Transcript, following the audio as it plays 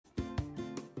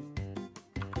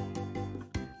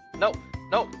No,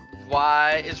 no.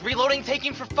 Why is reloading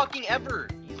taking for fucking ever?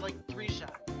 He's like 3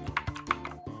 shots.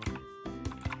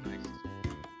 Nice.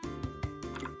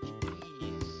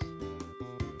 Jeez.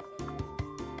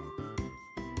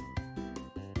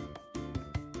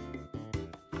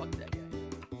 Fuck that guy.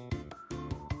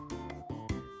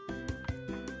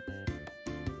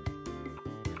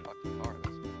 Fuck the car.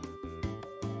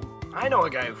 I know a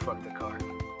guy who fucked the car.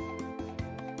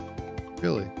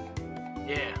 Really?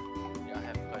 Yeah. Yeah, I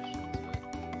have questions,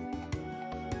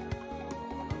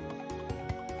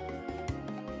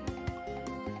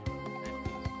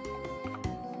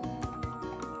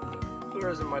 There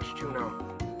isn't much to know.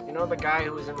 You know the guy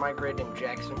who was in my grade named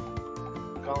Jackson?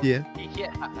 Colin? Yeah, but...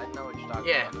 Yeah, I know what you're talking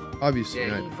Yeah. about. obviously.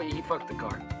 Yeah, Right. he fucked the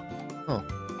car. Oh.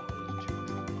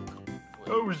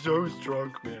 I was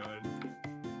drunk, man.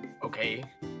 Okay.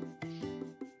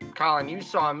 Colin, you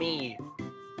saw me,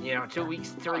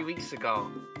 3 weeks ago.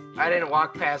 I didn't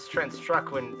walk past Trent's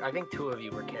truck when I think 2 of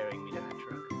you were carrying me to that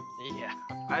truck. Yeah.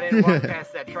 I didn't walk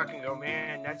past that truck and go,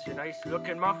 man, that's a nice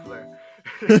looking muffler.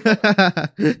 I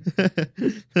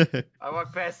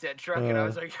walked past that truck and I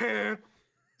was like,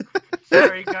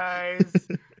 sorry guys.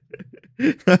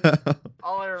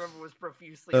 All I remember was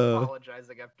profusely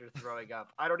apologizing after throwing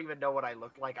up. I don't even know what I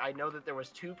looked like. I know that there was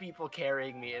 2 people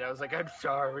carrying me and I was like, I'm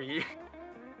sorry.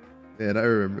 Man, I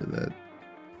remember that.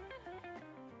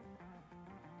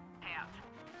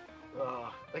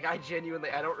 Like I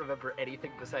don't remember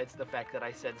anything besides the fact that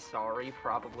I said sorry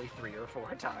probably 3 or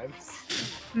 4 times.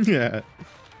 Yeah.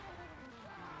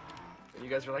 And you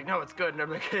guys were like, no, it's good. And I'm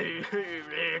like,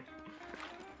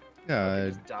 Yeah,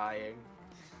 just dying.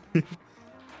 that's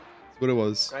what it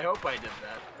was. I hope I did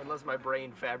that, unless my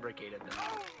brain fabricated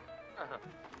that.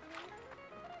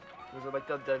 It was like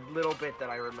the little bit that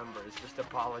I remember is just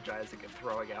apologizing and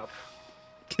throwing up.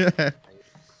 You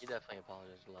definitely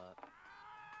apologized a lot.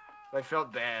 I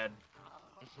felt bad.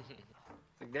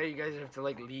 Like now you guys have to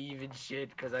like leave and shit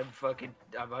because I'm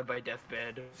on my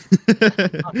deathbed. Yeah,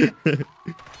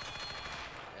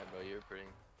 bro, you're pretty.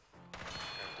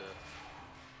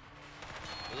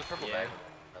 There's a purple bag,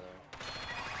 by the way.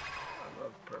 I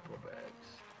love purple bags.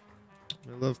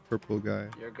 I love purple guy.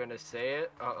 You're gonna say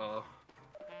it? Uh-oh.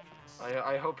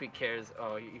 I hope he cares.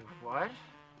 Oh, what?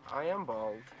 I am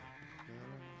bald.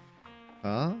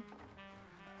 Huh?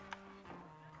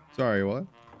 Sorry, what?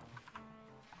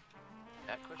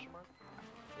 That question mark?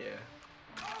 Yeah.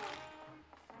 I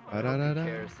hope Da-da-da-da. he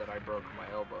cares that I broke my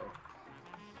elbow.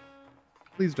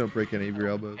 Please don't break any of your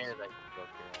elbows. Care that you broke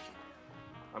your elbow.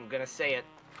 I'm gonna say it.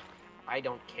 I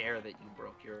don't care that you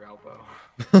broke your elbow.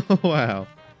 Wow.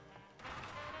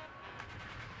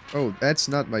 Oh, that's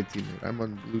not my teammate. I'm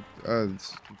on blue.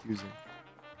 It's confusing.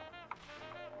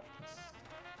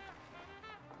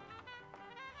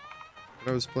 But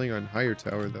I was playing on higher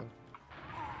tower though.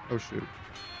 Oh shoot. Are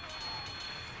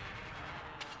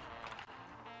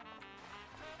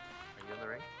you in the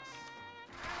ring?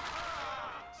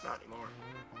 Not anymore.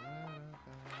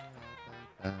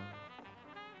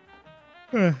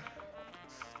 That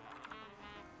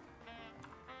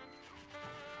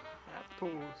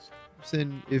pools.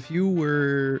 Sin, if you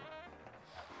were...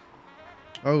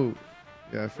 Oh,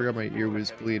 yeah, I forgot my ear was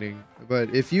bleeding.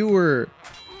 But if you were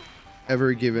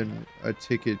ever given a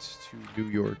ticket to New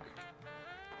York,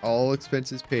 all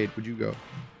expenses paid, would you go?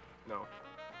 No.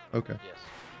 Okay. Yes.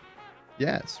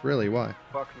 Yes, really, why?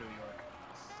 Fuck New York.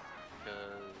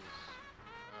 Because,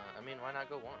 I mean, why not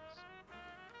go once?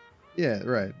 Yeah,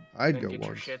 right. I'd Then go get your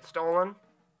once. shit stolen.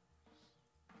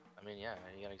 I mean, yeah,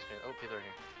 you gotta experience. Oh, people are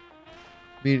here.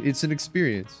 I mean, it's an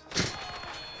experience.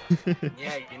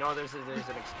 Yeah, there's an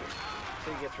experience.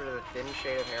 So he gets rid of the thin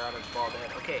shade of hair on his bald head.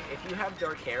 Okay, if you have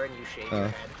dark hair and you shave your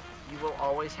head, you will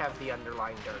always have the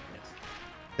underlying darkness.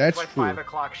 That's why true. 5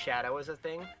 o'clock shadow is a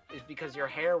thing, is because your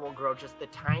hair will grow just the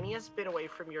tiniest bit away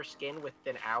from your skin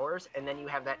within hours, and then you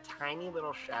have that tiny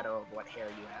little shadow of what hair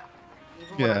you have.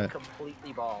 Even when Yeah. I'm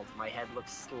completely bald, my head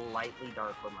looks slightly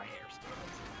dark when my hair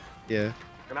starts. Yeah.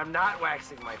 And I'm not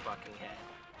waxing my fucking head,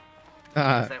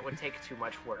 Ah, because that would take too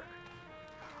much work.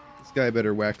 this guy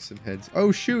better whack some heads.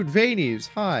 Oh shoot, Vanies,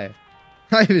 hi.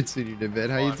 I haven't seen you in a bit.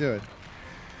 How you doing?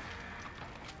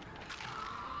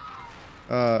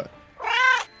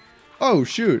 Oh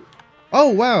shoot. Oh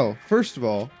wow. First of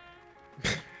all,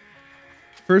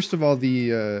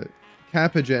 the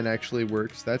Kappa gen actually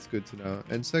works. That's good to know.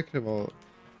 And second of all,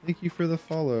 thank you for the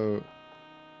follow.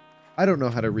 I don't know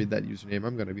how to read that username.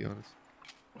 I'm gonna be honest.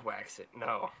 Wax it,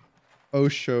 no.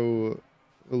 Osho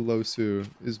Losu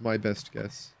is my best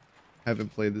guess.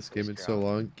 Haven't played this game in so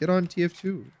long. Get on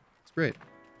TF2. It's great.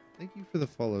 Thank you for the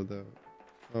follow though.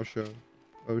 Osho.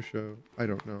 I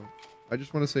don't know. I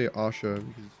just want to say Asha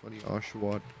because it's funny,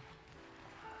 Oshawott.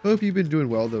 Hope you've been doing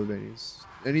well though, Vanies.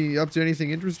 Up to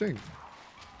anything interesting?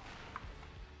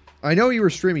 I know you were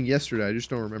streaming yesterday. I just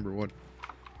don't remember what.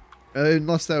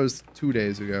 Unless that was 2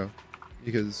 days ago,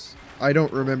 because I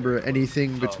don't remember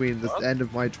anything between the end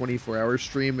of my 24-hour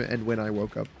stream and when I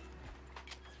woke up.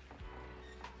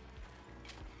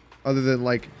 Other than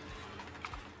like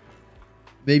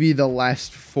maybe the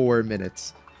last 4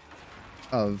 minutes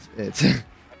of it. Are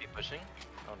you pushing?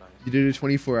 Oh, nice. You did a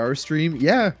 24-hour stream?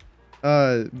 Yeah.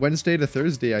 Wednesday to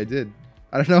Thursday I did.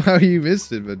 I don't know how you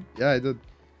missed it, but yeah, I did.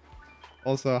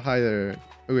 Also, hi there.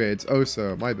 Okay, it's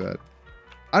Oso. My bad.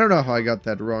 I don't know how I got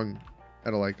that wrong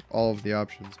out of like all of the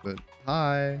options, but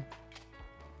hi.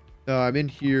 I'm in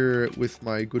here with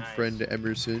my good friend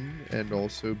Emerson and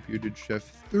also Bearded Chef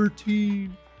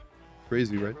 13.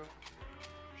 Crazy, right?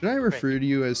 Should I refer to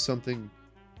you as something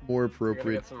more You're appropriate?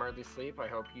 gonna get some early sleep. I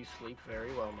hope you sleep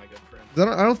very well, my good friend.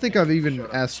 I don't think I've even Shut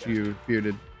up, asked Jeff. you,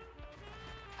 Bearded.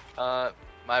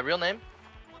 My real name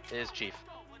is Chief.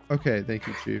 Okay, thank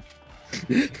you, Chief.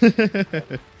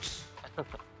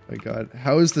 My God,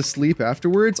 how was the sleep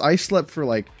afterwards? I slept for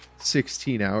like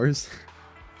 16 hours.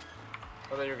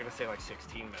 I thought you were gonna say like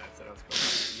 16 minutes. And I was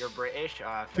going, you're British?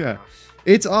 Fair Yeah. enough.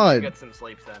 It's You should odd. get some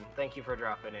sleep then. Thank you for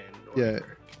dropping in. Yeah.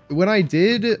 Whatever. When I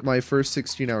did my first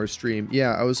 16-hour stream,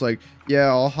 yeah, I was like, yeah,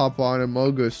 I'll hop on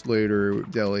Among Us later,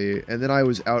 Deli, and then I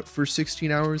was out for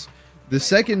 16 hours. The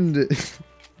second,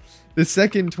 the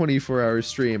second 24-hour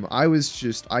stream, I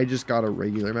just got a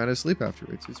regular amount of sleep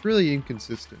afterwards. It's really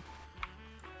inconsistent.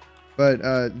 But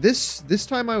this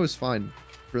time I was fine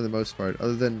for the most part,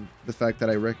 other than the fact that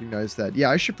I recognized that, yeah,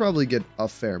 I should probably get a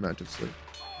fair amount of sleep.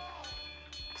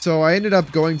 So I ended up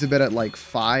going to bed at like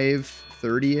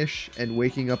 5:30ish and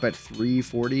waking up at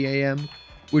 3:40 a.m.,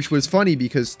 which was funny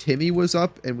because Timmy was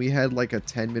up and we had like a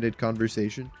 10-minute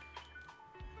conversation.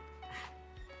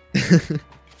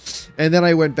 And then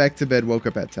I went back to bed, woke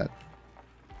up at 10.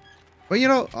 But you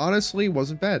know, honestly,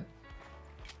 wasn't bad.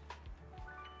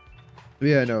 But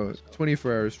yeah, no,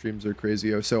 24-hour streams are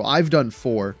crazy. So I've done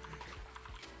 4.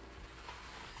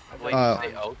 Wait, Uh, you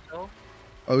say Oso?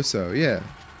 Oso, yeah.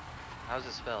 How's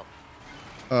it spelled?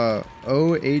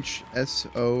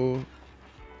 OHSOLOSOO.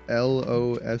 I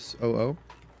don't know.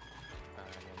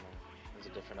 There's a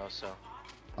different Oso.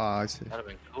 Ah, I see. That'd have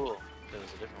been cool if it was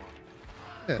a different one.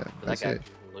 Yeah, But I that guy see.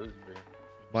 was a loser.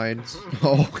 Mine's.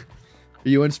 Oh, are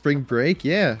you on spring break?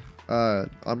 Yeah.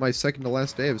 On my second to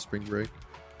last day of spring break.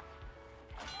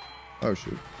 Oh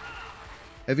shoot.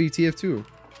 Heavy TF2.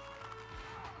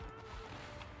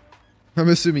 I'm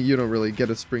assuming you don't really get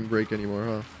a spring break anymore,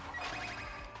 huh?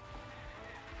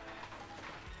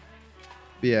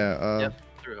 But yeah. Yep,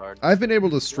 threw hard. I've been able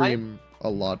to stream a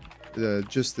lot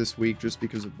just this week, just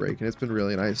because of break, and it's been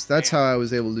really nice. That's how I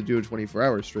was able to do a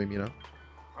 24-hour stream. You know.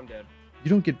 I'm dead. You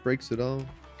don't get breaks at all.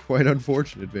 Quite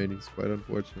unfortunate, Vanies. Quite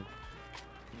unfortunate.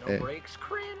 No Hey. breaks.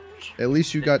 Cringe. At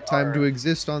least you They got time are- to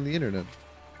exist on the internet.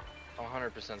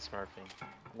 100% smurfing.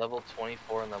 Level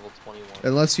 24 and level 21.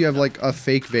 Unless you have like a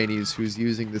fake Vanies who's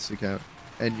using this account,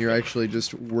 and you're actually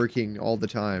just working all the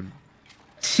time.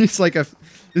 It's like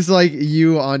it's like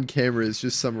you on camera is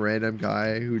just some random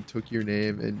guy who took your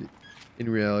name, and in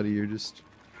reality you're just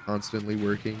constantly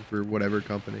working for whatever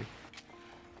company.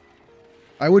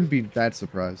 I wouldn't be that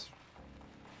surprised.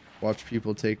 Watch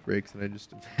people take breaks, and I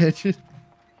just imagine.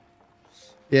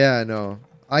 Yeah, no.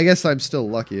 I guess I'm still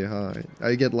lucky, huh?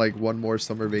 I get like one more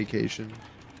summer vacation.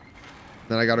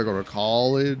 Then I gotta go to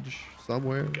college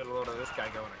somewhere. Get a load of this guy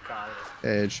going to college.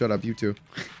 Hey, shut up, you two.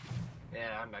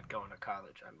 Yeah, I'm not going to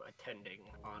college. I'm attending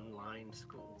online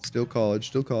school. Still college,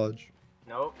 still college.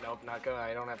 Nope, not good.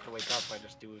 I don't have to wake up. I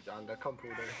just do it on the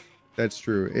computer. That's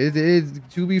true.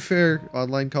 To be fair,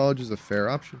 online college is a fair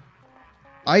option.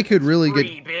 I could really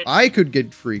Free, bitch. I could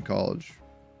get free college.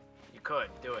 You could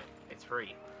do it. It's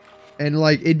free. And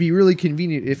like it'd be really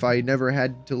convenient if I never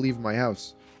had to leave my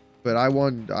house. But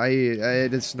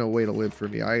it's no way to live for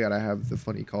me. I gotta have the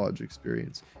funny college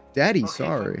experience. Daddy, Okay,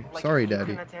 sorry. but, like, Sorry, you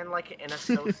Daddy. can attend like an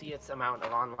associate's amount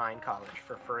of online college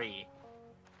for free,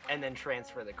 and then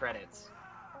transfer the credits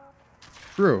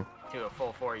True. to a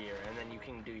full 4-year, and then you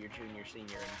can do your junior,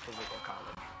 senior, and physical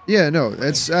college. Yeah, no,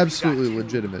 that's You got absolutely 2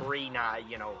 legitimate. Free, not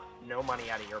no money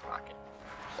out of your pocket.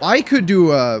 I could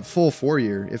do a full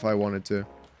 4-year if I wanted to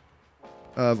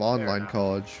of online enough.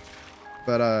 college.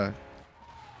 But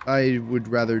I would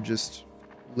rather just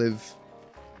live,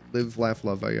 laugh,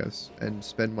 love, I guess, and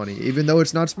spend money, even though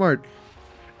it's not smart.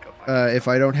 Go find If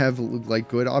I don't have like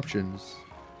good options,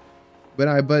 but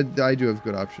I do have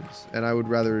good options, and I would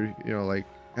rather like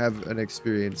have an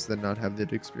experience than not have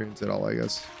that experience at all, I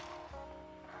guess.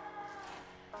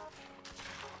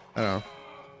 I don't know.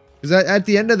 Because at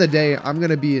the end of the day, I'm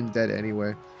going to be in debt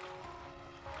anyway.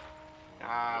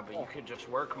 Ah, but you could just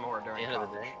work more At during the end of the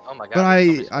college. day. Oh my god. But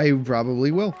there's so I much-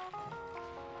 probably will.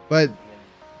 But And then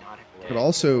not have to could pay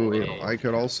also, for you it. know, I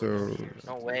could also...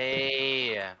 No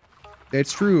way.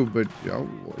 It's true, but, you know,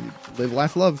 live,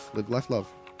 laugh, love. Live, laugh, love.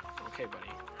 Okay, buddy.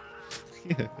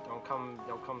 Yeah, Don't come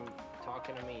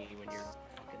talking to me when you're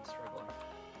fucking struggling.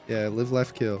 yeah, live,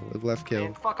 laugh, kill. Live, laugh, kill.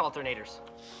 And fuck alternators.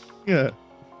 Yeah.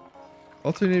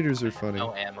 Alternators are funny.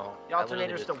 No ammo. The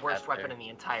alternator's the worst weapon in the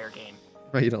entire game.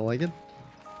 Oh, you don't like it?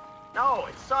 No,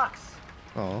 it sucks.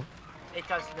 Oh. It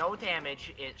does no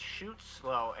damage, it shoots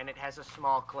slow, and it has a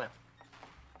small clip.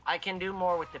 I can do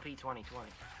more with the P2020.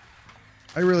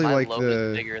 I really My like lobe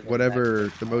is bigger the than whatever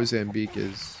that. the Mozambique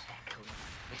is.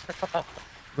 I'm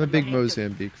a big hate the-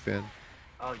 Mozambique fan.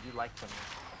 Oh, you like them.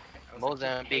 Okay. I was like, you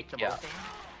Mozambique, hate the yeah. Mozambique?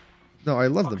 No, I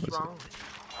love the What's Mozambique. wrong with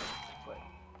you?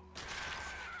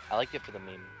 But I like it for the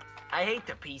meme. I hate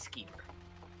the Peacekeeper.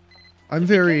 I'm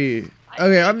very I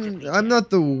okay. hate I'm the not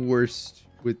the worst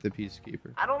with the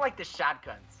Peacekeeper. I don't like the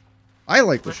shotguns. I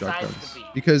like the Besides the shotguns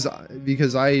beat.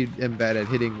 because I am bad at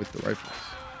hitting with the rifles.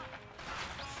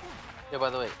 Yeah, by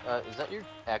the way, is that your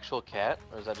actual cat,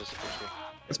 or is that just a picture?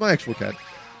 It's my actual cat.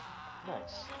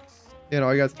 Nice. You know,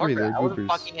 I got three. Parker, They're I was goopers.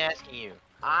 fucking asking you.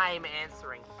 I'm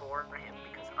answering for him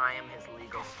because I am his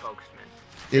legal spokesman.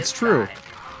 It's This true.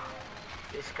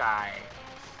 This guy,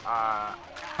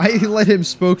 I let him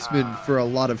spokesman for a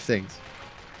lot of things.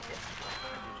 yes,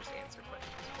 I do just answer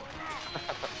questions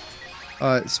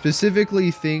for him.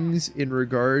 Specifically things in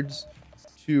regards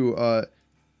to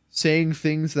saying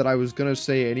things that I was gonna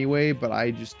say anyway, but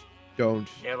I just don't.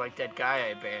 Yeah, like that guy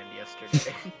I banned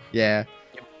yesterday. Yeah.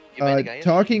 You made the guy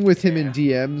Talking with him in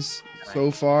Yeah. DMs,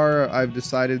 so far I've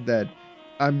decided that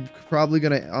I'm probably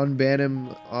gonna unban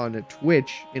him on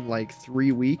Twitch in like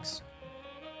 3 weeks.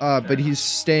 But he's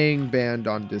staying banned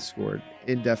on Discord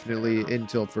indefinitely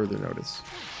until further notice.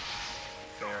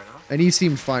 Fair enough. And he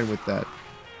seemed fine with that.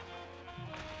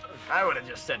 I would have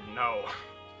just said no.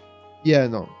 Yeah,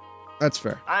 no. That's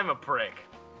fair. I'm a prick.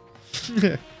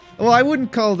 Well, I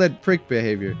wouldn't call that prick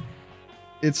behavior.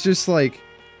 It's just like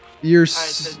you're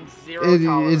It's zero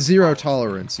tolerance. it's zero policy.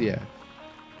 tolerance, yeah.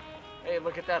 Hey,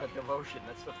 look at that, a devotion.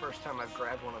 That's the first time I've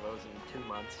grabbed one of those in 2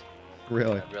 months.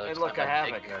 Really. I'd really Hey, slap look, I my have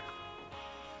dick it. in it.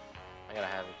 I gotta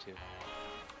have it too.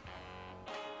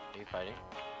 Are you fighting?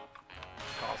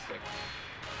 Call stick.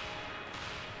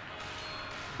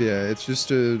 Yeah, it's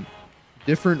just a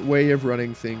different way of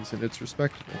running things and it's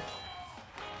respectable.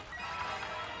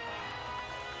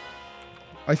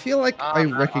 I feel like I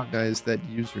recognize that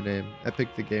username, Epic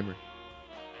the Gamer.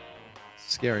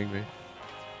 It's scaring me.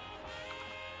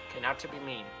 Okay, not to be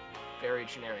mean. Very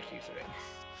generic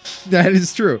username. That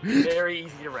is true. Very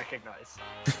easy to recognize.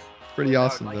 Pretty without,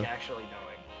 awesome like, though. actually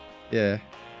knowing. Yeah.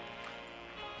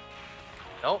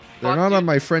 Nope. They're fuck, not dude. on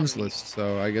my friends list,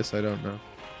 so I guess I don't know.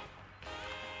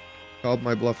 Called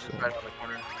my bluff though. Right on the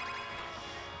corner.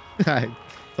 I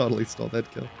totally stole that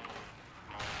kill.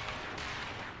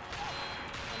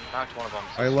 Knocked one of them.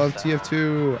 I love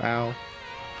TF2. Ow.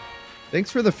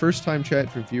 Thanks for the first time chat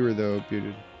from viewer though,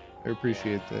 Buted. I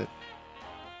appreciate that.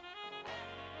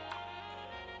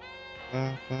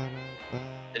 Ba, ba, da, ba.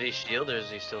 Did he shield or is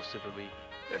he still super weak?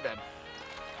 They're dead.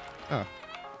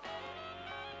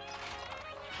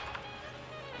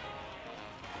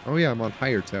 Oh yeah, I'm on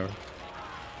higher tower.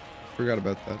 Forgot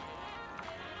about that.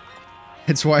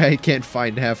 That's why I can't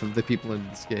find half of the people in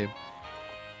this game.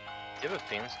 Do you have a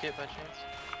famous kit by chance?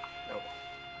 Nope.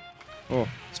 Oh,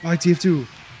 Spy TF2.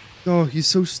 Oh, he's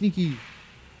so sneaky.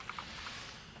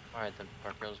 Alright then,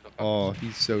 Parker, let's go. Oh,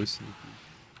 he's so sneaky.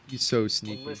 He's so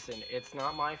sneaky. Listen, it's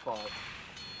not my fault.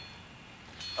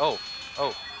 Oh,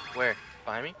 where?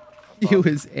 Behind me?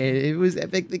 It was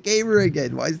Epic the Gamer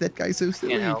again. Why is that guy so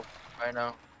silly? Can't help right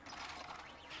now.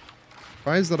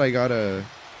 Surprised that I got a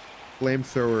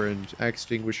flamethrower and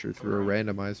extinguisher through a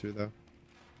randomizer though.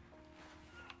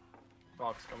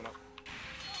 Box coming up.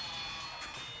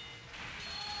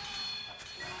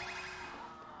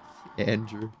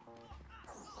 Andrew.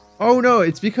 Oh no,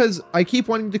 it's because I keep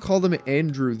wanting to call them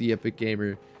Andrew the Epic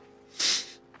Gamer.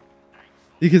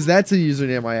 Because that's a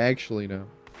username I actually know.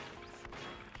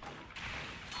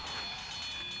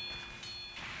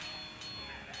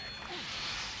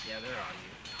 Yeah, they're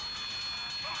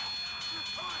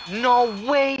on you. No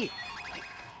way!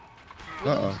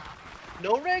 Uh-oh.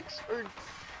 No regs? Or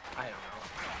I don't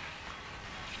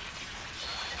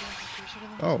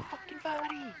know. Oh. Fucking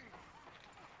body.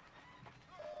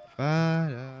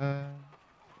 Ba-da.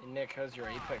 And Nick, how's your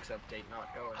Apex update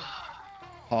not going?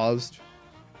 Paused.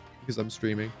 Because I'm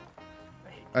streaming.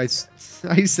 I hate I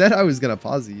said I was gonna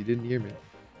pause it. You didn't hear me.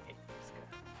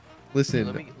 Listen.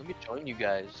 Let me join you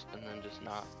guys and then just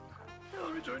not. Yeah,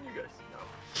 let me join you guys.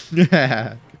 No.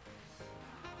 Yeah.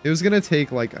 It was gonna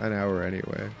take like an hour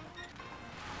anyway.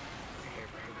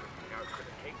 Now it's gonna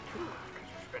take 2 because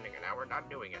you're spending an hour not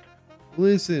doing it.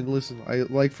 Listen. I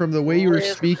like from the way you were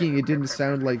speaking, it didn't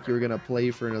sound like you were gonna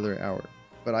play for another hour,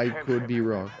 but I could be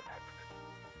wrong.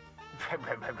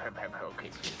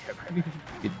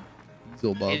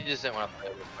 Diesel Bob. He just didn't want to play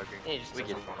with fucker. He just We get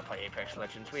doesn't it. want to play Apex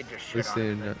Legends. We just shit on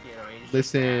him. Listen, You know, he's just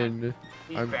listen. bad.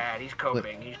 He's I'm- bad. He's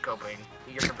coping. He's coping.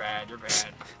 You're bad. You're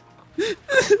bad.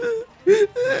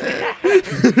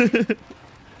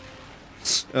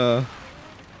 uh.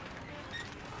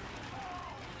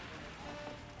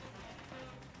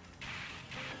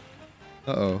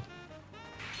 Uh-oh.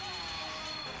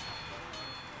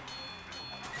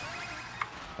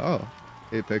 Oh.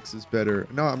 Apex is better.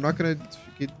 No, I'm not gonna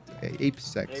get ape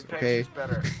sex, Apex okay? is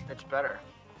better. It's better.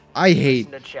 I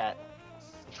hate. Listen to chat.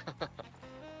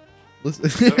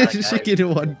 Listen, Look at just that. get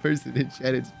one person in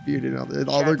chat. It's muted. All they're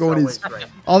Chat's going is, always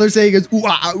right. all they're saying is, ooh,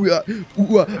 ah, ooh, ah,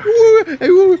 ooh, ah, ooh, ah,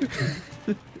 ooh.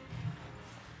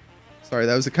 Sorry,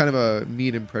 that was a kind of a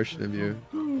mean impression of you.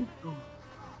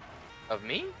 Of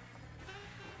me?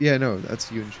 Yeah, no, that's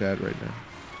you in chat right now.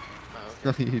 Oh,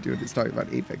 Nothing you doing is talking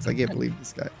about Apex. I can't believe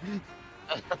this guy.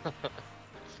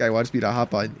 This guy wants me to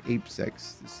hop on ape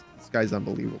sex. This guy's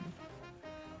unbelievable.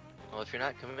 well, if you're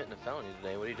not committing a felony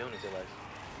today, what are you doing with your life?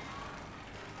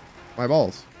 My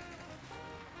balls.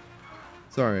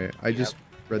 Sorry, I just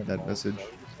read that message.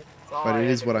 That's all But I it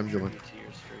had is to what I'm doing. contribute to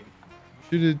your stream.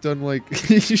 Should have done like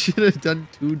you should have done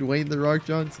 2 Dwayne the Rock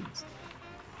Johnsons.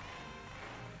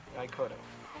 I could have.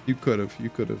 You could have. You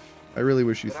could have. I really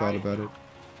wish you Did thought I? about it.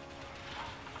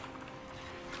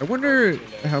 I wonder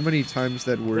how many times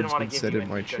that Didn't word's wanna been give said you in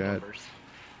any my good chat. numbers.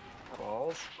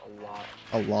 Balls? A lot.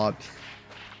 A lot.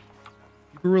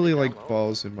 People really like Hello.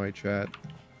 balls in my chat.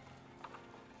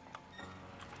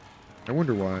 I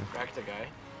wonder why. Back the guy.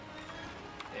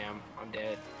 Damn, I'm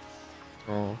dead.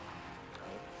 Oh. Well,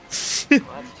 that's 2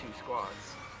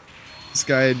 squads. This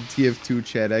guy in TF2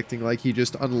 chat acting like he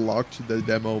just unlocked the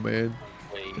demo, man.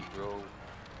 Wait, bro.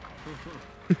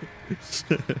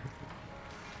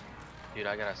 Dude,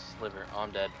 I got a sliver. Oh,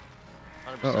 I'm dead.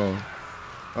 100%. Uh-oh.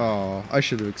 Oh, I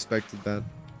should have expected that.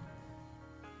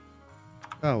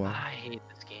 Oh well, I hate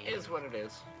this game. It is what it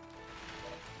is.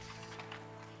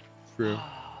 true.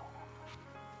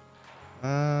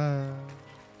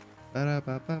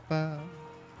 Ba-da-ba-ba-ba.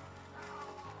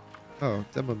 Oh,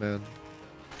 demo man.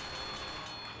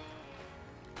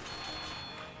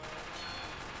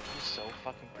 He's so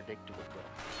fucking predictable, bro. You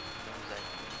know what I'm saying?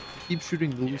 Keep shooting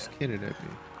the loose Yeah. cannon at me.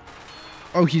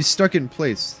 Oh, he's stuck in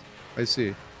place. I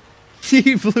see.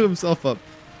 He blew himself up.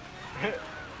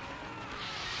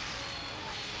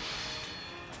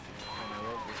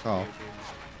 Oh.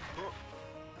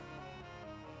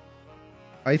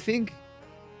 I think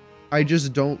I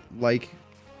just don't like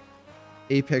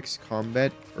Apex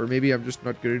Combat, or maybe I'm just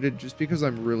not good at it, just because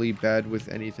I'm really bad with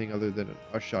anything other than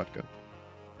a shotgun.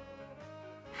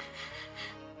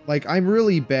 Like, I'm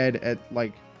really bad at,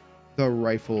 like, the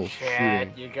rifle Chad,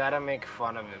 shooting. you gotta make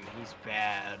fun of him. He's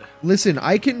bad. Listen,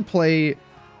 I can play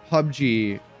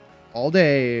PUBG all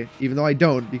day, even though I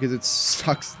don't, because it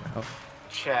sucks now.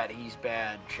 Chad, he's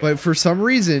bad. Chad. But for some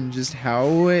reason, just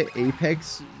how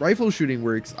Apex rifle shooting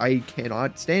works, I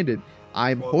cannot stand it.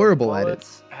 I'm Well, the horrible at it.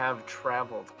 bullets have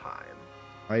travel time.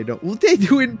 I don't. Well, they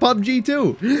do it in PUBG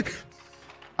too.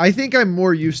 I think I'm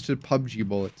more used to PUBG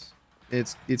bullets.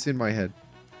 It's in my head.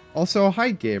 Also,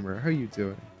 hi gamer, how you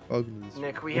doing? Welcome to this.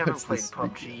 Nick, we what's haven't played this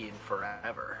PUBG in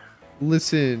forever.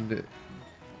 Listen,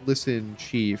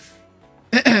 Chief.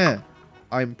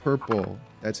 I'm purple.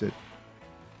 That's it.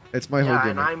 That's my whole Yeah,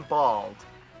 gimmick. and I'm bald.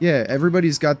 Yeah,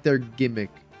 everybody's got their gimmick.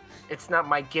 It's not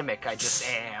my gimmick, I just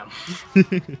am.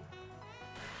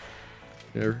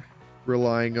 They're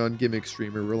relying on gimmick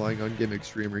streamer, relying on gimmick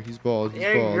streamer. He's bald. He's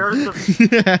Yeah, bald. you're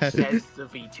the says the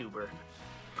VTuber.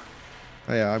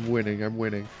 Oh, yeah, I'm winning. I'm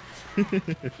winning.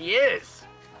 He is.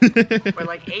 By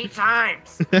like 8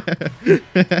 times. His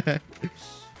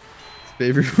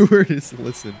favorite word is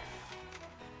listen.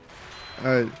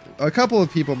 A couple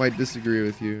of people might disagree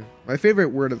with you. My favorite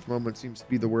word at the moment seems to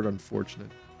be the word unfortunate.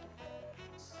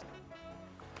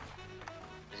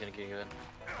 He's gonna get a gun.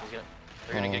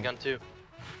 They're gonna get a Oh. gun too.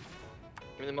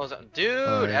 Give me the most. Dude,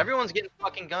 Oh, yeah. everyone's getting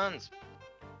fucking guns.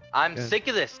 I'm Yeah. sick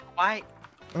of this. Why?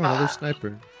 Oh, another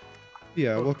sniper.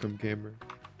 Yeah, welcome, gamer.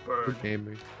 Bird. Good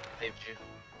gaming. Saved you.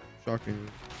 Shockingly.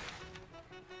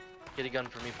 Get a gun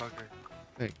for me, Parker.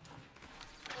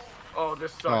 Oh,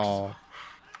 this sucks. Aw.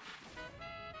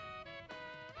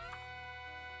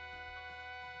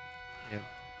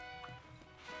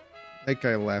 That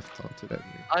guy laughed taunted at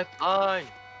me. Lifeline!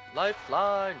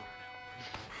 Lifeline!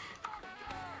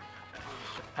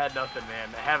 Had nothing,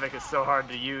 man. The Havoc is so hard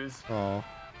to use. Oh.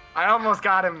 I almost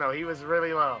got him, though. He was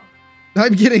really low.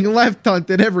 I'm getting left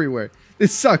taunted everywhere.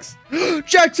 This sucks.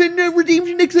 Jackson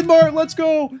redeemed Nixon bar. Let's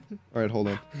go. All right, hold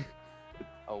on.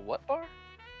 A what bar?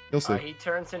 You'll see. He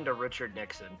turns into Richard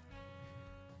Nixon.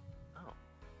 Oh.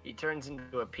 He turns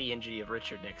into a PNG of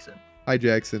Richard Nixon. Hi,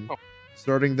 Jackson. Oh.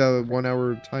 Starting the 1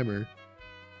 hour timer.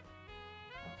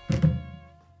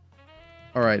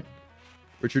 All right.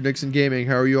 Richard Nixon Gaming,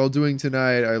 how are you all doing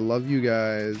tonight? I love you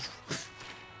guys.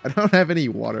 I don't have any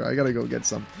water. I gotta go get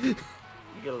some. You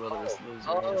get a little loser.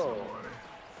 Oh.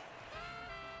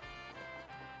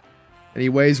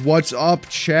 Anyways, what's up,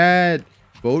 chat?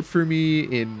 Vote for me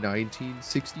in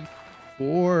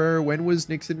 1964. When was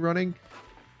Nixon running?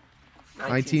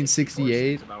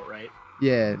 1968? Seems about right.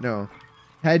 Yeah, no.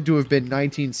 Had to have been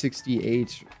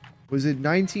 1968. Was it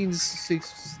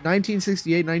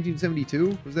 1968,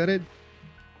 1972? Was that it?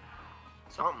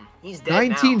 Something. He's dead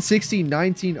 1960,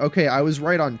 19... Okay, I was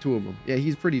right on 2 of them. Yeah,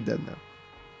 he's pretty dead now.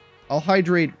 I'll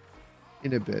hydrate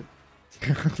in a bit.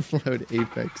 Download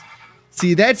Apex.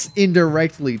 See, that's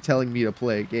indirectly telling me to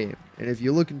play a game. And if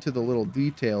you look into the little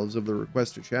details of the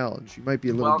request to challenge, you might be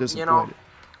a little disappointed. You know,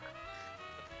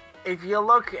 if you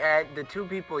look at the 2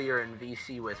 people you're in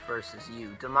VC with versus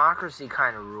you, democracy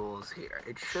kind of rules here.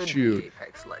 It should be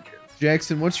Apex Legends.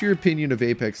 Jackson, what's your opinion of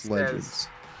Apex Legends?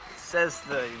 Says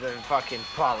the fucking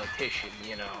politician,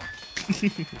 you know.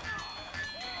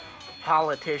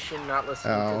 Politician not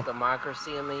listening to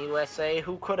democracy in the USA.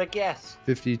 Who could have guessed?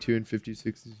 52 and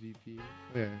 56 is VP.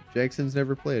 Oh, yeah, Jackson's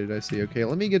never played it. I see. Okay,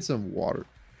 let me get some water.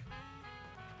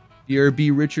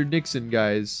 BRB Richard Nixon,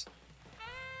 guys.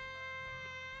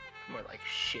 More like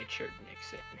Shitchard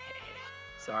Nixon.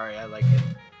 Sorry, I like it.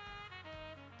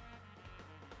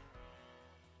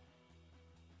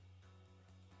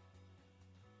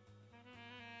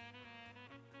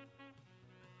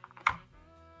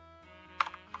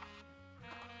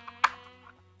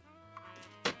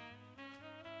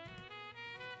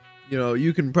 You know,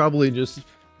 you can probably just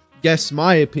guess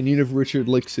my opinion of Richard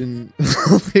Nixon.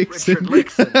 Richard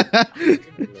Nixon.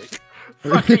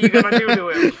 What are you gonna do to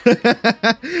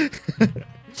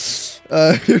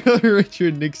him?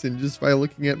 Richard Nixon, just by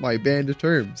looking at my banned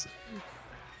terms.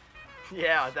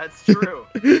 Yeah, that's true.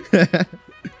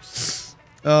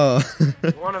 Oh.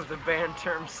 One of the banned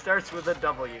terms starts with a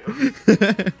W.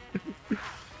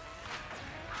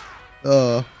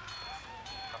 Oh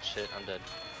shit, I'm dead.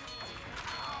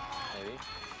 Maybe.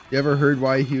 You ever heard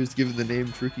why he was given the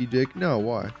name Tricky Dick? No,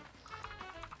 why?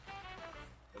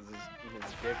 His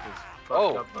dick is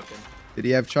fucked up looking. Did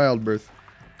he have childbirth?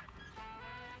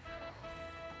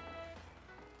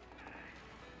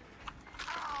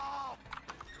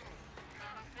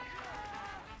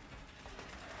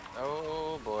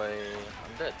 Oh boy,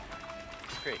 I'm dead.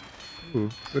 Great. Ooh,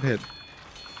 good hit.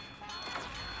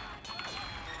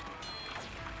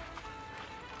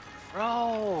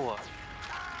 Bro!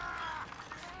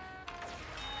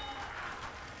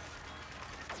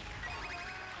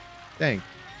 Dang.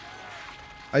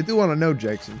 I do want to know,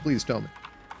 Jackson. Please tell me.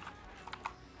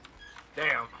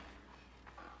 Damn.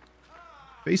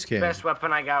 Face cam. Best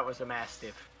weapon I got was a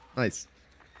Mastiff. Nice.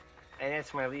 And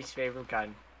it's my least favorite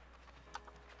gun.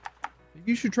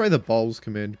 You should try the balls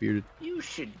command, Bearded. You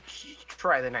should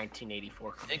try the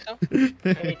 1984 Think so?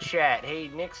 Hey chat,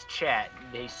 hey Nick's chat,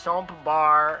 hey Somp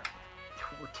Bar,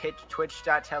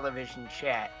 Twitch.tv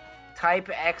chat. Type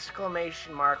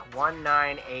exclamation mark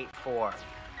 1984.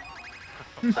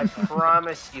 I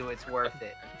promise you it's worth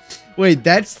it. Wait,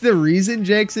 that's the reason,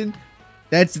 Jackson?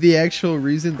 That's the actual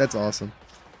reason? That's awesome.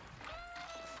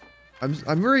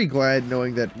 I'm very glad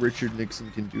knowing that Richard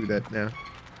Nixon can do that now.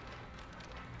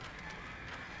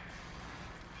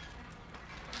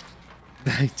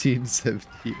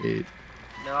 $1978.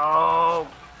 No.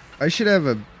 I should have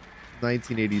a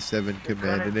 1987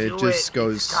 command, and it just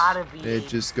goes. It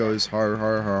just goes har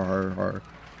har har har har.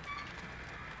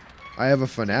 I have a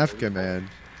FNAF command.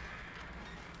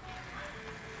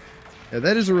 Yeah,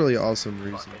 that is a really awesome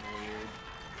reason.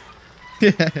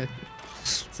 Yeah.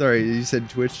 Sorry, you said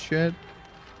Twitch chat?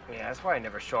 Yeah, that's why I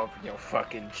never show up in your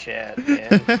fucking chat,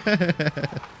 man.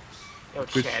 Your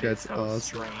Twitch chat chat's is so awesome.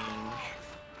 strange.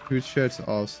 Twitch chat's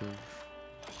awesome.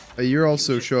 You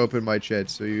also show up in my chat,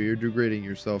 so you're degrading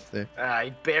yourself there.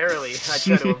 I barely. I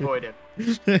try to avoid it.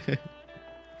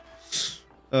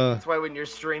 That's why when you're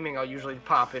streaming, I'll usually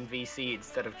pop in VC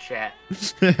instead of chat.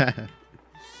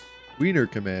 Wiener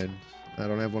command. I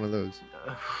don't have one of those.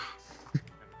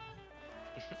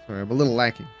 Sorry, I'm a little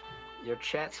lacking. Your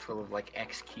chat's full of like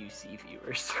XQC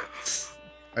viewers.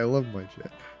 I love my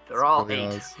chat. They're all really 8,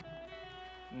 awesome.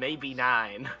 maybe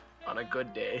 9 on a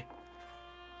good day.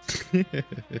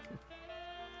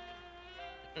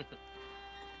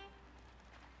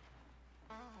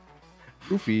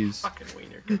 Goofies. Fucking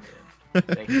wiener command.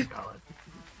 Thank you, Colin.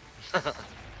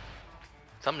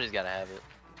 Somebody's gotta have it.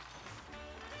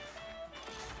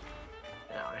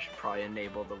 Now I should probably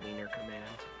enable the wiener command.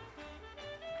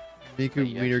 Make a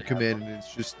You wiener actually have command one? and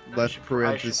it's just I left should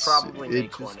parenthesis. probably It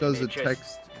make one. just does It a just-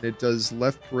 text and it does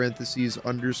left parentheses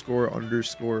underscore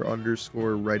underscore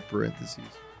underscore right parentheses.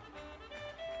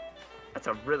 That's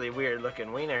a really weird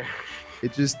looking wiener.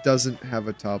 It just doesn't have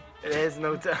a top. It has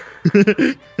no time.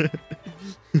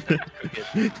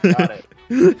 Got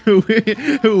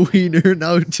it. Wiener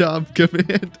now top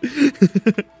command.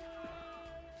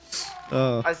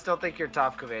 I still think your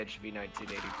top command should be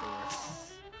 1984.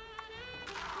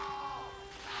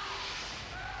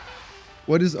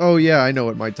 What is? Oh yeah, I know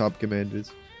what my top command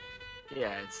is.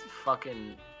 Yeah, it's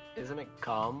fucking. Isn't it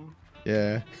cum?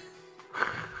 Yeah.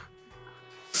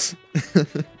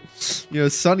 You know,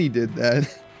 Sonny did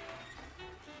that.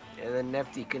 And then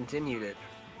Nefty continued it.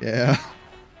 Yeah.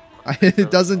 It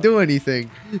doesn't do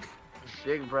anything.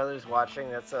 Big Brother's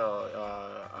watching. That's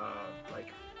a like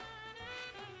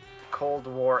Cold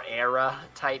War era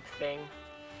type thing.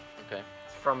 Okay.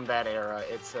 It's from that era.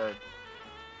 It's a.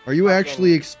 Are you Fucking-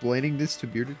 actually explaining this to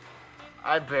Bearded?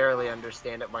 I barely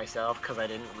understand it myself because I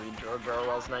didn't read George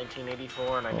Orwell's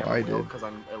 1984, and I Oh, never I will did. because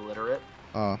I'm illiterate.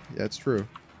 Ah, yeah, it's true.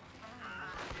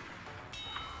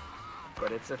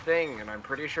 But it's a thing, and I'm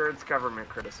pretty sure it's government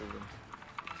criticism.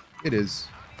 It is.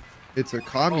 It's a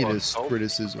communist oh,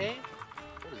 criticism. Okay.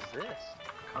 What is this?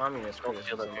 Communist Don't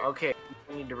feel that criticism. way. Okay,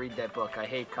 I need to read that book. I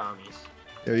hate commies.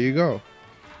 There you go.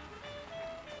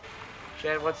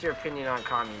 Chad, what's your opinion on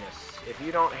communists? If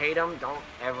you don't hate them, don't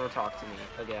ever talk to me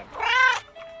again.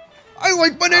 I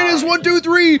like bananas. 1, 2,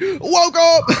 3. Woke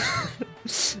up.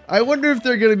 I wonder if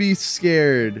they're gonna be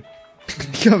scared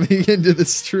coming into the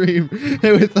stream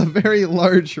with a very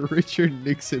large Richard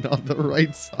Nixon on the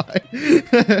right side.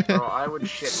 Bro, I would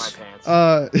shit my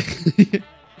pants.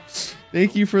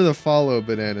 Thank you for the follow,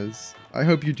 bananas. I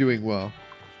hope you're doing well.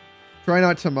 Try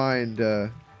not to mind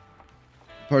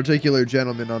particular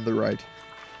gentleman on the right.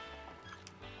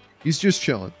 He's just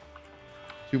chilling.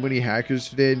 Too many hackers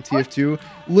today in TF2.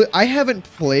 I haven't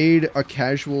played a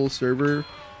casual server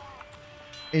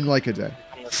in like a day.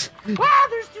 Wow,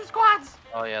 there's 2 squads!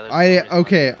 Oh yeah. There's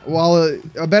Okay, well,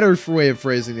 a better way of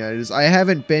phrasing that is I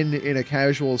haven't been in a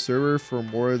casual server for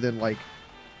more than like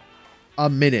a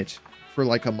minute for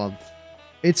like a month.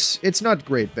 It's not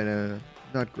great, Banana.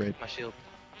 Not great. My shield.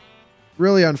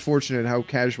 Really unfortunate how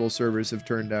casual servers have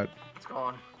turned out. It's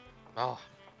gone. Oh.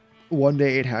 1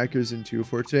 day 8 hackers and 2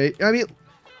 for today. I mean,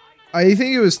 I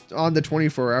think it was on the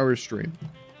 24-hour stream.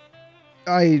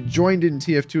 I joined in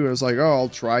TF2 and I was like, oh, I'll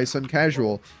try some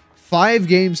casual. 5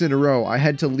 games in a row, I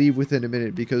had to leave within a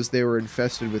minute because they were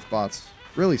infested with bots.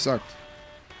 Really sucked.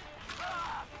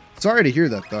 Sorry to hear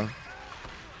that, though.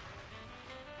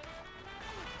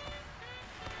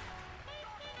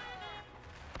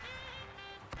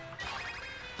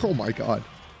 Oh my god.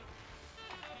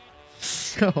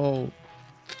 No.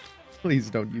 Please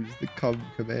don't use the come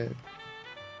command.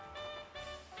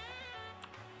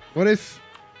 What if...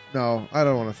 No, I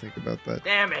don't want to think about that.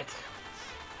 Damn it!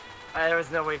 There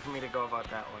was no way for me to go about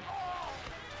that one.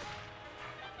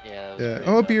 Yeah. that was Yeah, I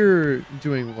pretty hope bad. you're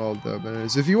doing well, though,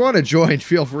 Bananas. If you want to join,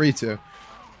 feel free to.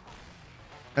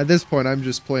 At this point, I'm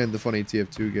just playing the funny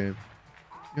TF2 game.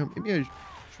 You know, maybe I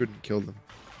shouldn't kill them.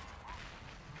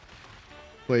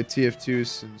 Played TF2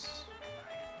 since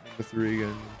number 3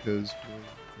 again, because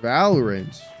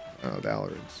Valorant. Oh,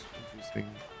 Valorant's interesting.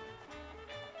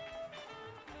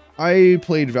 I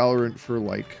played Valorant for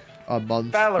like a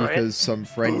month Valorant. because some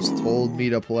friends told me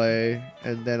to play,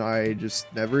 and then I just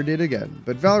never did again.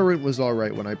 But Valorant was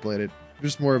alright when I played it.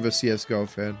 Just more of a CSGO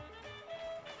fan.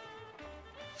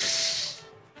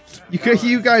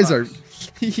 You guys are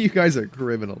you guys are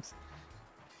criminals.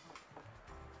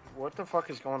 What the fuck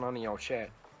is going on in your chat?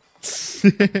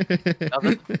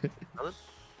 Nothing? Nothing?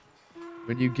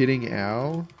 When you getting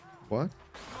ow? What?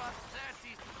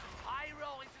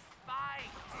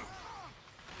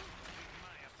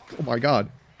 Oh my god.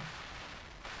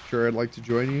 Sure, I'd like to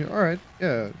join you. Alright,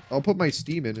 yeah. I'll put my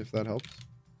Steam in if that helps.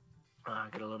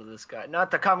 Get a load of this guy.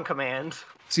 Not the come command.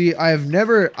 See, I've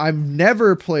never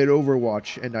played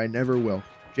Overwatch, and I never will.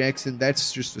 Jackson,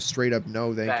 that's just a straight up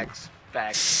no, thank Facts.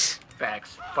 Facts.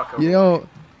 Facts. Fuck you. You Overwatch. know,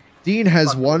 Dean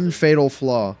has Fuck one Blizzard. fatal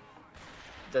flaw.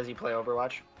 Does he play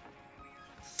Overwatch?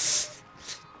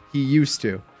 He used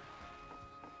to.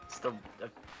 the.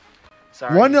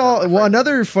 Sorry.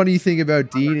 Another funny thing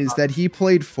about Dean is that he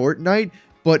played Fortnite,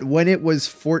 but when it was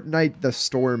Fortnite the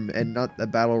Storm and not the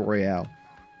Battle Royale.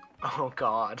 Oh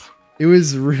God. It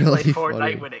was really Played Fortnite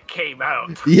funny. when it came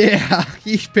out. Yeah,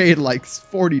 he paid like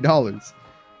 $40.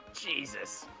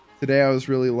 Jesus. Today I was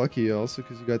really lucky also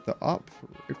because you got the op.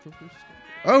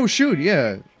 Oh shoot,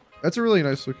 yeah. That's a really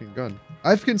nice looking gun.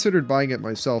 I've considered buying it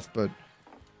myself, but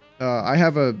I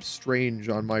have a Strange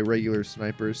on my regular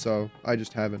sniper, so I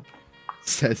just haven't.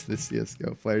 Says the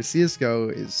CSGO player.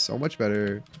 CSGO is so much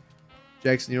better.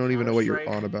 Jackson, you don't even know what you're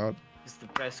on about. It's the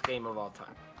best game of all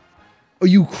time. Oh,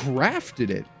 you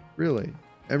crafted it? Really?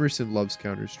 Emerson loves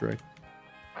Counter-Strike.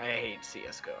 I hate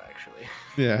CSGO, actually.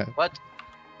 Yeah. What?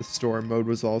 The Storm mode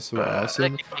was also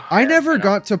awesome. Like, I never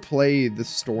got to play the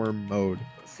Storm mode.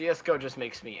 CSGO just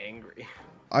makes me angry.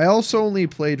 I also only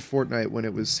played Fortnite when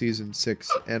it was Season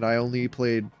 6, and I only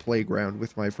played Playground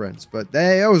with my friends, but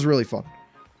that was really fun.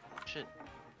 Shit.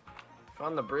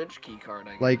 On the bridge key card,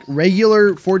 I guess. Like,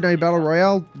 regular Fortnite Battle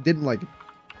Royale, didn't like it.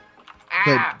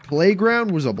 Ah! But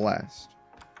Playground was a blast.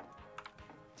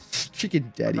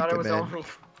 Chicken I Daddy thought it was command. only...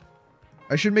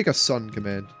 I should make a sun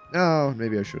command. No,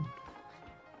 maybe I shouldn't.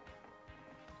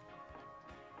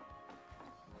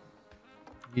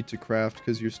 Need to craft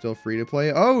because you're still free to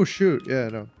play. Oh shoot, yeah,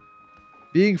 no.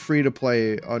 Being free to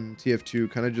play on TF2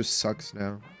 kind of just sucks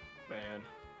now. Man.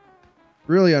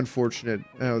 Really unfortunate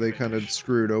how they kind of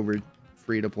screwed over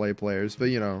free to play players, but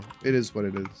you know, it is what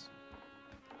it is.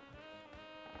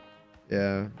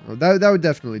 Yeah, well, that would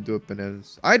definitely do it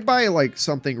bananas. I'd buy like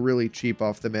something really cheap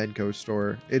off the Manco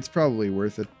store. It's probably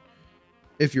worth it.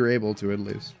 If you're able to, at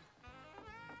least.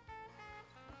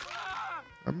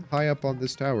 I'm high up on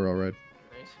this tower already.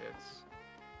 Nice hits.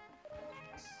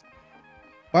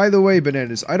 By the way,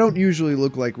 bananas, I don't usually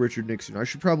look like Richard Nixon. I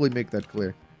should probably make that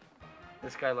clear.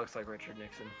 This guy looks like Richard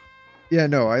Nixon. Yeah,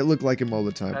 no, I look like him all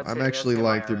the time. That's I'm it, actually that's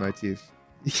lying him through IRL. my teeth.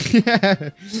 Yeah,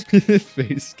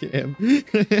 face cam.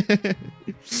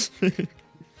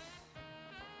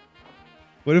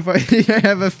 What if I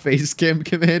have a face cam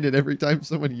command and every time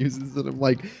someone uses it, I'm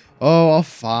like, oh,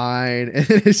 fine. And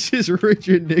then it's just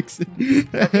Richard Nixon.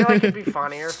 I feel like it'd be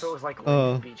funnier if it was like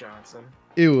Lyndon B. Johnson.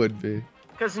 It would be.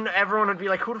 Because everyone would be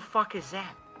like, who the fuck is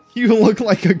that? You look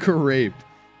like a grape.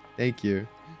 Thank you.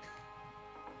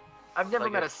 I've never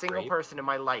Like met a a single grape? person in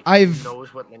my life I've- who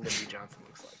knows what Lyndon B. Johnson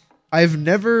looks like. I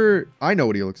know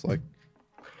what he looks like.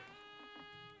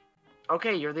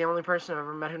 Okay, you're the only person I've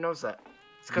ever met who knows that.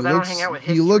 It's because He I don't looks- hang out with He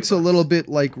history looks a buffs. little bit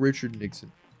like Richard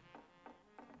Nixon.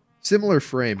 Similar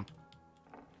frame.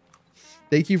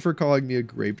 Thank you for calling me a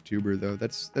grape tuber, though.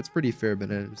 That's pretty fair,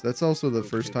 bananas. That's also the Poop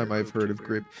first tuber, time I've poop heard of tuber.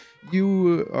 grape.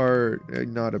 You are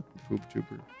not a poop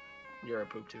tuber. You're a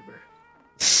poop tuber.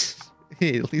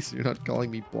 Hey, at least you're not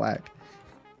calling me black.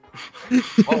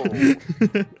 Oh.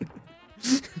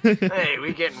 Hey,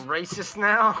 we getting racist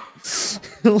now?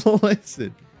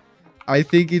 Listen, I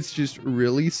think it's just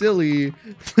really silly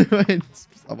when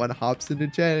someone hops into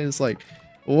chat and it's like,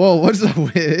 whoa, what's up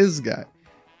with this guy?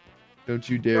 Don't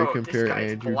you dare Yo, this compare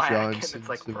guy's Andrew black. And Johnson it's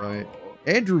like, to bro. my...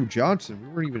 Andrew Johnson? We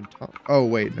weren't even talking... Oh,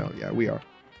 wait, no. Yeah, we are.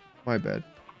 My bad.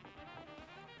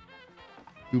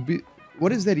 What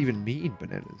does that even mean,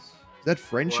 bananas? Is that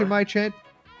French in What? my chat?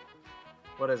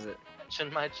 What is it?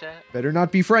 In my chat. Better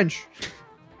not be French.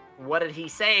 What did he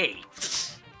say?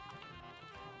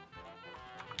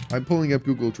 I'm pulling up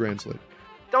Google Translate.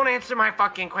 Don't answer my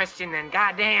fucking question then,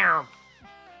 goddamn.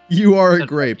 You are a Said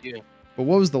grape. fuck you. But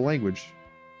what was the language?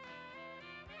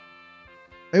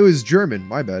 It was German,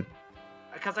 my bad.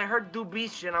 Because I heard Du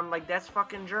bist and I'm like, that's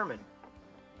fucking German.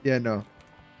 Yeah, no.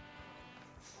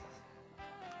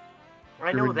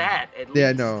 I know German- that, at least.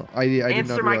 Yeah, no. I did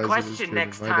Answer not my realize it was question German,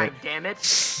 next my time, bad. damn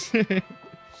it.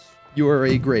 You are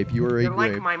a grape. You are a You're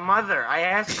grape. like my mother. I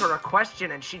ask her a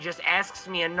question and she just asks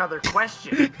me another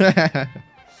question. I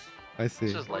see.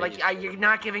 It's just Like, ladies. you're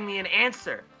not giving me an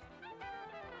answer.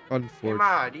 Hey, Unfortunate.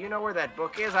 Ma, do you know where that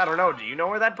book is? I don't know. Do you know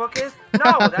where that book is?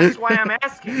 No, that's why I'm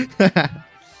asking.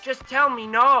 Just tell me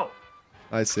no.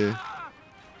 I see. You do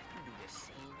the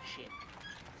same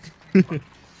shit.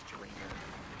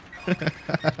 Fucking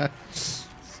streamer.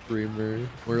 Screamer.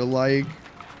 We're like,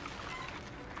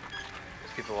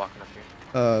 There's people walking up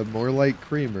here. more like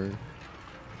creamer.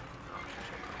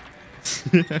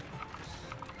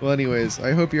 Well, anyways,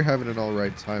 I hope you're having an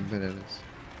alright time, bananas.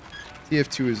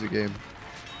 TF2 is a game.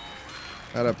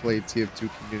 Gotta play TF2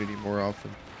 community more often.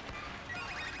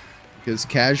 Because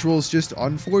casual's just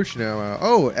unfortunate now.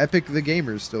 Oh, Epic the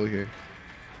Gamer's still here.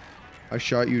 I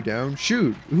shot you down.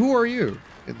 Shoot, who are you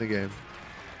in the game?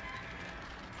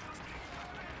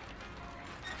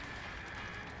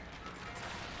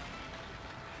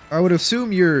 I would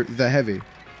assume you're the heavy.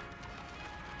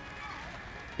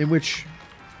 In which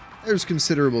there's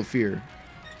considerable fear.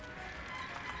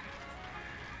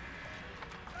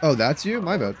 Oh, that's you?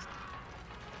 My bad.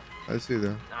 I see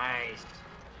that. Nice.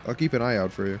 I'll keep an eye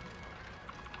out for you.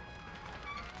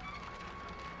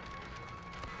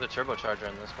 The turbocharger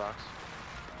in this box.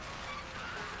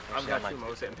 I've Actually, I got two might-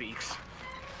 Mozambiques.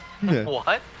 Yeah.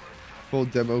 What? Full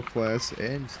demo class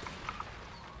and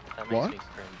That makes What? me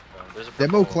cringe, bro. There's a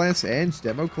demo purple- class and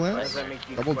demo Why class? does that make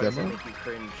you, Double why does that demo? make you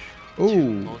cringe?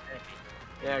 Oh,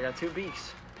 Yeah, I got 2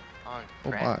 beaks. On oh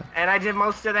crap. my. And I did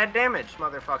most of that damage,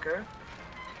 motherfucker.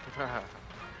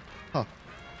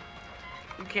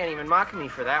 You can't even mock me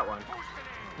for that one.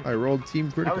 I rolled team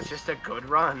That critical. was just a good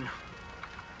run.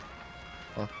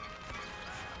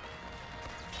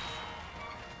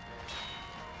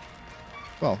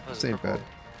 Well, That was this ain't bad. purple.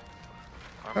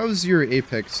 How's your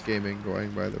Apex gaming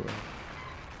going, by the way?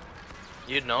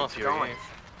 You'd know It's if you were going. here.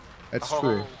 That's Oh.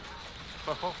 true.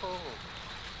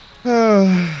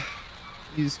 Oh.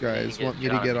 These guys get want me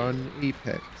to John get to on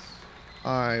Apex.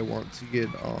 I want to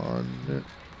get on...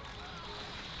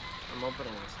 I'm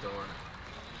opening this door.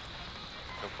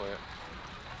 Go for it.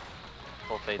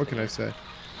 Full faith What in can you. I say?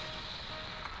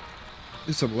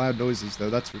 There's some loud noises, though,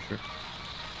 that's for sure.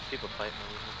 People fight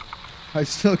me. I've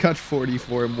still got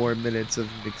 44 more minutes of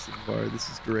mixing bar. This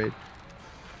is great.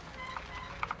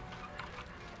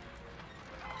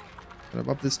 And I'm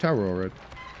up this tower already.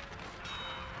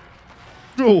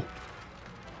 No!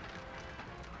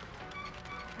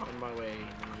 On my way,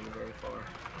 not very far.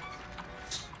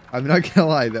 I'm not gonna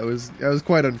lie, that was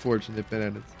quite unfortunate,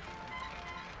 bananas.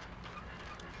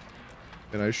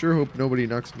 And I sure hope nobody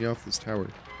knocks me off this tower.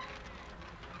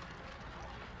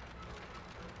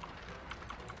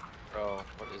 Bro,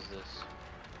 what is this?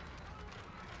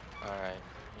 Alright,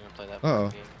 you gonna play that Uh-oh.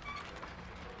 game?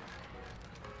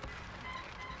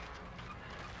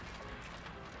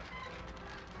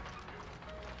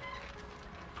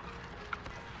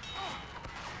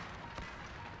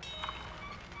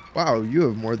 Wow, you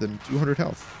have more than 200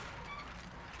 health.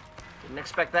 Didn't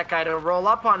expect that guy to roll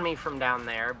up on me from down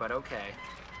there, but okay.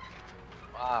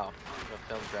 Wow, a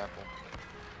film grapple.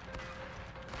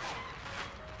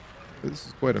 This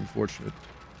is quite unfortunate.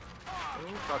 Can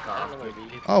you fuck I off, don't know where baby?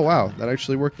 people- Oh wow, that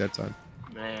actually worked that time.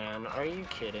 Man, are you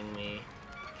kidding me?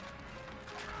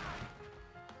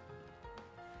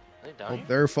 Are they down Well, here?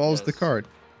 there falls the Yes. card.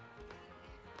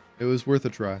 It was worth a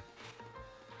try.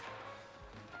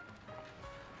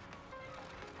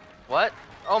 What?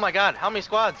 Oh my god, how many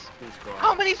squads? 2 squads.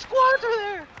 How many squads are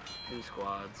there? 2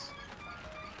 squads.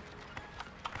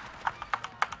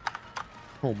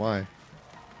 Oh my.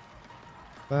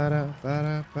 Ba-da,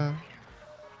 ba-da, ba.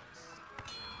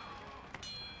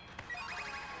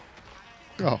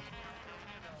 Oh.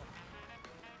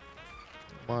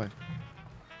 My.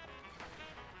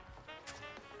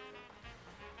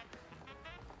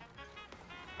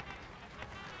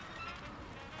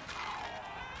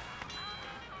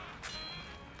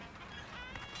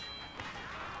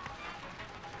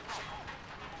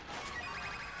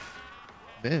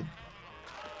 Man.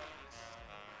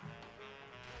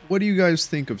 What do you guys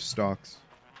think of stocks?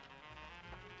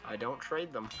 I don't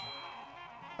trade them.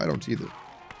 I don't either.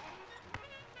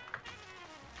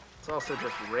 It's also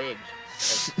just rigged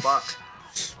as fuck.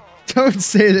 Don't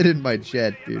say that in my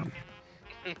chat, dude.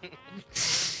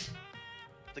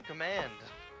 The command.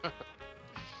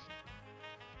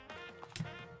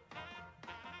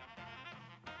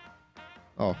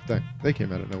 Oh, dang. They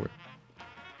came out of nowhere.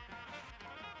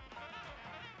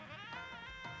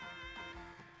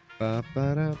 Ba,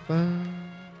 ba, da, ba.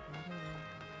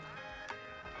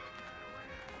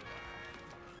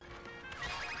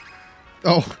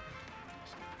 Oh!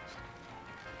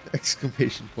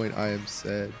 Exclamation point, I am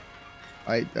sad.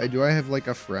 Do I have like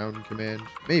a frown command?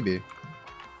 Maybe.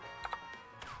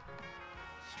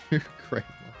 You're great.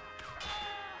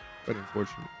 But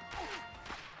unfortunate.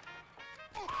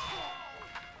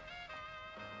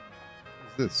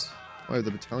 What's this? Oh,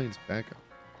 the battalion's backup.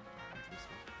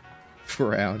 Interesting.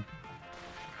 Frown.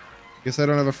 Guess I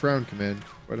don't have a frown command.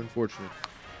 Quite unfortunate.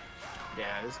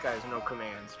 Yeah, this guy's no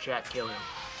commands. Chat, kill him.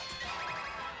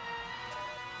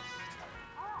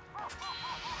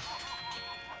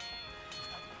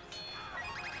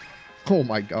 Oh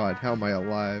my god, how am I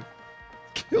alive?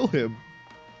 Kill him.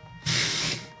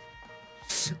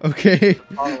 Okay.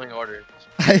 Following orders.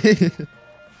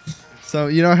 So,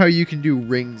 you know how you can do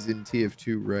rings in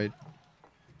TF2, right?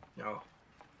 No.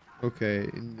 Okay.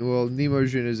 Well,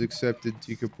 Nemojin has accepted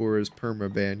Tikapura's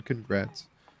permaban. Congrats.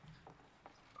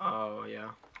 Oh, yeah.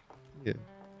 Yeah.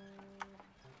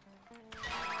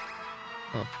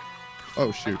 Oh.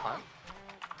 Oh shoot. Climb?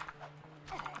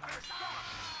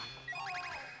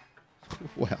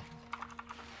 Wow.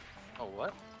 Oh,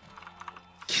 what?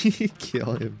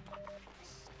 Kill him.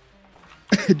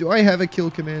 Do I have a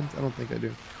kill command? I don't think I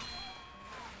do.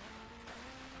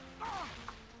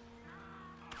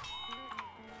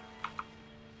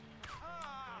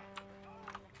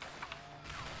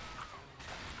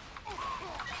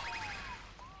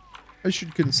 I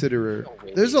should consider.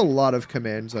 There's a lot of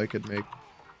commands I could make.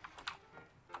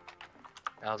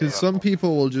 Because some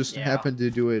people will just Yeah. happen to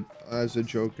do it as a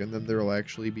joke, and then there'll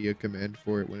actually be a command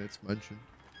for it when it's mentioned.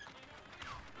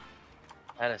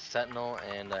 I had a sentinel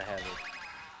and I had a...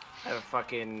 I have a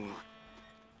fucking...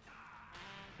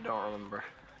 don't remember.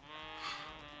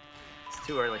 It's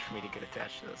too early for me to get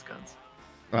attached to those guns.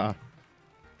 Ah.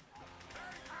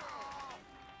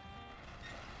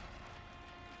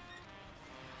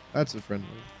 That's a friendly.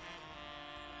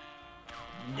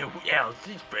 No else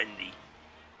is friendly.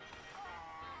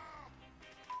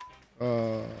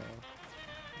 You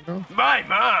know, My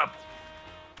mom!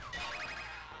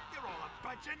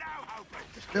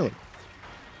 Billy.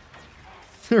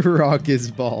 The Rock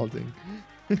is balding.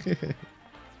 You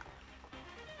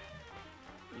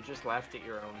just laughed at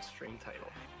your own stream title.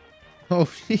 Oh,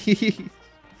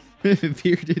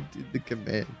 Bearded did the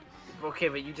command. Okay,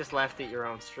 but you just laughed at your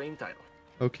own stream title.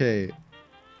 Okay.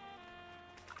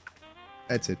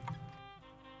 That's it.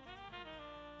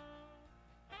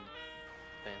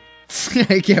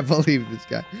 I can't believe this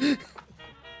guy.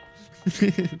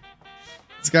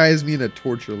 This guy has me in a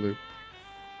torture loop.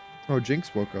 Oh,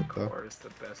 Jinx woke up though. Core is the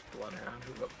best bloodhound.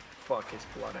 Who the fuck is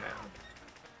bloodhound?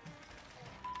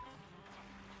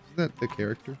 Isn't that the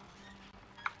character?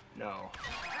 No.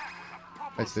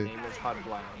 I His see. name is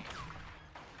Hudblound.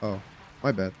 Oh,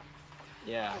 my bad.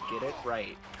 Yeah, get it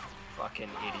right. Fucking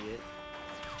idiot.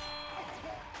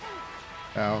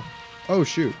 Ow. Oh,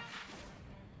 shoot.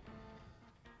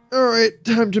 Alright,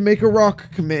 time to make a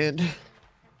rock command. Give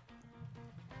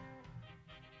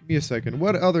me a second.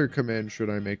 What other command should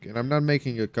I make? And I'm not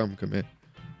making a cum command.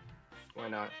 Why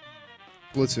not?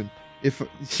 Listen, if...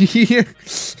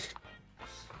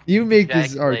 you make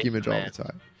this Ejaculate argument all the command.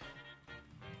 time.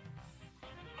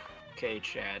 Okay,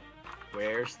 Chad.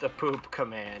 Where's the poop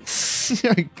command?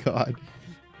 My God.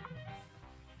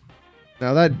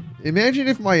 Now that, imagine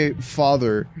if my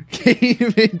father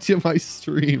came into my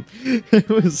stream and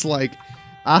was like,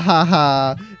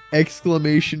 ahaha,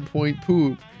 exclamation point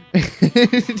poop.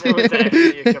 There was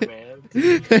actually a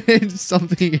command. And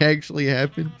something actually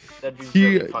happened. That'd be Do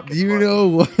you, really fucking do you funny. know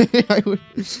what?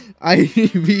 I'd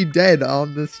be dead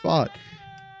on the spot.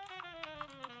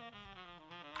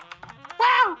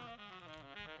 Wow!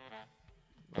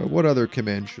 What other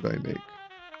command should I make?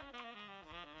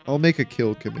 I'll make a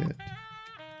kill command.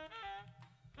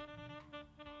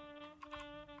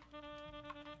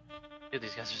 Dude,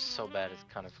 these guys are so bad, it's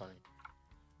kind of funny.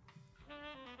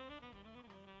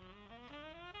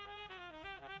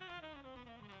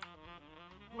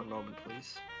 One moment,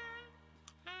 please.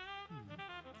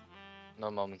 No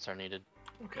moments are needed.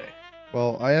 Okay.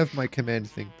 Well, I have my command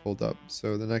thing pulled up,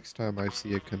 so the next time I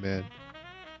see a command,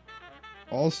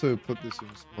 also put this in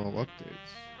small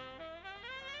updates.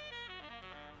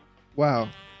 Wow.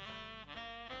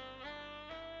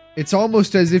 It's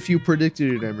almost as if you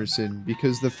predicted it, Emerson,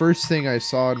 because the first thing I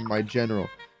saw in my general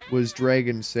was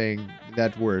Dragon saying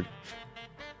that word.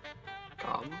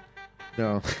 Come.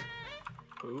 No.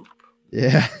 Poop.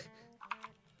 Yeah.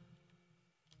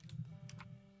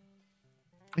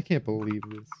 I can't believe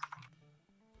this.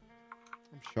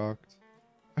 I'm shocked.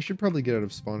 I should probably get out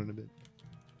of spawn in a bit.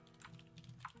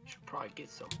 Should probably get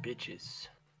some bitches.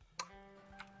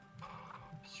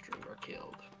 Streamer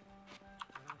killed.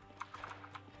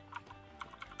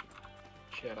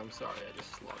 Chad, I'm sorry, I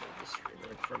just slaughtered the streamer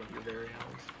in front of your very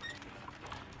eyes.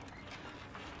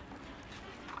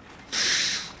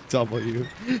 W.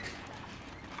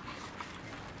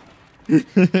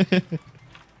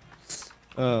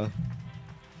 Oh!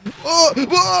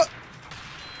 What?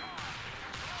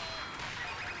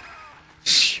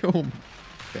 Show me.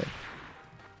 Okay.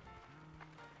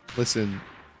 Listen.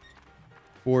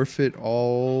 Forfeit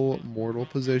all mortal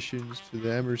possessions to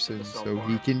the Emerson so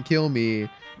he can kill me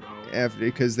No. after,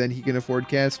 because then he can afford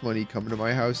gas money, come to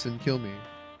my house and kill me.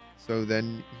 So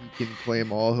then he can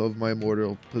claim all of my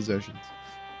mortal possessions.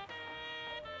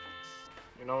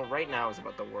 You know, right now is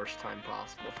about the worst time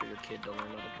possible for your kid to learn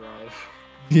how to drive.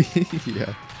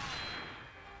 Yeah.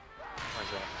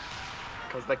 Why's that?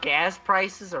 Because the gas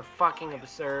prices are fucking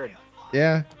absurd.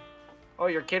 Yeah. Oh,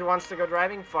 your kid wants to go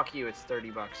driving? Fuck you, it's 30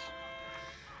 bucks.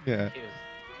 Yeah. He was-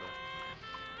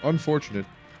 Unfortunate.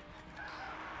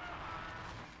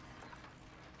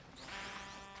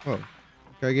 Oh,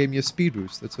 guy gave me a speed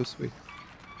boost. That's so sweet.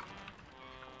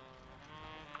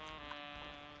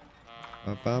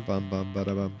 Ba ba bum bum ba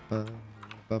da bum bum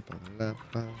ba ba la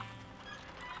ba.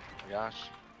 Gosh.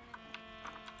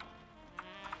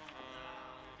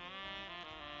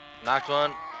 Knocked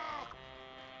one.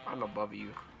 I'm above you.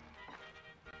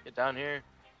 Get down here.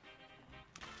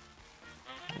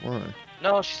 Why?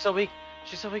 No, she's so weak.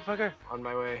 She's so weak, fucker. On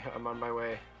my way. I'm on my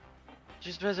way.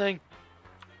 She's missing.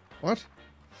 What?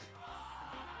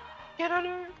 Get on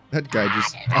her. That guy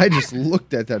just. I just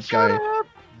looked at that guy. Shut up.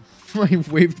 I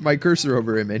waved my cursor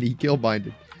over him and he kill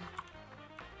binded.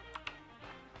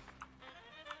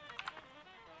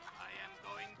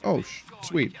 Oh,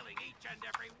 sweet.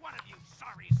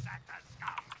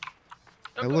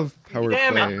 I love power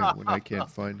Damn it. play when I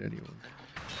can't find anyone.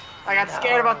 I got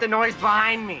scared about the noise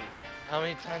behind me. How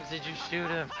many times did you shoot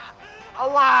him? A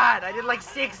lot. I did like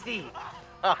 60.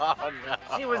 Oh no.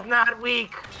 She was not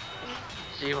weak.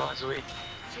 She was weak.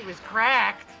 She was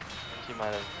cracked. She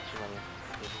might have.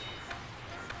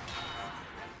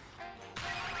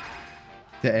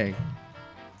 Dang.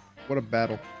 What a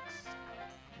battle.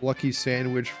 Lucky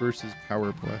Sandwich versus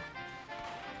Power Play.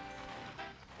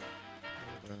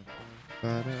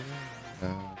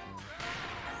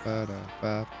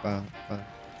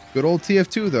 Good old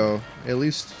TF2 though. At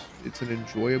least it's an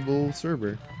enjoyable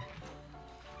server.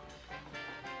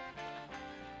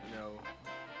 No.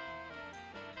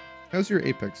 How's your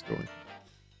Apex going?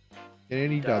 Get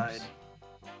any dubs? Died.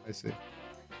 I see. It's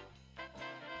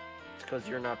because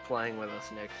you're not playing with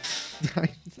us, Nick.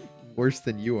 Worse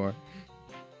than you are.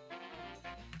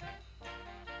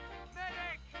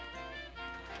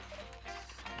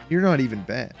 You're not even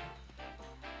bad.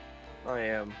 I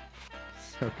am.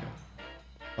 Okay.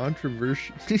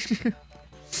 Controversial.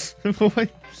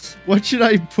 what should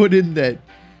I put in that?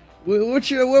 What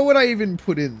would I even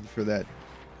put in for that?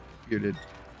 Bearded.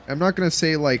 I'm not gonna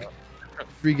say like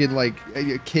freaking like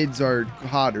kids are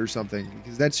hot or something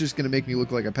because that's just gonna make me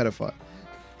look like a pedophile.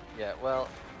 Yeah. Well.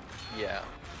 Yeah.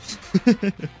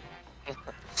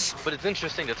 But it's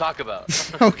interesting to talk about.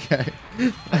 Okay.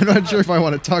 I'm not sure if I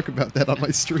want to talk about that on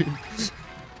my stream.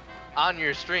 On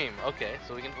your stream, okay.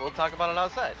 So we'll talk about it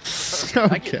outside.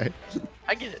 Okay.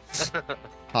 I get it.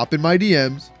 Hop in my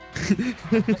DMs.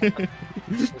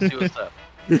 Let's see what's up.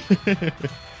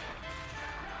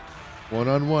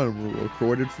 One-on-one,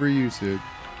 recorded for you, Sid.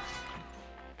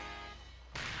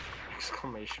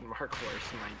 Exclamation mark,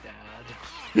 where's my dad?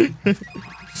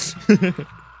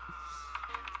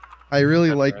 I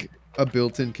really like a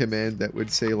built-in command that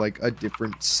would say like a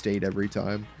different state every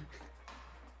time.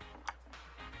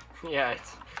 Yeah, it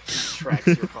tracks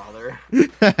your father.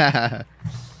 If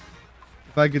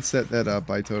I could set that up,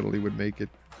 I totally would make it.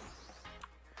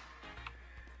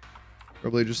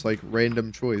 Probably just like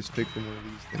random choice, pick from one of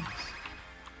these things.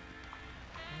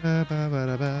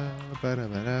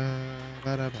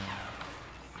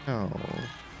 Oh.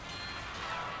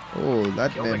 Oh,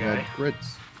 that Kill the man had guy.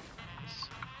 crits.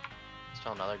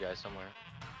 Still another guy somewhere.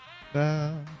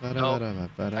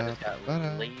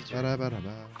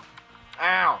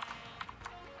 Ow!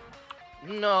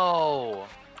 No.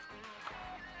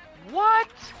 What?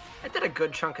 I did a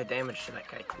good chunk of damage to that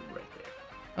guy too, right there.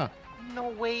 No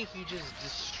way. He just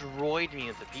destroyed me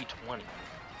with the P20.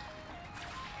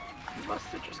 You must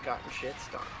have just gotten shit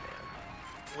stunned,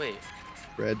 man. Wait.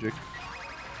 Tragic.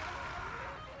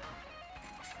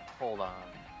 Hold on.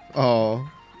 Oh,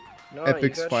 No,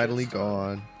 Epic's you got finally shit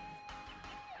stunned. gone.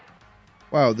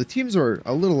 Wow, the teams are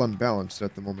a little unbalanced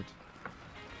at the moment.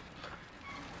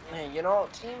 Hey, you know,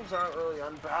 teams aren't really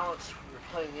unbalanced when you're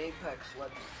playing Apex.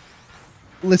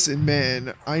 Listen,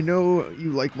 man, I know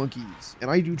you like monkeys, and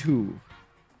I do too.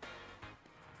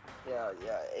 Yeah,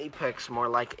 Apex more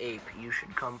like ape. You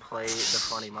should come play the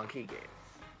funny monkey game.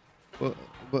 But.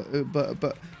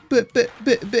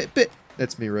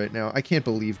 That's me right now. I can't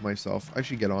believe myself. I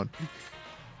should get on.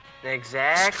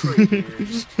 Exactly,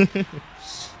 dude.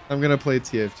 I'm gonna play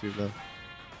TF2 though.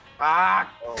 Ah!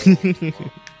 Oh,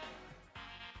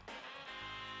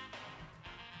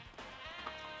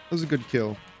 That was a good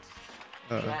kill.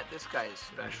 Matt, this guy is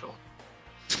special.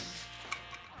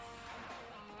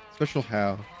 Special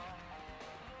how,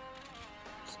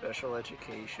 Special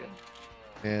education.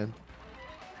 man?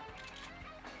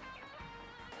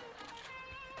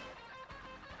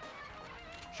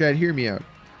 Chad, hear me out.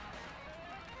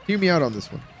 Hear me out on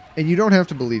this one. And you don't have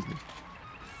to believe me.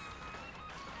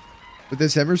 But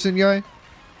this Emerson guy,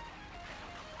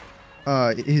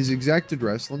 his exact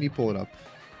address, let me pull it up.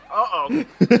 Uh-oh.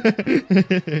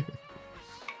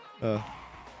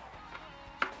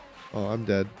 Oh, I'm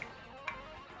dead.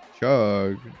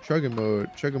 Chug emote.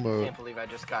 I can't believe I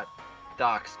just got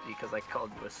doxxed because I called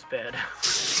you a sped.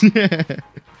 I'm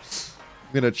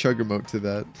gonna chug emote to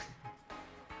that.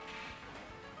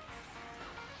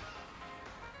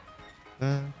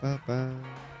 Ba, ba, ba,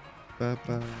 ba,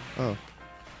 ba. Oh.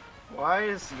 Why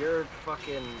is he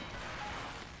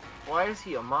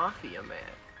a mafia man?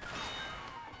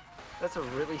 That's a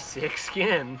really sick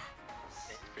skin.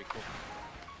 It's pretty cool.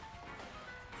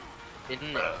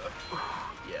 Isn't it?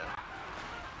 Yeah.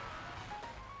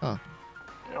 Huh.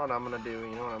 You know what I'm gonna do?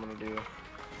 You gonna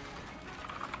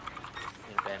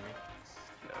ban me?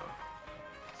 No.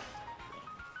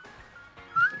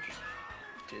 I just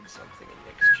did something in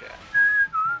Nick's chat.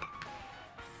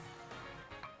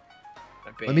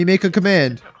 Let me make a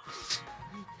command.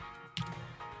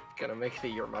 Gonna make the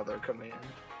your mother command.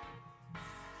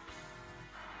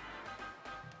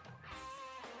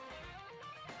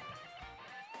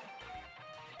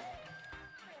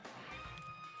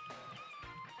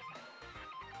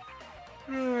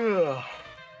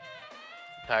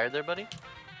 Tired there, buddy?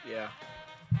 Yeah.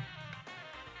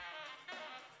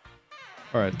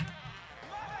 Alright.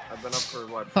 I've been up for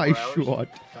what, 4 I hours? shot.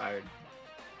 Tired.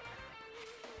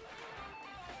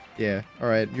 Yeah,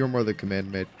 alright. Your mother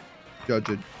command, mate. Judge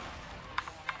it.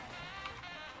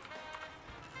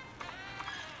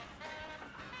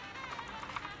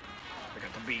 I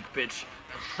got the beat, bitch.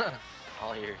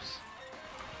 All ears.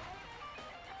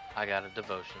 I got a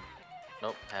devotion.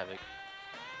 Nope, havoc.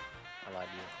 I lied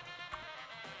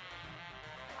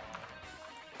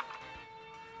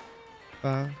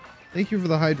to you. Thank you for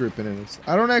the hydrate bananas.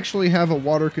 I don't actually have a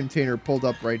water container pulled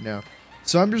up right now.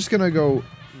 So I'm just gonna go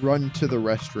run to the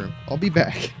restroom. I'll be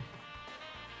back.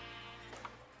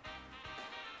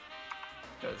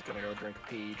 I was gonna go drink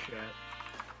pee, chat.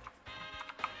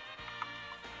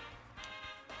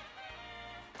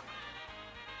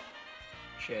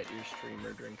 Chat, your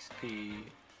streamer drinks pee.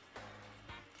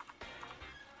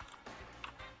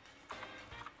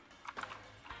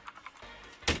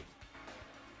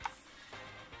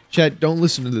 Chat, don't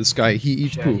listen to this guy. He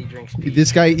eats Chat, poo. he drinks pee.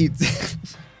 This guy eats...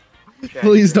 Chat,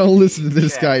 Please he don't drinks listen to pee.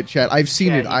 this guy, chat. I've seen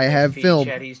Chat, it. he I drinks have pee. film.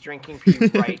 Chat, he's drinking pee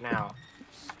right now.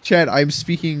 Chat, I'm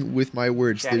speaking with my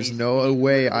words. Chat, There's he's- no he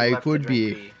way literally I left to could drink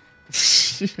be. pee.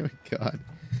 Oh my god.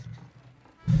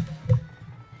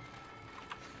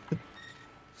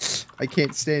 I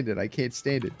can't stand it. I can't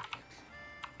stand it.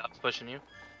 I was pushing you.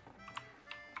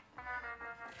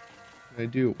 I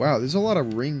do. Wow, there's a lot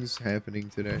of rings happening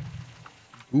today.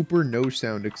 Booper no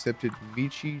sound accepted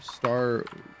Michi Star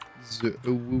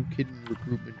Zowu Kitten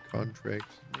recruitment contract.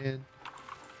 Man,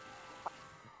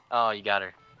 Oh, you got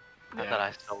her. I Yeah. thought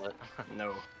I stole it.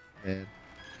 No. man.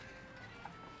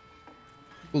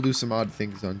 People do some odd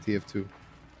things on TF2.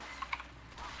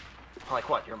 Like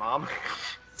what, your mom?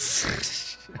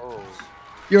 Oh.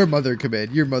 Your mother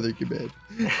command. Your mother command.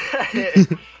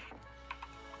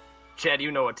 Chad,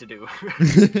 you know what to do.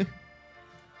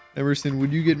 Emerson,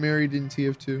 would you get married in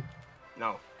TF2?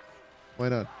 No. Why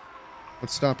not?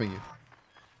 What's stopping you?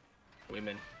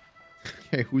 Women.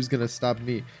 Okay, who's gonna stop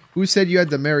me? Who said you had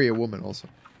to marry a woman also?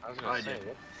 I was gonna I say, did.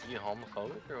 what? You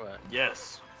homophobic or what?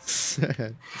 Yes. This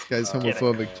guy's Get it.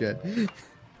 homophobic, Chet.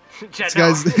 Chad, This no.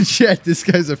 guy's Chet. This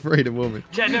guy's afraid of women.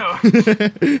 Chad, no.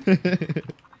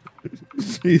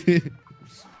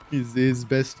 He's his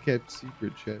best kept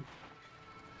secret, Chet.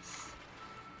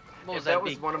 What was If that that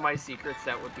was big? one of my secrets,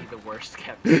 that would be the worst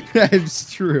kept secret.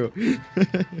 That's true.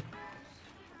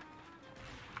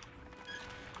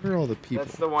 Where are all the people?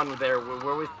 That's the one there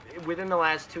where within the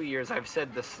last 2 years, I've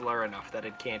said the slur enough that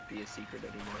it can't be a secret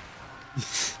anymore.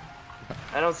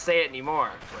 I don't say it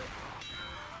anymore. But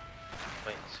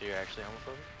Wait, so you're actually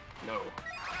homophobic? no.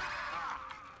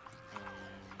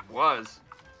 Mm, Was.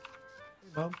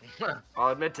 Well, I'll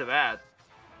admit to that.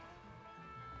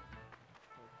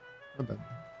 not bad.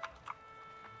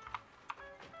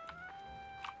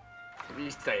 At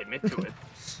least I admit to it.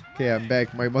 Okay, I'm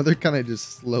back. My mother kind of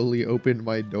just slowly opened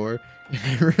my door. And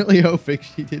I'm really hoping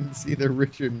she didn't see the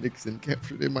Richard Nixon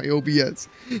captured in my OBS.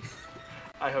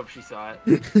 I hope she saw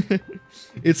it.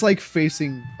 It's like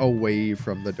facing away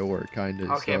from the door, kind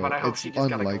of. Okay, so but I hope it's she just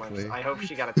got a unlikely. glimpse. I hope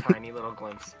she got a tiny little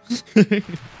glimpse.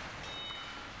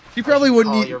 She probably should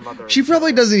wouldn't. call your mother She and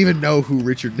probably tell her. doesn't even know who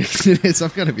Richard Nixon is.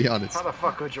 I'm gonna be honest. How the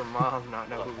fuck would your mom not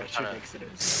know who Look, Richard kinda- Nixon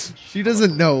is? She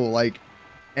doesn't know like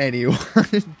anyone.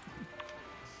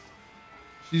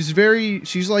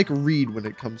 She's like Reed when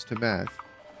it comes to math.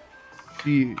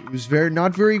 She was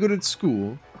not very good at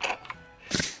school.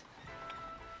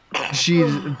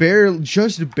 She's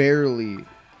just barely.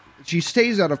 She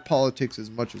stays out of politics as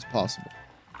much as possible.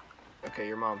 Okay,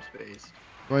 your mom's based.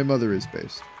 My mother is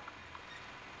based.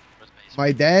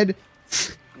 My dad,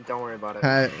 Don't worry about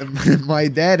it. my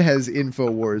dad has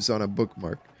Infowars on a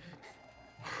bookmark.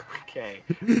 Okay,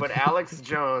 but Alex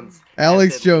Jones.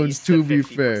 Alex has at Jones, least to a be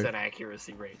 50% fair.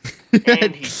 accuracy rate,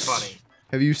 and he's funny.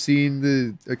 Have you seen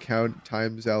the account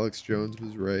times Alex Jones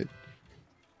was right?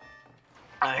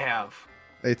 I have.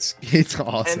 It's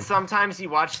awesome. And sometimes you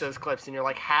watch those clips and you're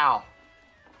like, how?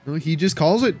 No, he just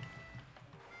calls it.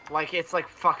 Like, it's like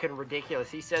fucking ridiculous.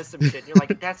 He says some shit and you're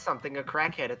like, that's something a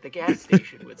crackhead at the gas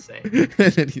station would say. And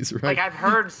then he's right. Like, I've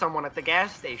heard someone at the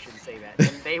gas station say that,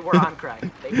 and they were on crack.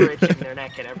 They were itching their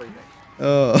neck and everything.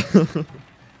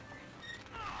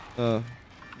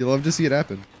 You love to see it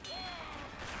happen.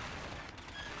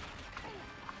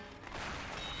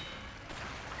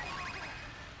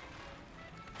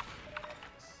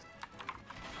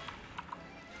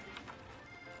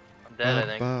 I'm dead,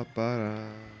 I think.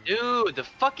 Dude, the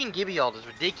fucking Gibby ult is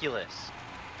ridiculous.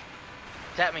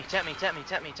 Tap me, tap me, tap me,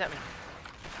 tap me, tap me.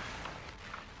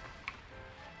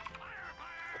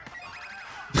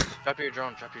 Drop your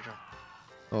drone, drop your drone.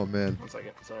 Oh man. 1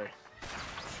 second, sorry.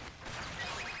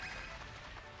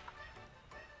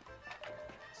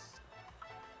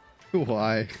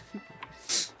 Why?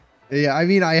 Yeah, I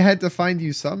mean, I had to find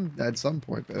you at some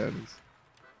point, but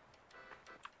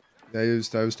I was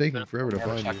taking forever to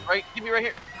find you. Right, Gibby right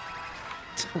here.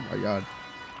 Oh my god.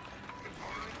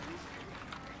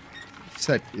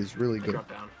 Set is really good. Drop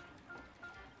down.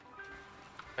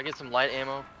 I get some light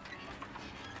ammo.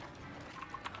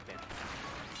 Okay.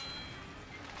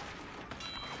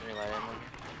 Any light ammo here?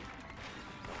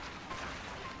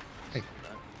 Hey.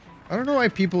 I don't know why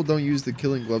people don't use the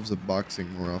killing gloves of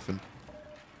boxing more often.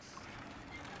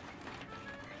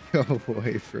 Go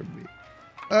away from me.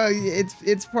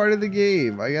 It's part of the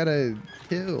game. I gotta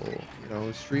kill,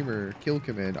 streamer kill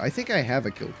command. I think I have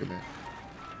a kill command.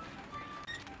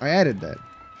 I added that.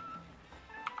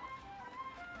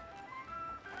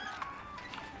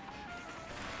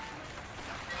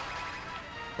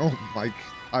 Oh my,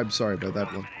 I'm sorry about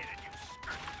that one.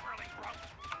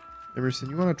 Emerson,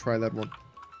 you want to try that one?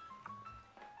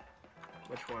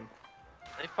 Which one?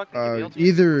 They fucking Gibby ulted.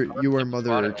 Either you or Keep mother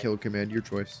or spotting it. kill command, your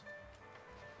choice.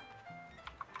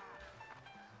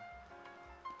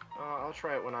 I'll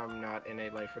try it when I'm not in a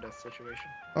life or death situation.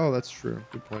 Oh, that's true.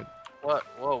 Good point. What?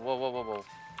 Whoa, whoa, whoa, whoa, whoa.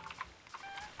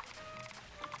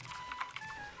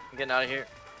 I'm getting out of here.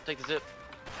 Take the zip.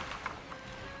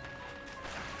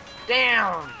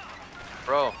 Damn!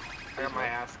 Bro. I got my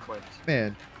ass clipped.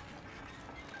 Man.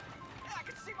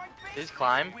 His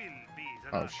climb?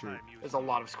 Oh, shoot. There's a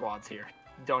lot of squads here.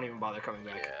 Don't even bother coming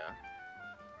back. Yeah.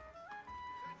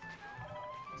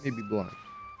 Maybe blind.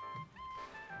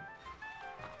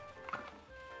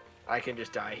 I can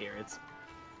just die here. It's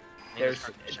Maybe there's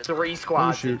start the shit. 3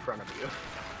 squads in shoot. front of you.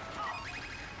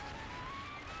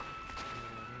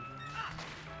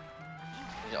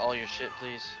 Need all your shit,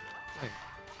 please.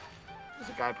 There's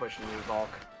a guy pushing you, Volk.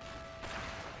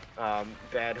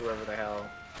 Bad whoever the hell.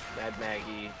 Mad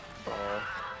Maggie. Ball.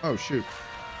 Oh, shoot.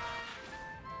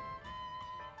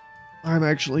 I'm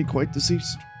actually quite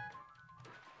deceased.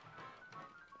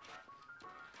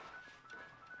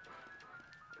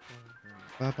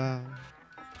 Bye-bye.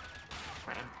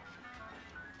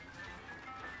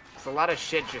 There's a lot of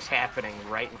shit just happening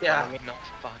right in front Yeah. of me. No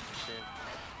fucking shit.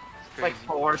 It's like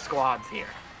 4 squads here.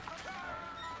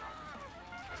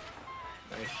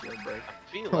 Nice shield break.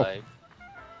 I feel Oh. like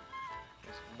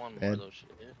there's one more Man. of those shit.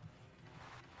 Yeah.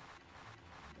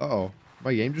 Uh-oh.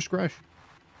 My game just crashed.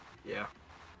 Yeah.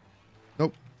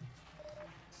 Nope.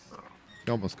 Oh.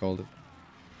 You almost called it.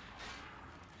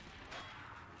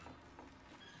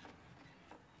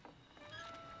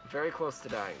 Very close to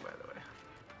dying, by the way.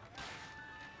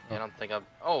 I don't think I'm.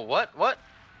 Oh, what? What?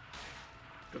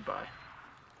 Goodbye.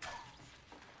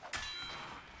 You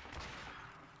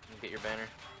get your banner.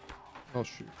 Oh,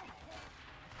 shoot.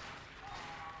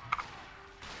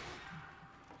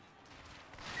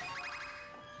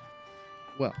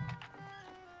 Well.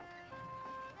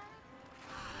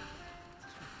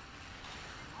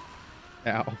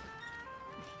 Ow.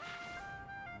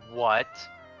 What?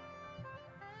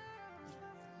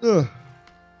 Ugh.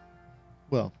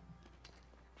 Well.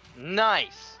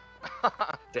 Nice.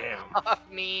 Damn. Fuck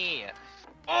me.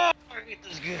 Oh, I get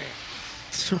this good.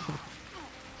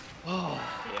 Oh,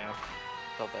 Yeah.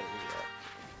 felt better with that.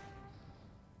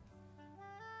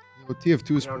 Well,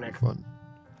 TF2 is No, pretty Nick. fun.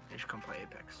 You should come play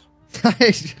Apex.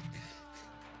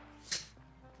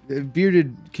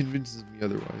 Bearded convinces me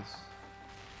otherwise.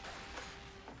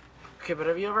 Okay, but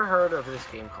have you ever heard of this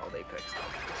game called Apex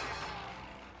Legends?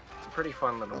 It's a pretty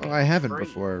fun little game. Oh, I haven't Free.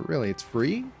 before. Really, it's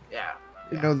free? Yeah.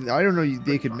 You know, I don't know.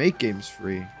 They could make games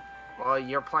free. Well,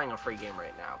 you're playing a free game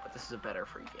right now, but this is a better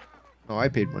free game. Oh, I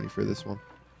paid money for this one.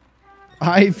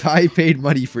 I paid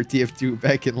money for TF2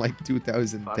 back in like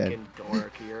 2010. Fucking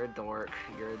dork. You're a dork.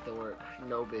 You're a dork.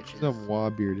 No bitches. Some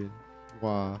wah bearded.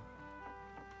 Wah.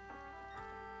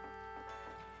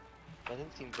 That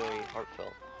didn't seem very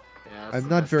heartfelt. Yeah, that's I'm the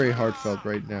not best very choice. heartfelt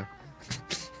right now.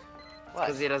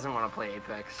 Because he doesn't want to play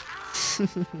Apex.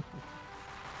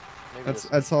 Maybe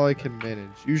That's all I can manage.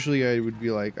 Usually I would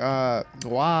be like,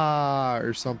 wah,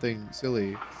 or something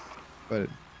silly. But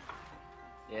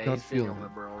Yeah, Not he's being a feeling it.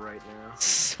 liberal right now.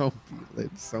 soapy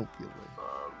lib, soapy lib.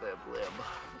 Lib, lib.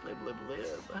 Lib, lib,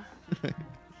 lib.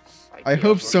 I can't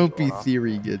hope believe Soapy you're a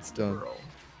Theory gets done. liberal.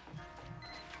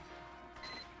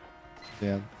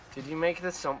 Yeah, Did you make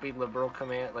the Soapy liberal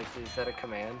command? Like, is that a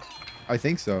command? I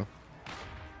think so.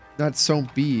 Not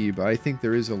Soapy, but I think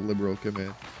there is a liberal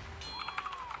command.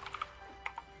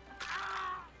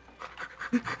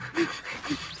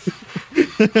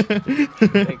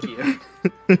 Thank you.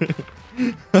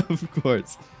 Of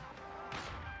course.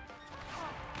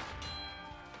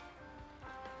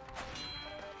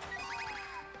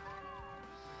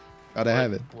 Gotta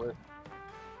have it. Would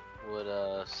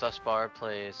Susbar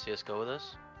play CS:GO with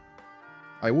us?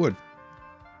 I would.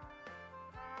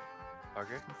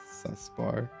 Parker?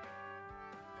 Susbar.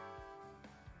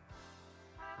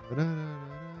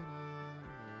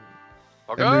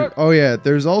 Parker? Oh yeah,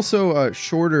 there's also a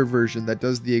shorter version that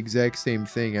does the exact same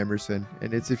thing, Emerson,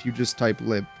 and it's if you just type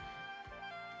lib.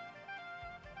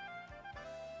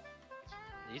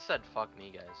 He said, "Fuck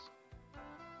me, guys."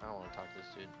 I don't want to talk to this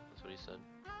dude. That's what he said.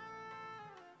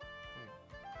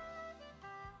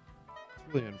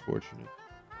 It's really unfortunate.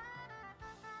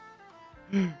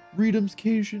 Readham's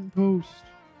Cajun Post.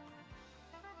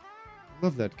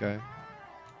 Love that guy.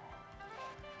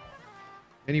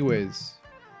 Anyways,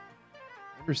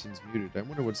 Emerson's muted. I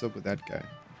wonder what's up with that guy.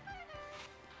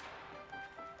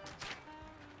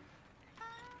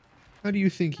 How do you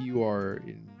think you are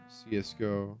in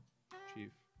CS:GO, Chief?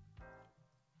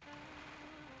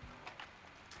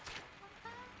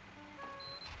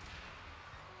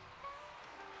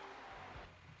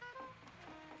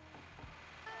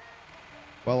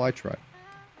 Well, I tried.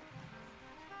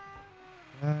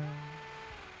 Uh-oh.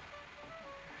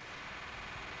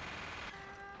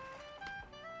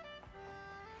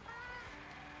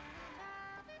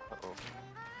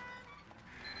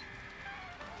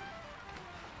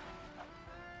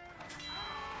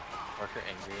 Parker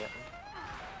angry at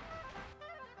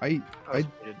me? I was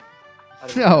muted. I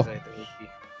didn't No. realize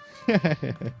I had to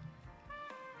mute.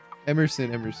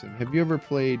 Emerson, have you ever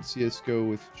played CS:GO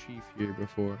with Chief here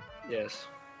before? Yes.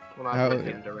 Well, not How- with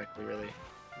him directly, really.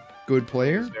 Good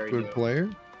player? He's very Good new. player?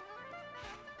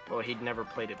 Well, he'd never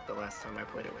played it the last time I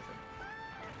played it with him.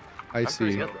 I I'm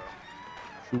pretty see. good, though.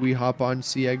 Should we hop on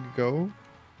CS:GO? Go?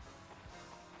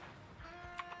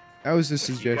 That was a If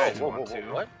you guys suggestion. want to.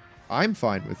 What? I'm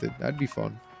fine with it. That'd be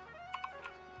fun.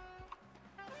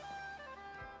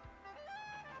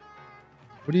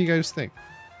 What do you guys think?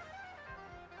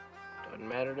 Doesn't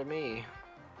matter to me.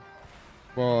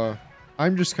 Well,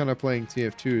 I'm just kind of playing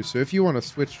TF2, so if you want to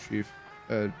switch, Chief,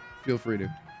 feel free to.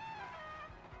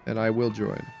 And I will join.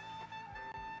 Where'd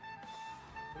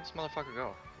this motherfucker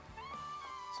go?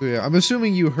 So yeah, I'm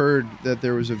assuming you heard that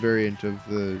there was a variant of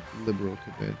the liberal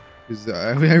command. Because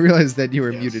I realized that you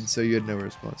were Yes. muted, so you had no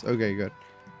response. Okay, good.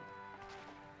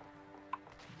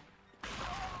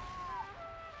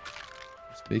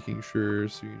 Just making sure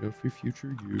so you know for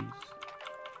future use.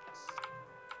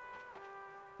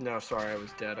 No, sorry, I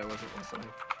was dead. I wasn't listening.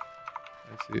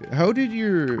 I see. How did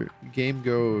your game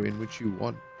go in which you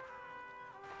won?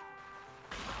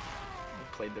 I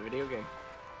played the video game.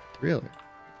 Really?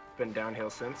 Been downhill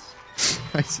since.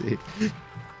 I see.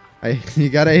 You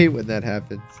gotta hate when that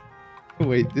happens. Oh,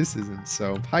 wait, this isn't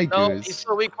soap. Hi, No, he's Goose.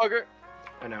 so weak, Parker.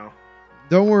 I know.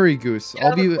 Don't worry, Goose. Get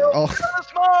out of the smoke, I'll get out of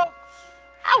the smoke!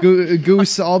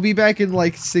 Goose, I'll be back in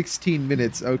like 16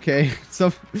 minutes, okay?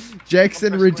 So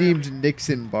Jackson redeemed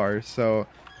Nixon bar, so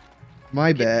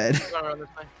my bad. Run around this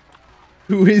way.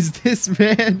 Who is this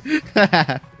man?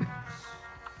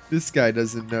 This guy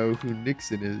doesn't know who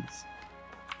Nixon is.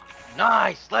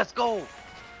 Nice, let's go.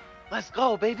 Let's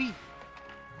go, baby.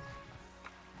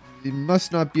 He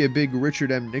must not be a big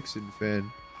Richard M. Nixon fan.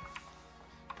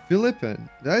 Philippine.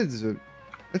 That's a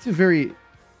very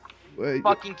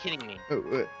Fucking kidding me.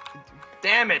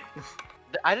 Damn it!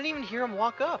 I didn't even hear him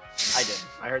walk up. I did.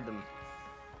 I heard them.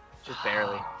 Just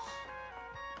barely.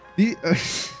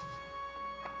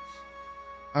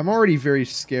 I'm already very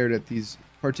scared at these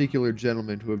particular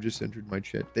gentlemen who have just entered my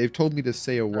chat. They've told me to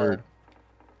say a word.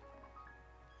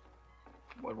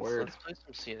 What word? Let's play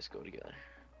some CS:GO together.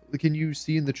 Can you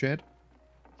see in the chat?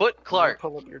 Foot Clark.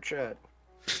 Pull up your chat.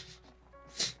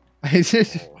 I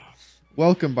did.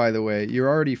 Welcome, by the way. You're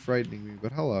already frightening me,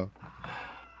 but hello.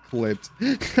 Clipped.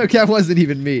 Okay, that wasn't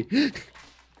even me.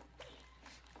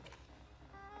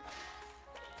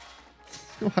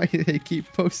 Why do they keep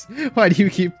Why do you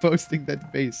keep posting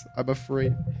that face? I'm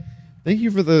afraid. Thank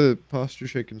you for the posture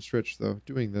shake and stretch, though.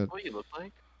 Doing that. What do you look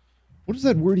like? What does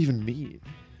that word even mean?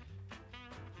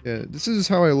 Yeah, this is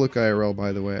how I look IRL,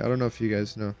 by the way. I don't know if you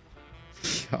guys know.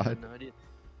 God, No idea.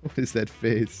 what is that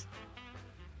face?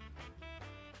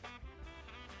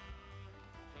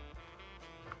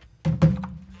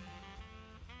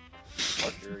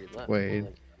 Wait.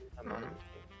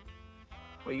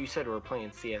 Well, you said we were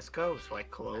playing CS:GO, so I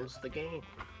closed the game.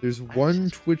 There's one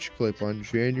Twitch clip on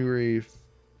January...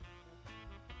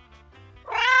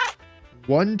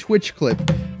 One Twitch clip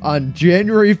on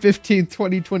January 15th,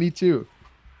 2022.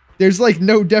 There's like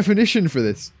no definition for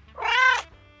this.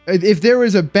 If there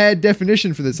was a bad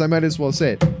definition for this, I might as well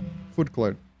say it. Foot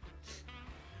Clone.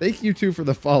 Thank you two for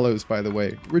the follows, by the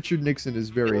way. Richard Nixon is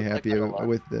very happy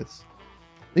with this.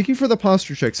 Thank you for the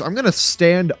posture checks. I'm gonna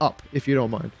stand up, if you don't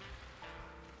mind.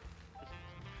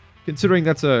 Considering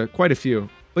that's quite a few.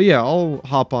 But yeah, I'll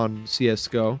hop on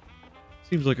CSGO.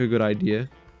 Seems like a good idea.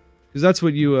 Because that's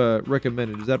what you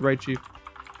recommended. Is that right, Chief?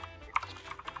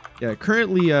 Yeah,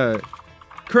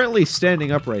 currently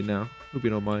standing up right now. Hope you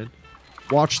don't mind.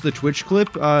 Watch the Twitch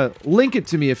clip. Link it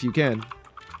to me if you can.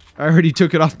 I already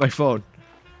took it off my phone.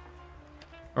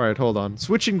 Alright, hold on.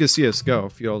 Switching to CSGO,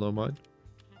 if you all don't mind.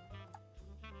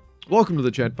 Welcome to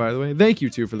the chat, by the way. Thank you,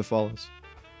 too, for the follows.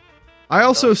 I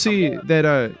also see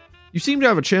that you seem to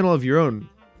have a channel of your own,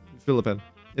 Philippine,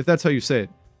 if that's how you say it.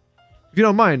 If you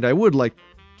don't mind, I would like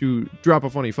to drop a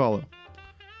funny follow.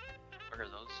 What are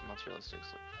those mozzarella sticks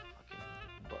look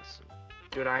fucking busted?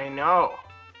 Dude, I know.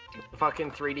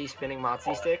 Fucking 3D spinning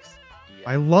Mozzie sticks. Yeah.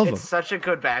 I love them. It's such a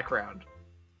good background.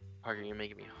 Parker, you're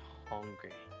making me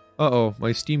hungry. Uh-oh,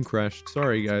 my Steam crashed.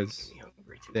 Sorry, guys.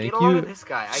 Thank Get along you. with this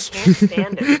guy. I can't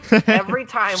stand it. Every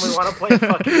time we want to play a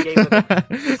fucking game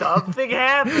with him, something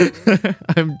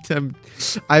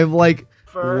happens. I'm like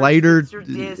First, lighter. it's your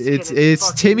disc and It's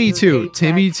fucking Timmy new too. Apex,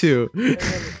 Timmy too.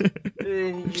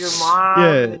 and your mom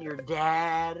Yeah. and your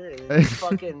dad and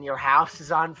fucking your house is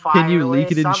on fire. Can you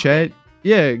leak it in chat?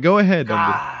 Yeah, go ahead.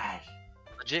 God.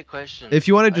 Legit question. If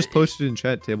you want to just post it in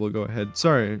chat table, go ahead.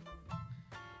 Sorry.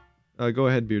 Go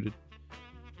ahead, Bearded.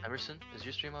 Emerson, is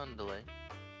your stream on delay?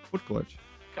 What glitch?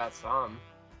 Got some.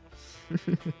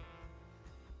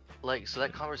 Like, so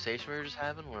that conversation we were just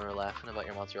having when we were laughing about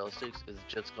your mozzarella sticks is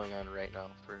just going on right now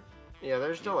for... Yeah,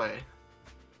 there's delay.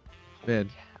 Man.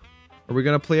 Are we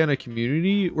gonna play on a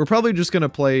community? We're probably just gonna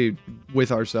play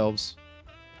with ourselves.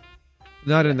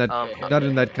 Not in that not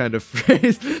in that kind of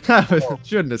phrase. I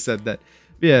shouldn't have said that.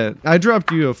 Yeah, I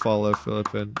dropped you a follow,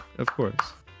 Philippine. Of course.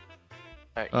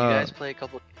 Alright, you guys play a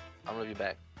couple... I'm gonna be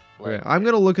back. Okay, I'm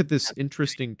gonna look at this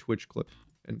interesting Twitch clip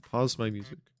and pause my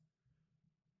music.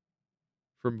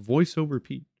 From VoiceOver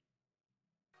Pete.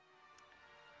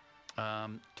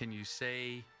 Can you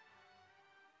say...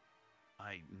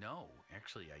 No,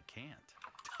 actually I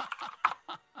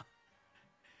can't.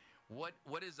 What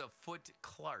is a foot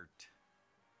clart?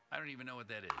 I don't even know what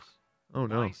that is. Oh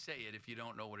no. Why say it if you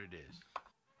don't know what it is?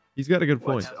 He's got a good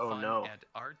point. What's- Oh, no. At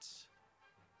arts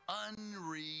under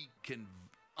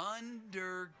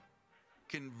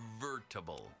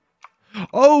convertible.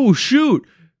 Oh shoot!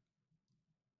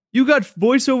 You got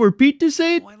VoiceOver Pete to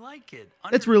say it? Oh, I like it.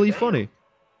 That's really Damn. funny.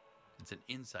 It's an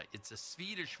insight. It's a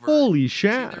Swedish version. Holy See,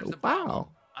 shit! there's the Wow. problem.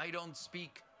 I don't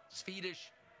speak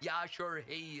Swedish. Ja, sure,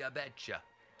 hey, I betcha.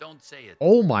 Don't say it.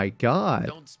 Oh my god.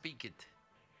 Don't speak it.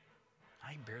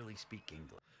 I barely speak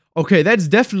English. Okay, that's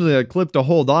definitely a clip to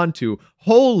hold on to.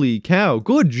 Holy cow.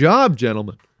 Good job,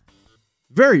 gentlemen.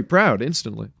 Very proud,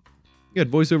 instantly. You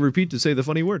got VoiceOver Pete to say the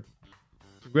funny word.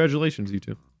 Congratulations, you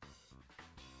two.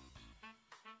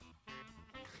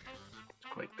 It's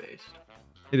quite based.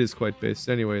 It is quite based.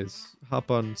 Anyways,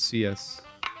 hop on CS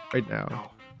right now.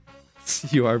 No.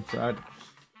 You are proud.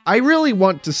 I really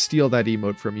want to steal that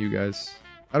emote from you guys.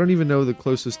 I don't even know the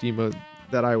closest emote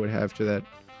that I would have to that.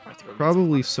 I have to go get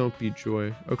Probably Soapy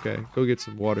Joy. Okay, go get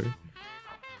some water.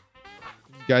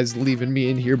 You guys leaving me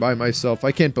in here by myself.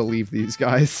 I can't believe these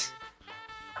guys.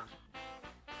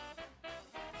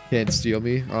 Can't steal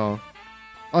me. Oh.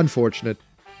 Unfortunate.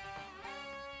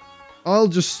 I'll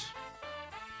just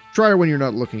try it when you're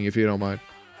not looking, if you don't mind.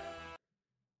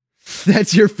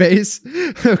 That's your face?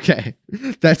 Okay.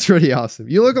 That's pretty awesome.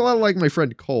 You look a lot like my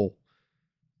friend Cole.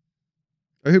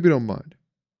 I hope you don't mind.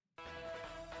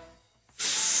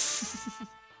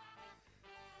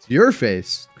 It's your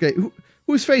face. Okay,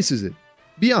 whose face is it?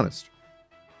 Be honest.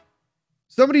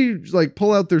 Somebody, like,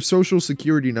 pull out their social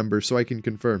security number so I can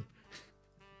confirm.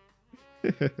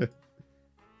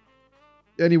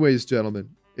 Anyways,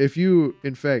 gentlemen, if you,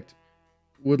 in fact,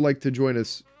 would like to join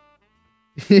us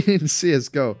in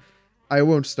CSGO, I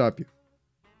won't stop you.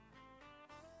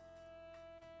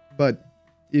 But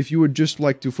if you would just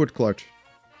like to foot clutch,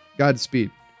 Godspeed.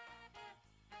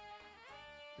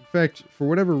 In fact, for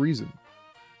whatever reason,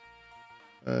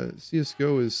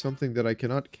 CSGO is something that I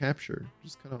cannot capture.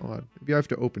 Which is kind of odd. Maybe I have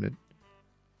to open it.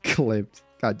 Clipped.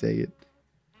 God dang it.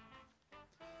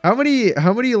 How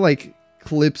many like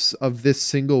clips of this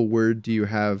single word do you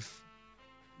have?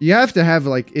 You have to have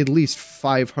like at least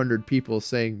 500 people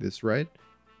saying this, right?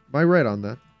 Am I right on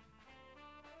that?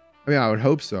 I mean, I would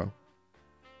hope so.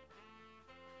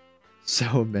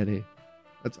 So many.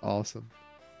 That's awesome.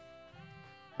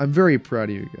 I'm very proud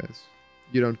of you guys.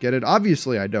 You don't get it?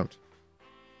 Obviously, I don't.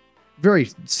 Very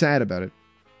sad about it.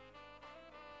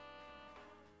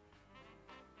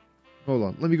 Hold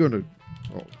on. Let me go into...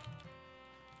 Oh.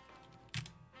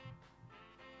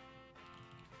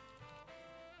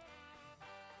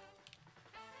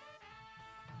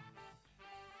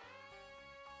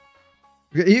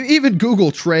 Even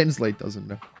Google Translate doesn't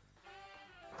know.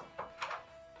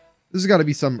 This has got to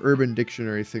be some Urban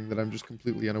Dictionary thing that I'm just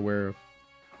completely unaware of.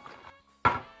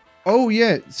 Oh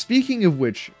yeah, speaking of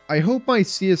which, I hope my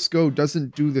CSGO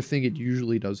doesn't do the thing it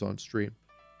usually does on stream.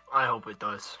 I hope it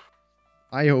does.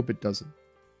 I hope it doesn't.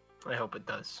 I hope it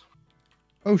does.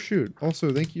 Oh shoot,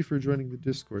 also thank you for joining the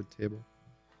Discord table.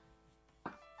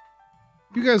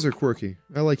 You guys are quirky.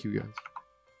 I like you guys.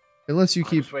 Unless you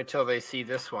keep... Just wait till they see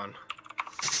this one.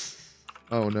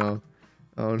 Oh no.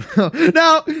 Oh no.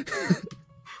 No!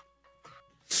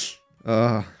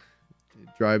 It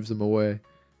drives them away.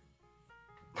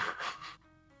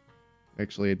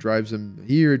 Actually, it drives him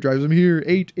here, it drives him here.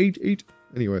 8, 8, 8.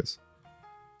 Anyways.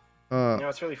 You know,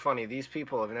 it's really funny. These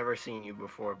people have never seen you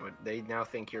before, but they now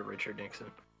think you're Richard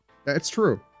Nixon. That's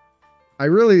true. I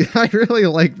really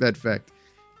like that fact.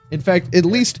 In fact, at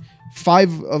least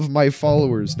 5 of my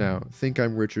followers now think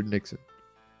I'm Richard Nixon.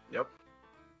 Yep.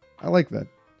 I like that.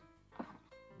 I'm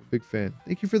a big fan.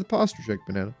 Thank you for the posture check,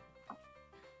 Banana.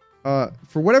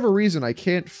 For whatever reason, I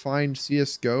can't find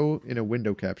CSGO in a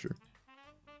window capture.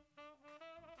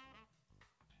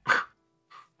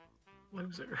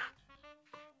 Loser.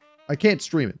 I can't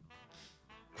stream it.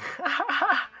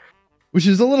 Which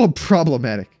is a little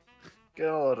problematic. Get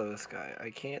a load of this guy. I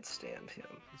can't stand him.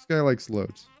 This guy likes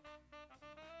loads.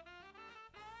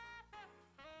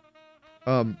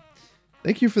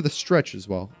 Thank you for the stretch as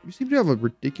well. You seem to have a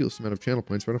ridiculous amount of channel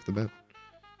points right off the bat.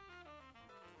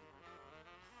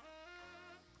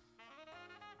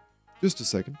 Just a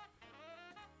second.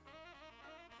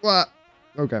 What?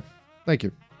 Okay. Thank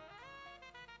you.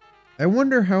 I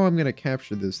wonder how I'm going to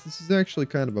capture this. This is actually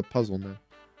kind of a puzzle now.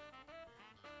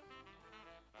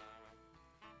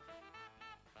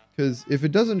 Because if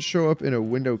it doesn't show up in a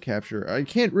window capture, I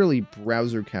can't really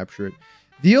browser capture it.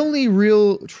 The only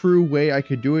real true way I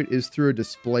could do it is through a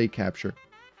display capture.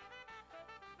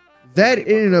 That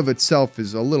in and of itself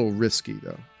is a little risky,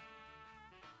 though.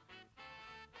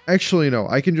 Actually, no.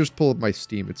 I can just pull up my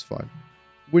Steam. It's fine.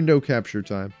 Window capture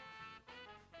time.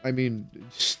 I mean,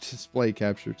 display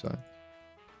capture time.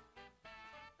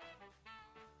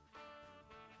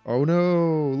 Oh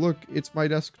no, look, it's my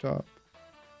desktop.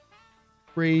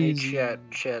 Crazy. Hey,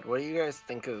 chat, what do you guys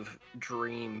think of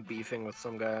Dream beefing with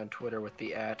some guy on Twitter with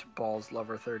the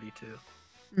 @ballslover32?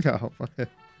 No,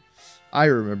 I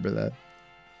remember that.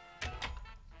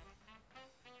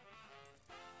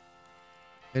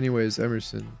 Anyways,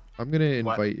 Emerson, I'm gonna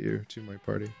invite you to my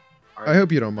party. I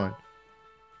hope you don't mind.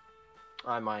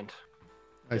 I mind.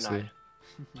 I Denied.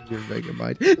 see. You're mega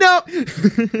mind. No!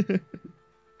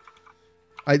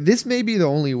 This may be the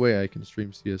only way I can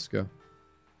stream CSGO.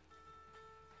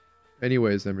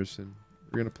 Anyways, Emerson,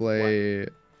 we're gonna play...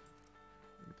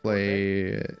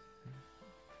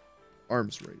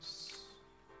 Arms Race.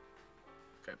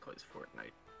 Guy plays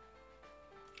Fortnite.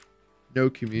 No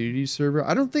community server?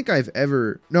 I don't think I've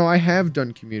ever... No, I have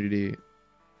done community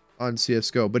on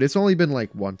CSGO, but it's only been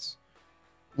like once.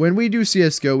 When we do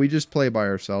CSGO, we just play by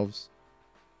ourselves.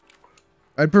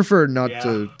 I'd prefer not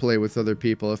to play with other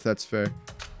people, if that's fair.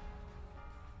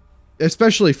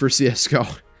 Especially for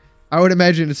CSGO. I would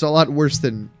imagine it's a lot worse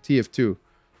than TF2.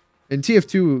 And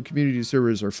TF2 community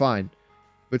servers are fine.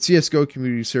 But CSGO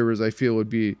community servers, I feel, would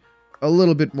be a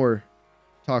little bit more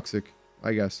toxic,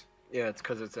 I guess. Yeah, it's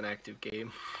because it's an active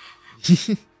game.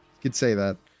 You could say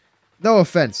that. No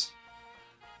offense.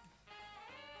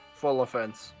 Full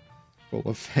offense. Full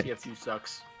offense. TF2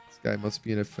 sucks. Guy must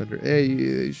be an offender.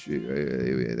 Hey,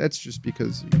 that's just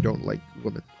because you don't like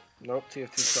women. Nope,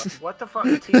 TF2 sucks. What the fuck?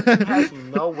 TF2 has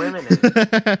no women in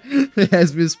it. It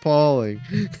has Miss Pauling.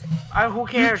 Who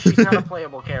cares? She's not a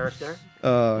playable character. You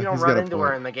don't he's run got a into point.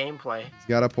 her in the gameplay. He's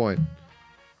got a point.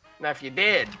 Now, if you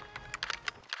did,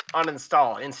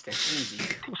 uninstall, instant,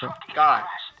 easy. God,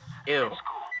 ew.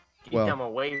 Keep Well. them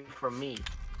away from me.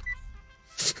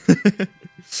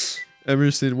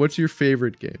 Emerson, what's your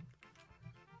favorite game?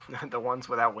 The ones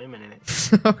without women in it.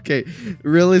 Okay,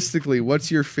 realistically,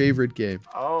 what's your favorite game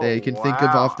Oh, that you can think of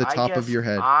off the top of your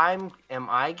head? Am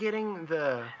I getting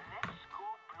the?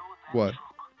 What?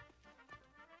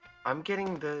 I'm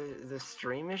getting the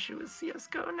stream issue with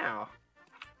CS:GO now.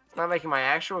 It's not making my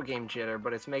actual game jitter,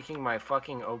 but it's making my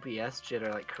fucking OBS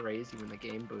jitter like crazy when the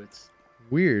game boots.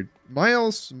 Weird. My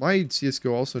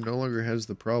CSGO also no longer has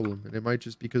the problem, and it might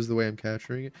just because of the way I'm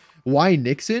capturing it. Why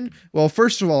Nixon? Well,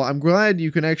 first of all, I'm glad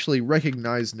you can actually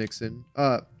recognize Nixon.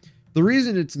 The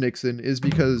reason it's Nixon is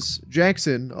because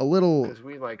Jackson, Because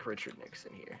we like Richard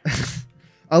Nixon here.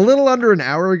 a little under an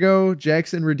hour ago,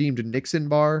 Jackson redeemed Nixon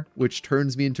Bar, which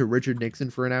turns me into Richard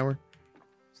Nixon for an hour.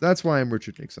 So that's why I'm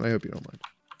Richard Nixon. I hope you don't mind.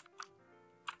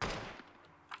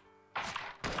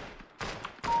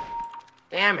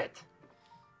 Damn it!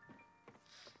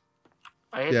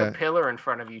 I hit the pillar in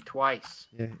front of you twice.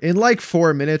 Yeah. In like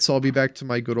 4 minutes, I'll be back to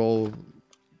my good old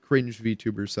cringe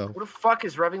VTuber self. Who the fuck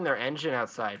is revving their engine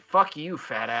outside? Fuck you,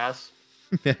 fat ass.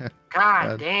 Yeah.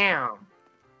 God damn.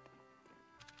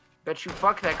 Bet you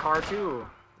fuck that car too.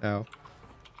 Ow.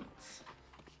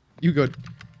 You good.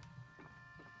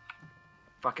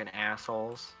 Fucking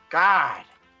assholes. God.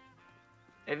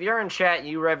 If you're in chat and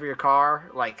you rev your car,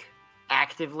 like,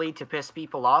 actively to piss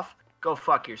people off, go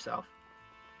fuck yourself.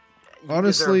 You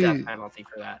Honestly, deserve death penalty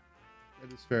for that.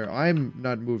 that is fair. I'm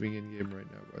not moving in game right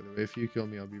now, by the way. If you kill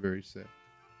me, I'll be very sad.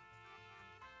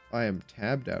 I am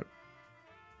tabbed out.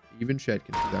 Even chat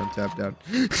can see that I'm tabbed out.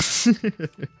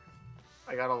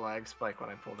 I got a lag spike when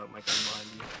I pulled up my gun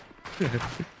behind you.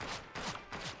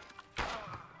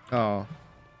 Oh.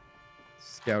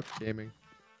 Scout gaming.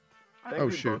 I think Oh,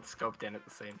 we shoot. both scoped in at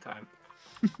the same time.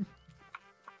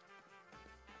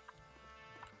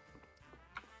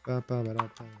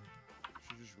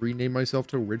 Should just rename myself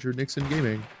to Richard Nixon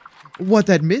Gaming. What,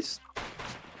 that missed?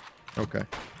 Okay.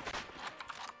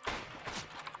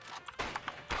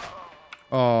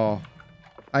 Oh.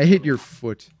 I hit your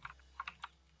foot.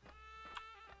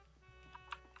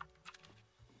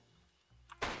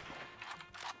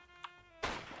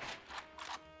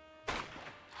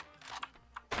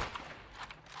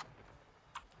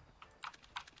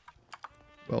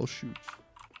 Well, shoot.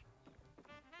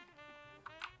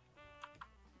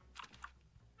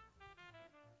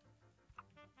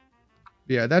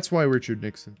 Yeah, that's why Richard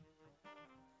Nixon.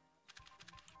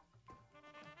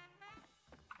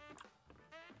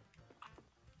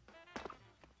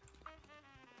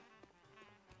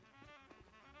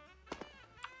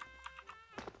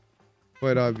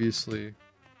 Quite obviously.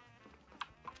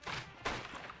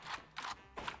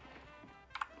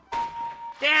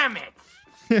 Damn it!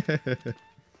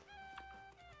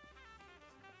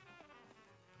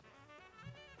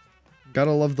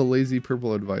 Gotta love the lazy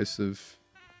purple advice of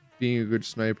being a good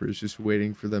sniper is just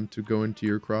waiting for them to go into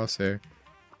your crosshair.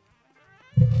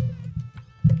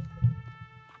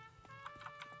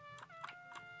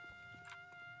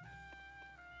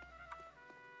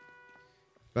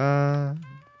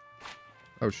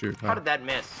 Oh shoot. How did that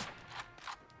miss?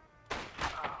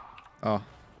 Oh.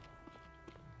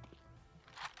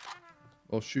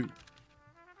 Well, shoot.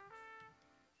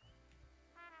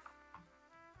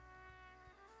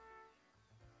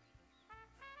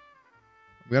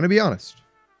 I'm gonna be honest.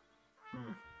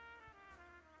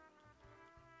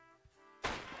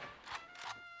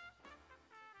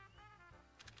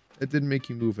 It didn't make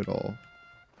you move at all.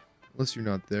 Unless you're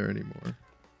not there anymore.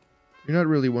 You're not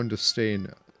really one to stay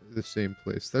in the same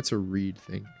place. That's a read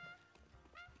thing.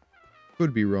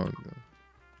 Could be wrong,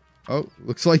 though. Oh,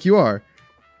 looks like you are.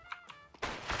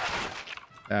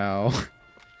 Ow.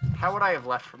 How would I have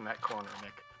left from that corner,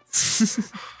 Nick?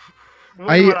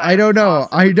 I don't know.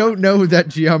 I don't know that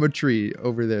geometry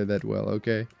over there that well,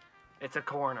 okay? It's a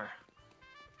corner.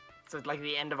 It's like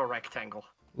the end of a rectangle.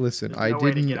 Listen, There's no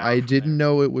way to get out from didn't there.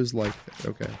 know it was like that.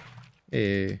 Okay.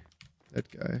 Hey,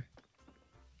 that guy.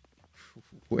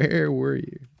 Where were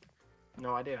you?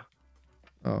 No idea.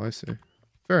 Oh, I see.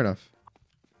 Fair enough.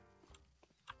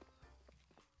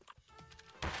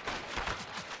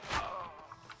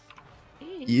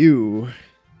 You.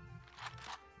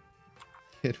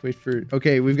 Can't wait for...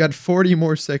 Okay, we've got 40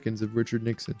 more seconds of Richard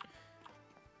Nixon.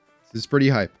 This is pretty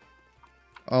hype.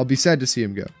 I'll be sad to see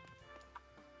him go.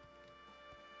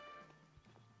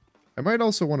 I might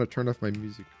also want to turn off my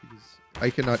music because I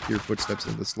cannot hear footsteps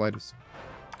in the slightest.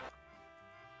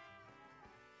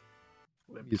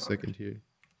 Give me a second here.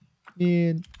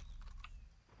 And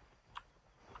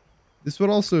this would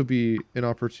also be an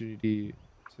opportunity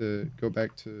to go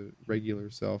back to regular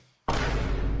self.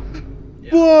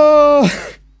 Yeah. Whoa!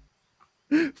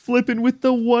 Flipping with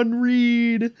the one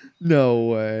read. No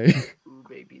way. Ooh,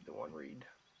 baby, the one read.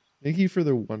 Thank you for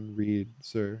the one read,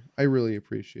 sir. I really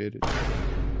appreciate it.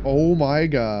 Oh my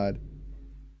god.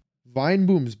 Vine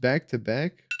booms back to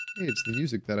back. Hey, it's the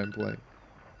music that I'm playing.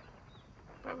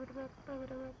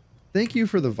 Thank you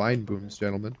for the vine booms,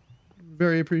 gentlemen.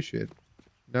 Very appreciated.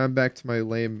 Now I'm back to my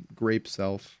lame grape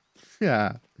self.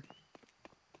 Yeah.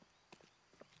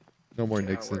 No more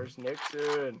Nixon. Where's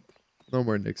Nixon? No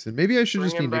more Nixon. Maybe I should Bring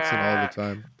just be him Nixon all the back.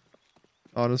 time.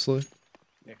 Honestly.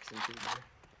 Nixon tuber.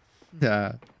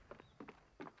 Yeah.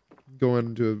 Going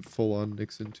into a full-on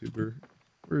Nixon tuber.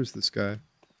 Where is this guy?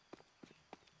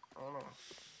 I don't know.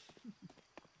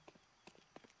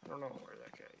 I don't know where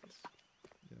that guy is.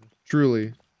 Yeah.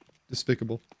 Truly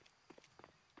despicable.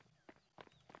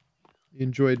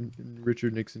 Enjoyed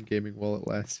Richard Nixon gaming while it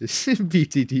lasted.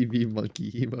 BTTV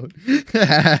monkey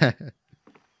emote.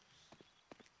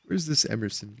 Where's this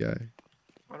Emerson guy?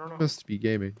 I don't know. Must be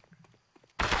gaming.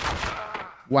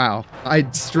 Wow,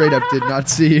 I straight up did not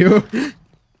see you.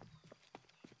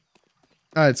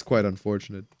 It's quite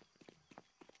unfortunate.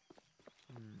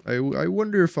 I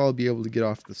wonder if I'll be able to get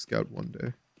off the scout one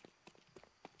day.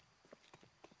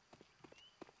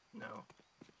 No.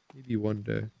 Maybe one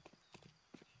day.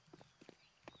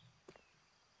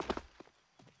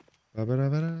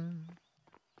 Ba-ba-da-ba-da.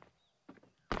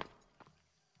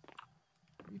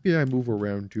 Maybe I move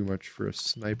around too much for a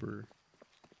sniper.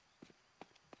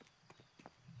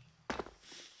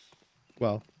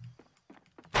 Well.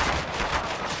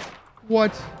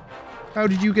 What? How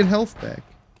did you get health back?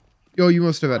 Yo, you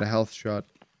must have had a health shot.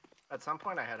 At some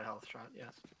point I had a health shot,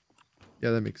 yes.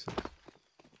 Yeah, that makes sense.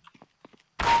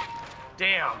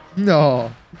 Damn.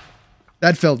 No.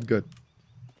 That felt good.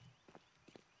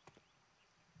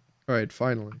 Alright,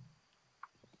 finally.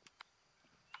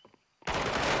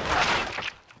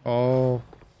 Oh.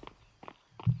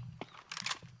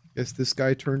 Guess this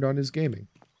guy turned on his gaming.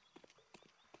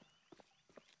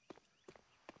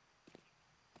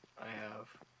 I have.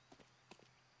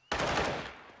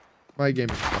 My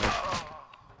gaming.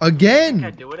 Again! Can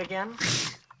I do it again?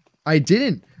 I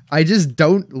didn't. I just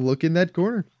don't look in that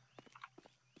corner.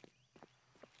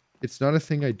 It's not a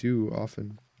thing I do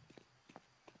often.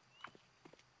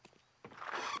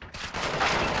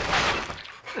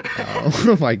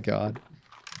 Oh my god.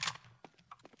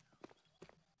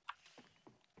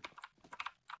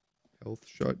 Health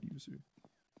shot user.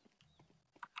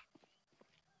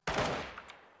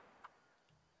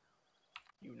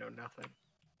 You know nothing.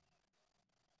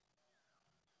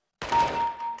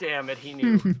 Damn it, he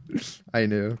knew. I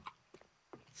knew.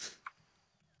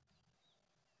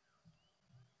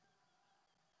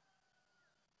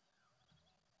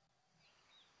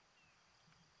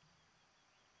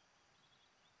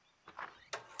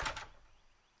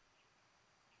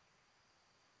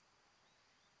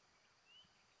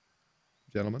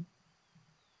 Gentlemen.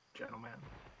 Gentleman.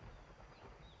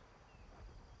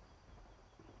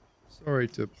 Sorry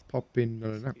to pop in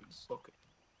unannounced. Bucket.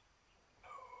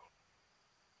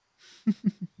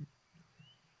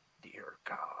 Dear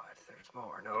God, there's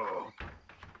more. No.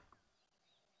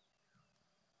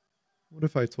 What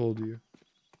if I told you?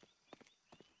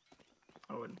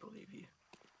 I wouldn't believe you.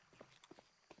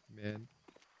 Man,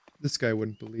 this guy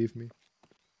wouldn't believe me.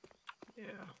 Yeah.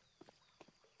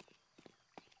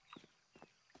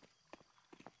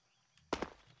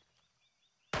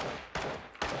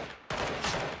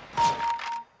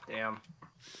 Damn.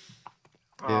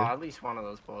 Oh, Yeah. at least one of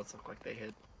those bullets look like they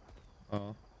hit.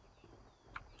 Oh.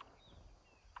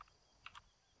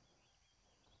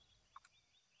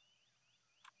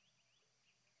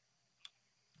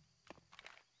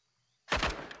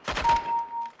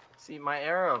 See, my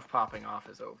era of popping off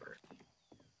is over.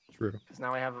 True. Because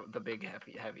now I have the big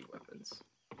heavy weapons.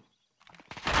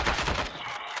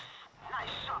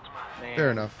 Man.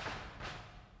 Fair enough.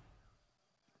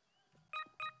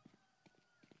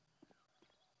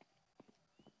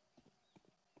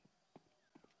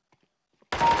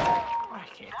 I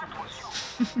can't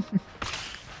do this.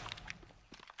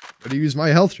 Gotta use my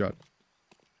health shot.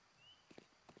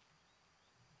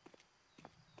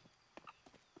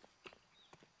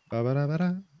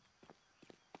 Ba-ba-da-ba-da.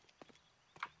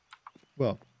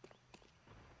 Well,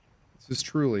 this is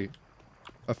truly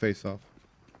a face-off.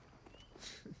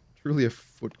 Truly a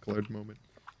foot-colored moment.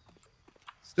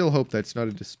 Still hope that's not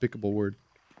a despicable word.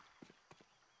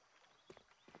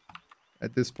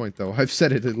 At this point, though, I've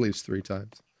said it at least 3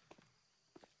 times.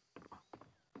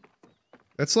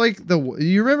 That's like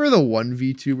you remember the one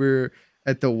VTuber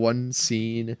at the one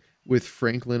scene with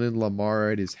Franklin and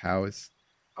Lamar at his house?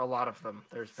 A lot of them.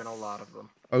 There's been a lot of them.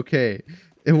 Okay.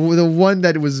 The one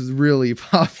that was really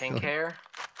popular. Pink hair?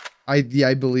 I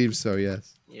believe so,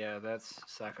 yes. Yeah, that's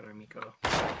Sakura Miko.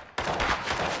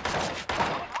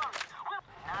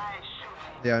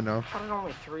 Yeah, I know. How did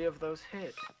only 3 of those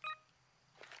hit?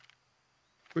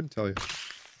 Couldn't tell you.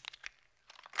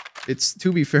 It's,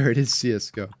 to be fair, it is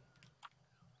CSGO.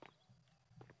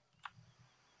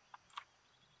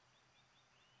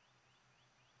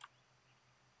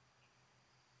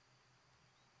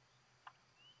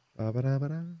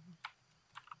 Ba-ba-da-ba-da.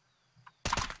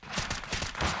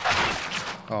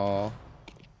 Aw.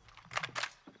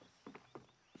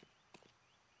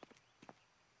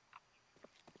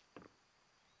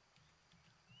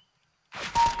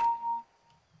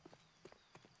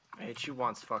 I hit you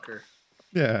once, fucker.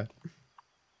 Yeah.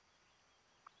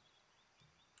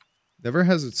 Never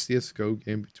has a CSGO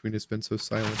game between us been so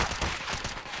silent.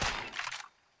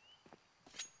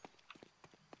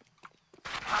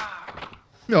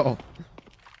 No.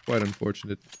 Quite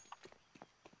unfortunate.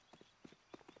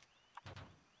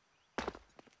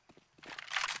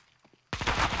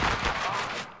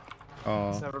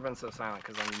 It's never been so silent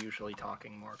because I'm usually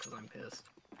talking more because I'm pissed.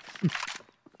 You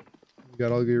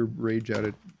got all your rage out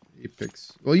at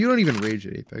Apex. Well, you don't even rage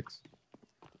at Apex.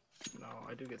 No,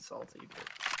 I do get salty, but...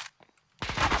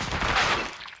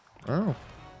 Oh.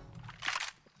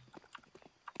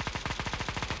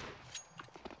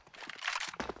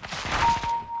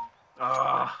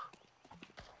 Ah.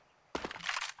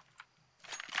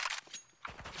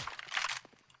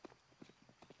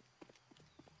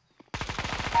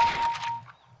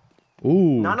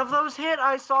 Ooh. None of those hit.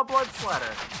 I saw blood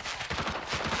splatter.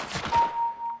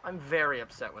 I'm very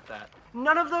upset with that.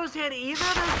 None of those hit either.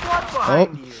 There's blood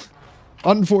behind you.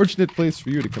 Unfortunate place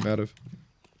for you to come out of.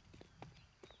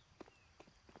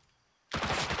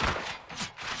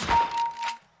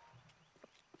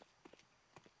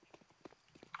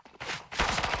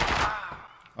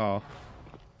 Oh.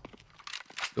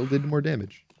 Still did more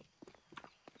damage.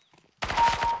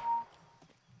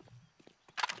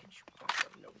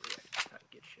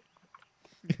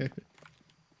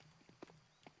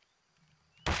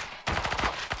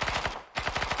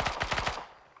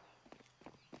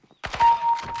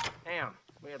 Damn,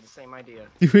 we had the same idea.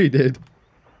 We did.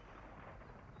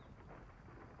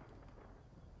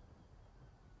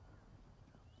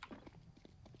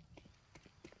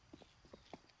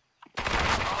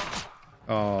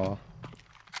 Oh.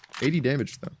 80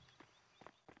 damage though.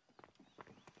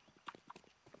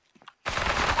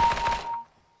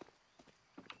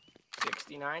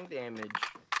 $69 damage.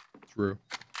 True.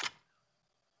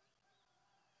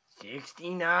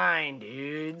 69,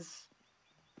 dudes.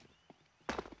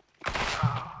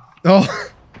 Oh,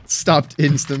 stopped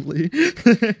instantly.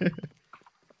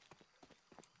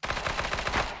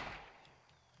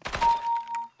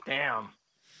 Damn.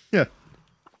 Yeah.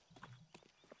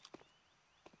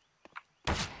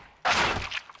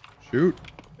 Shoot.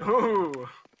 Ooh.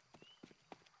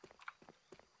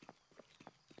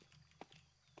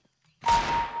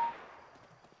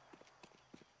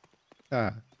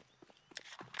 Ah.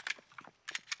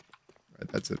 Right,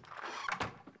 that's it.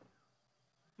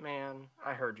 Man,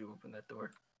 I heard you open that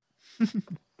door.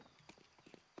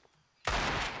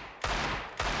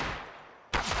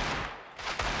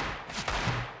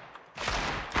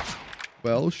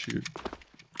 Well, shoot.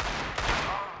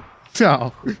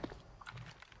 Oh.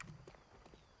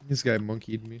 This guy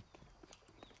monkeyed me.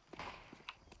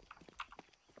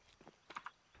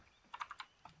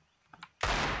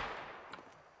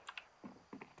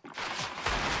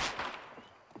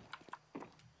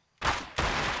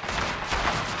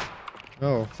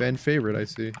 Oh, fan favorite, I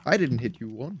see. I didn't hit you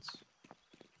once.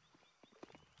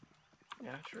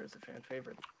 Yeah, sure is a fan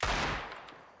favorite.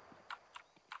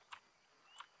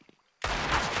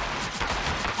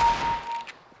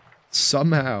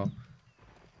 Somehow.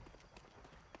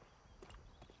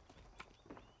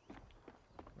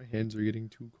 My hands are getting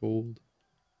too cold.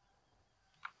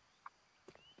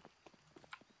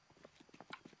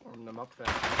 Warm them up then.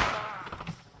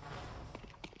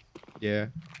 Yeah.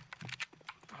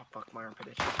 Oh, fuck, my armpit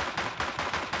itches.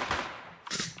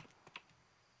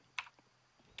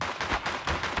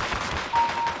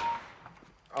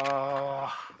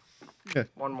 Oh. Yeah.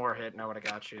 One more hit and I would have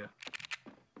got you.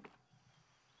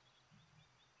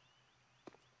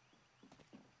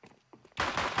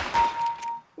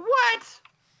 What?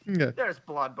 Yeah. There's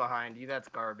blood behind you. That's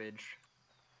garbage.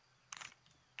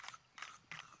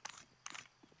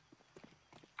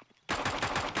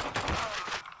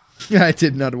 Yeah, it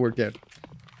did not work out.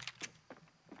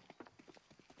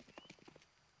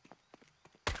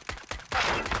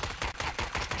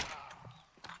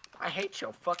 I hate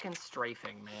your fucking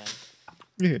strafing, man.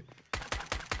 Yeah.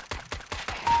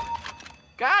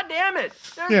 God damn it!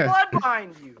 There's Yeah. blood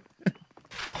behind you.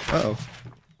 Uh-oh.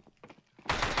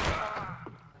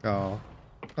 Oh.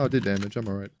 Oh, it did damage. I'm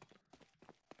alright.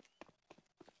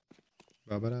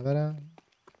 Ba-ba-da-ba-da.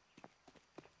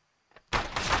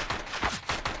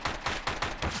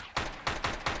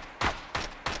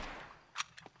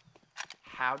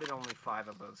 How did only 5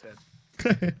 of those hit?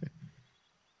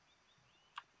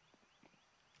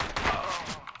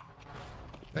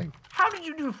 Dang. How did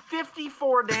you do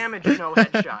 54 damage no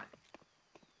headshot?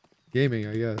 Gaming,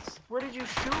 I guess. Where did you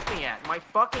shoot me at? My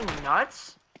fucking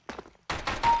nuts?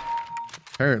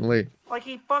 Apparently. Like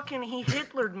he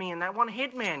Hitlered me in that one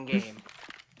Hitman game.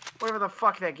 Whatever the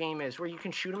fuck that game is, where you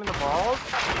can shoot him in the balls.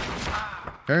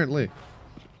 Apparently.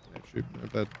 Yeah, shoot,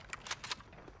 not bad.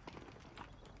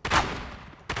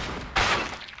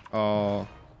 Oh.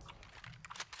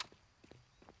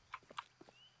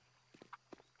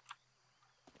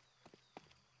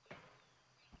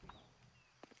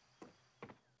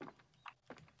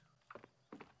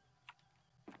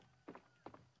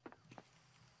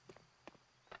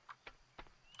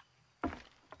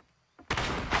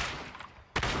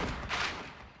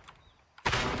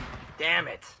 Damn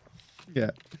it. Yeah.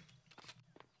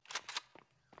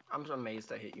 I'm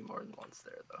amazed I hit you more than once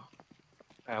there, though.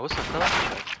 What's up, fella?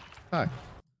 Hi.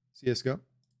 CSGO.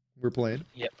 We're playing.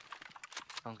 Yep.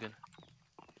 Sounds good.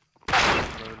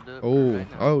 Oh.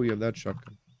 Oh, yeah, that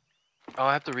shotgun. Oh,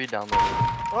 I have to re-download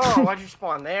it. Oh, why'd you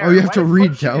spawn there? Oh, you have Why'd to it put you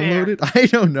re-download there? it? I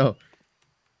don't know.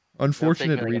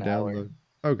 Unfortunate like an hour. re-download.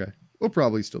 Okay. We'll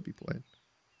probably still be playing.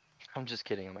 I'm just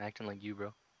kidding. I'm acting like you,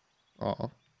 bro. Aw.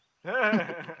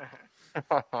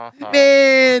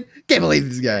 Man! Can't believe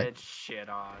this guy. Get shit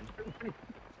on.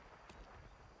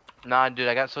 Nah, dude,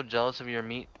 I got so jealous of your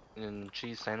meat and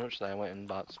cheese sandwich that I went and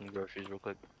bought some groceries real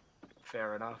quick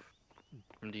Fair enough.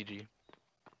 from DG. It's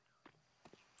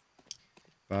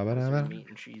Ba-ba-da-ba. a meat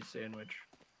and cheese sandwich.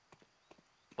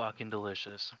 Fucking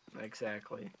delicious.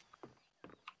 Exactly.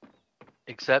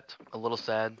 Except a little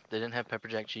sad, they didn't have pepper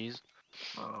jack cheese.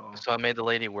 Oh. So I made the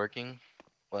lady working.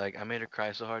 Like, I made her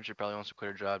cry so hard she probably wants to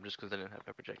quit her job just because they didn't have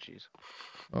pepper jack cheese.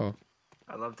 Oh.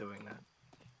 I love doing that.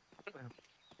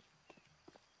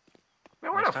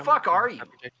 Man, where Next the time fuck we'll are have you?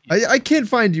 pepper jack cheese. I can't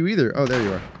find you either. Oh, there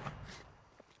you are.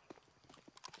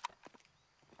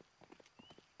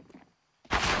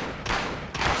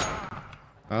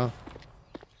 Oh,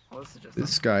 Well, this is just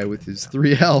this guy with his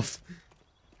 3 health.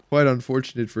 Quite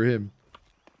unfortunate for him.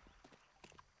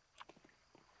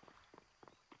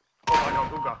 Oh my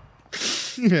god, Googa.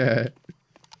 Yeah.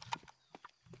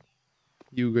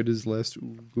 Yuga does last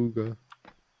Googa.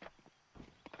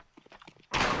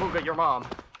 Googa, your mom.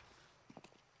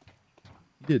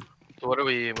 He did. So what are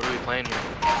we playing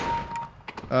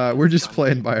here? We're just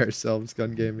playing by ourselves,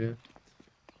 gun game, yeah.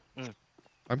 Mm.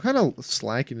 I'm kind of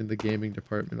slacking in the gaming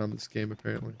department on this game,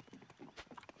 apparently.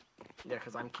 Yeah,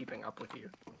 because I'm keeping up with you.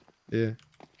 Yeah.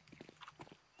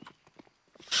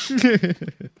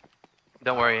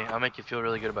 Don't worry, I'll make you feel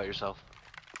really good about yourself.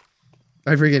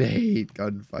 I freaking hate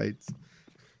gunfights.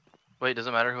 Wait, does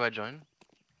it matter who I join?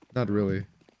 Not really.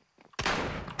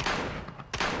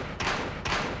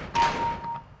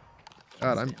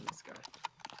 God, Can't stand this guy.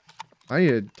 I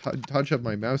need to touch up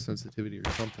my mouse sensitivity or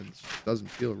something. It just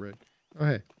doesn't feel right. Oh,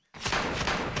 hey.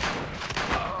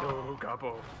 Go,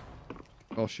 Gabo.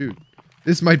 Oh, shoot.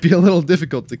 This might be a little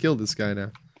difficult to kill this guy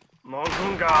now.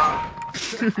 Mongunga.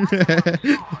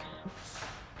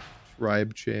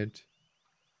 Tribe chant.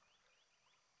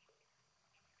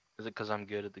 Is it because I'm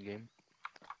good at the game?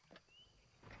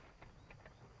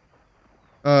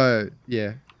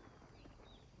 Yeah.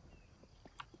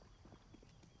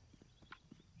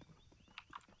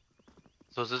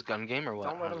 So is this gun game or what?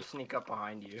 Don't let How's him sneak up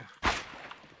behind you.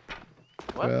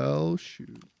 What? Well,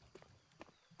 shoot.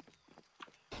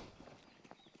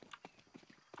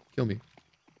 Kill me.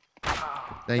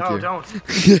 Thank no, you. don't.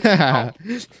 Yeah.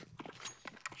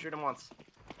 Shoot him once.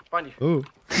 Find you. Oh.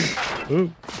 Oh.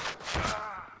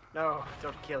 No,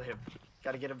 don't kill him.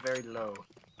 Gotta get him very low.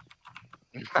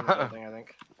 It's in the building, I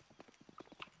think.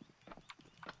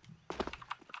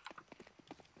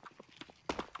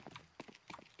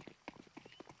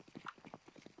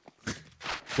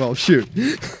 Well, shoot.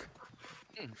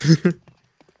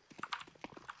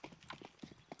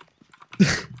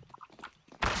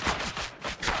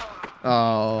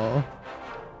 Oh.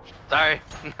 Sorry.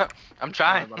 I'm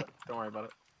trying. Don't worry about it. Don't worry about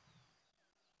it.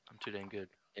 I'm too dang good.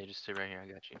 Yeah, just stay right here. I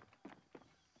got you.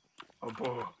 Oh,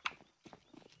 boy.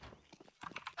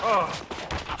 Oh,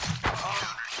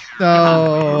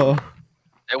 No.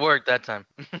 It worked that time.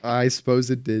 I suppose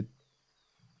it did.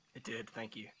 it did.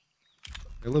 Thank you.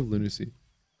 I love lunacy.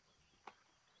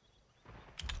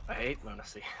 I hate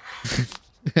lunacy.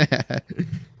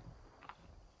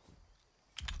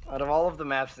 Out of all of the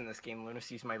maps in this game,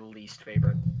 lunacy's my least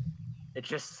favorite. It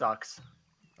just sucks.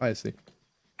 I see.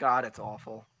 God, it's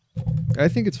awful. I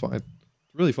think it's fine. It's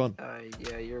really fun.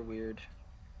 Yeah, you're weird.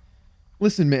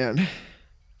 Listen, man.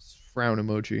 Frown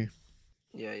emoji.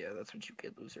 Yeah, that's what you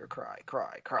get, loser. Cry,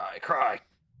 cry, cry, cry.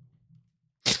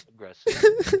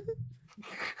 Aggressive.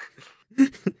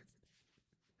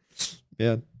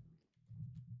 Man.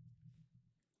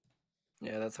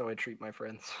 Yeah, that's how I treat my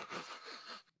friends.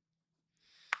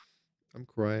 I'm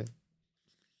crying.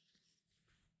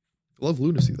 I love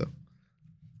lunacy, though.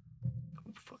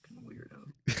 I'm a fucking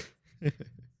weirdo.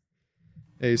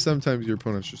 Hey, sometimes your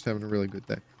opponent's just having a really good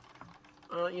day.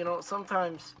 You know,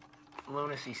 sometimes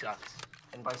lunacy sucks.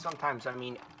 And by sometimes, I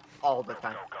mean all the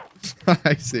time.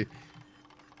 I see.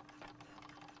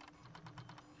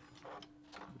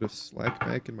 Put a slack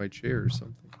back in my chair or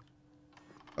something.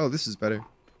 Oh, this is better.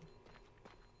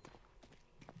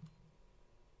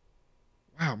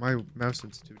 Wow, my mouse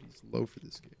sensitivity is low for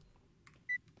this game.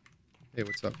 Hey,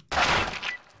 what's up?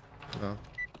 Oh,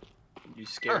 You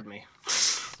scared me.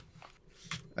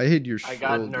 I hit your shoulder. I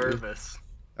got nervous.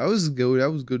 That was good.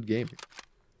 That was good gaming.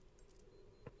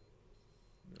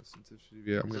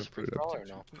 Yeah, I'm gonna put it up. Or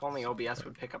no? If only OBS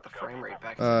would pick up the frame rate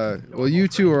back. Well, you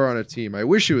two are on a team. I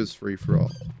wish it was free for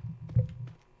all.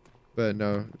 But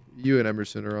no, you and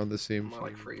Emerson are on the same More team.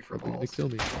 like free for Probably gonna balls. kill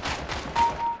me.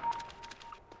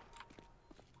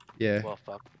 Yeah. Well,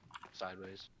 fuck.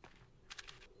 Sideways.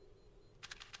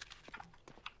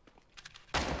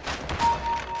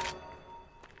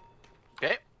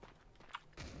 Okay.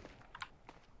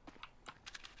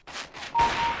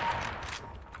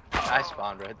 I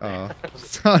spawned right there.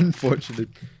 It's unfortunate.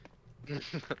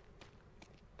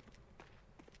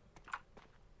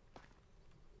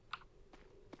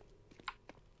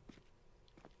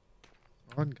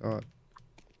 On God.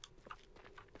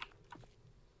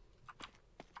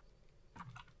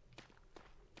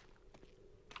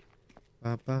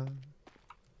 Ba-ba.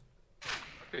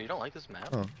 Dude, you don't like this map?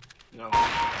 Oh. No.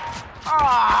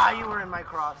 Ah, you were in my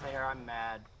crosshair. I'm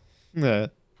mad. Yeah.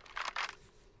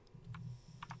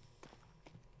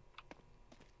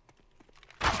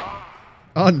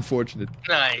 Unfortunate.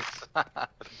 Nice. I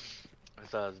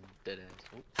thought it was dead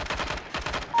ends.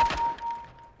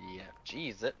 Yeah.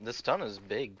 Jeez, this stun is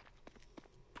big.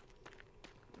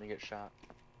 Let me get shot.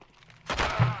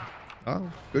 Oh,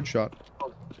 good shot.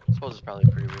 I suppose it's probably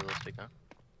pretty realistic, huh?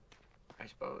 I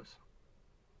suppose.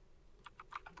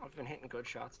 I've been hitting good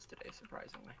shots today,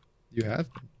 surprisingly. You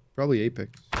have been. Probably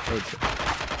Apex. I would say.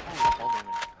 Hold on a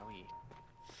minute. Oh, yeah.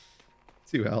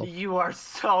 To help. You are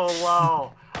so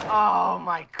low. Oh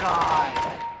my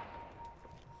god.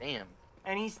 Damn.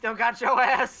 And he still got your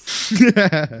ass.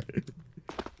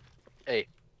 Hey.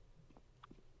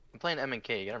 I'm playing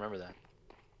M&K. You gotta remember that.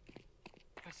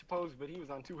 I suppose, but he was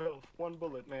on 2 health. 1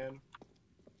 bullet, man.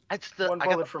 That's the. One I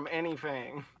got bullet from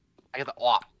anything. the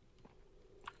op.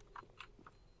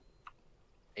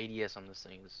 ADS on this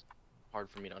thing is hard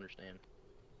for me to understand.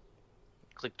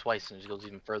 Click twice and it just goes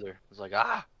even further. It's like,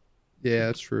 ah! Yeah,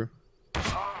 that's true.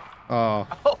 Oh,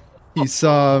 he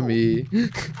saw me.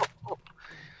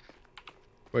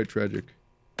 Quite tragic.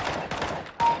 Hey,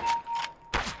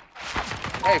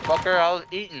 fucker, I was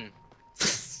eating.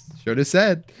 Should have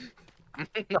said.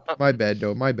 My bad,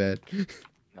 though. My bad.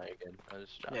 No, you're good. I was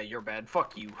just Yeah, you're bad.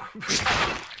 Fuck you.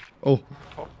 Oh,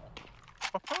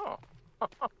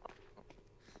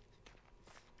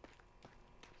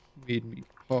 made me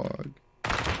hog.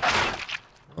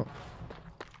 Oh,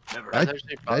 Never. I- That's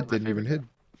actually probably that my didn't even favorite hit.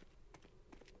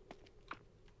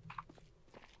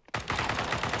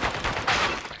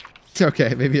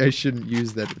 Okay, maybe I shouldn't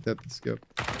use that without the scope.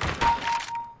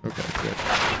 Okay, good.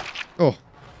 Oh,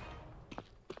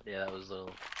 Yeah, that was a little.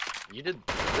 You did.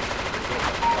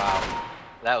 Wow.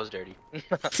 That was dirty.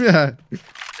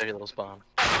 Dirty little spawn.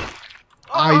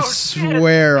 I Oh, shit.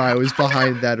 swear I was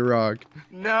behind that rock.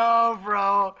 No,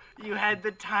 bro. You had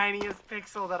the tiniest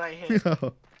pixel that I hit.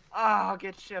 Oh, I'll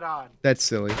get shit on. That's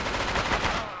silly.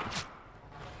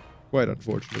 Quite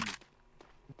unfortunate.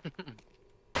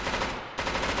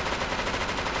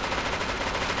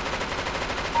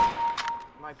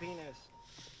 My penis.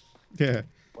 Yeah,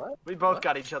 We both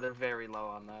got each other very low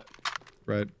on that.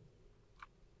 right.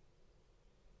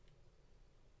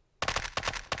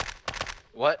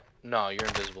 What? No, you're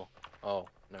invisible. Oh,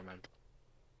 never mind.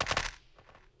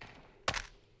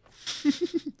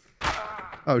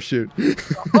 Oh shoot.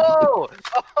 Oh!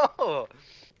 Oh!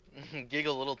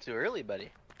 Giggle a little too early, buddy.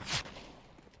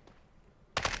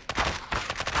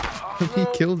 He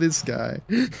killed this guy.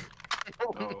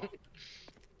 Oh.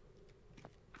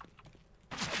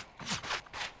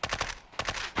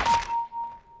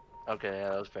 Okay, yeah,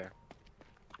 that was fair.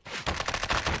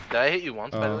 Did I hit you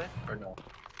once, by the way? Or no?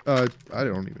 I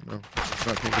don't even know. I'm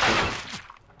not paying attention.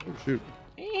 Oh shoot.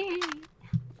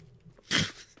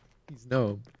 He's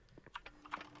no.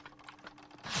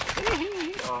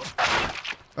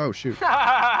 Oh shoot. Quite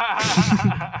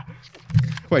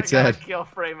I sad. got a kill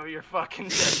frame of your fucking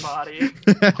dead body.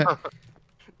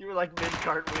 You were like mid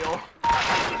cartwheel.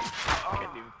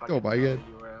 Oh my god.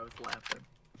 I was laughing.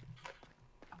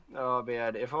 Oh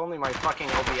man, if only my fucking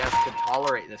OBS could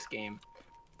tolerate this game.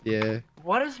 Yeah.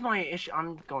 What is my issue?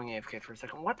 I'm going AFK for a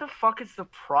second. What the fuck is the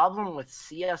problem with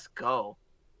CSGO?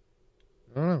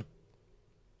 I don't know.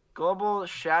 Global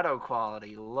shadow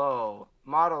quality, low.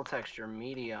 Model texture,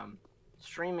 medium.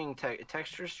 Streaming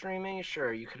texture streaming,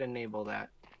 sure, you could enable that.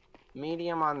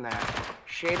 Medium on that.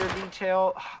 Shader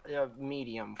detail,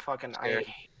 medium. Fucking Scared.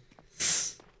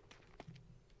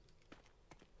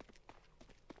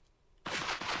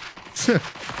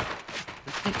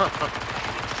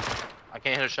 I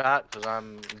can't hit a shot because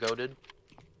I'm goated.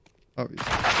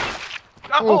 Obviously.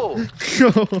 Oh!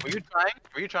 Oh. Were you trying?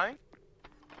 Were you trying?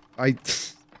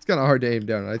 It's kind of hard to aim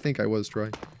down. I think I was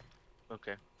trying.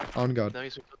 Okay. On God. That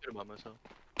makes me feel good about myself.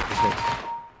 Okay.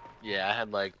 Yeah, I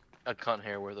had like a cunt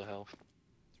hair worth of health.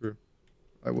 True.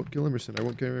 I won't kill Emerson. I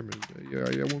won't kill Emerson. Yeah,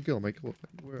 I won't kill him. I kill him.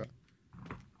 Where?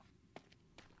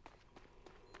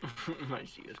 My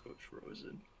CSGO's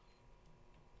frozen.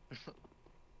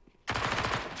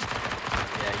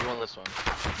 Yeah, you want this one.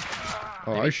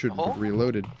 Oh, Maybe- I should oh? have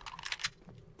reloaded.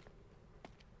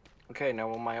 Okay, now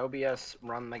will my OBS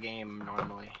run the game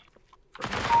normally?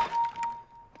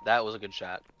 That was a good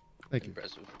shot. Thank you.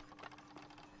 Impressive.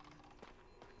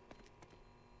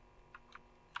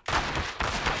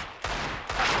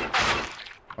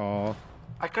 Oh.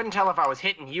 I couldn't tell if I was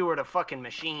hitting you or the fucking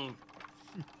machine.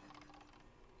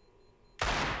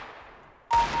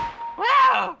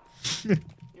 Wow!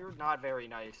 You're not very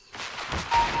nice.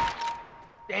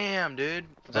 Damn, dude.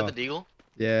 Was that Oh. the deagle?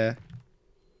 Yeah.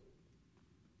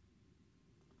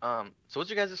 So what's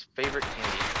your guys' favorite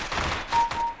candy?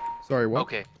 Sorry, what?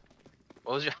 Okay.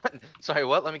 What was your... Sorry,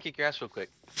 what? Let me kick your ass real quick.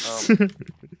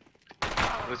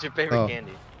 What's your favorite Oh.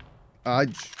 candy?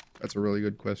 That's a really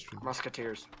good question.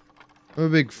 Musketeers. I'm a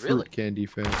big fruit Really? candy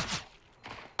fan.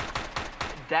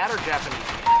 That or Japanese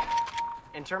candy.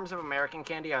 In terms of American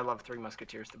candy, I love Three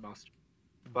Musketeers the most.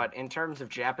 But in terms of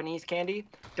Japanese candy,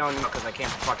 don't know because I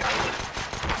can't fucking eat it.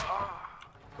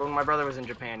 But when my brother was in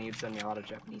Japan, he'd send me a lot of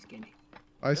Japanese candy.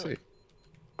 I see.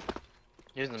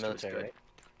 He was in the So it's military, good.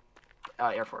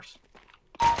 right? Air Force.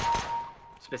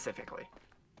 Specifically.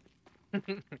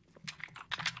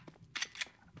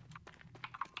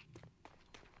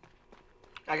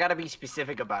 I gotta be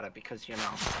specific about it because, you know,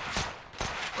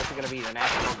 what's it gonna be, the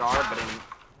National Guard, but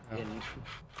in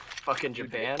fucking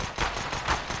Japan?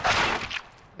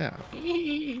 Yeah.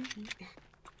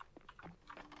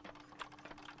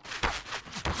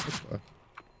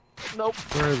 Nope.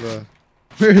 Where the?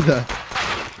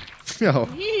 No.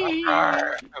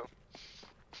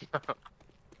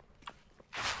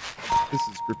 This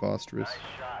is preposterous.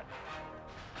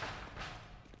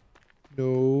 No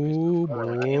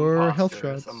more health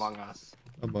Imposters shots among us.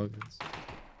 among us.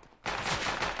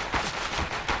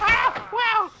 Ah,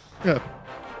 wow! Yeah.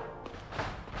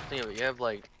 Think of it, you have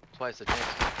like twice the chance to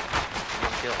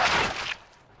get killed.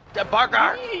 That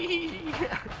Barker!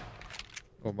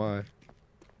 Oh my.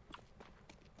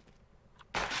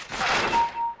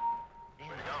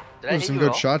 Did I Those hit some you at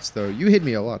good all? shots though. You hit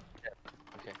me a lot.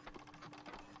 Okay.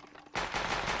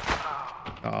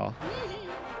 Oh.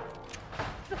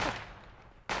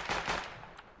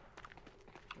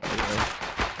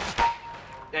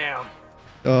 Damn.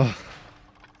 Oh.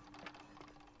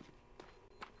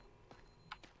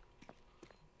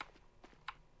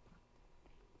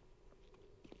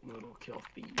 Little kill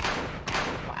thief.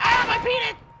 Ah, my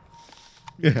penis!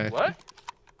 Yeah. What?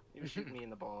 You shoot me in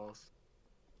the balls.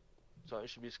 So I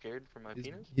should be scared for my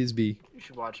penis? His B. You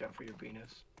should watch out for your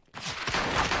penis.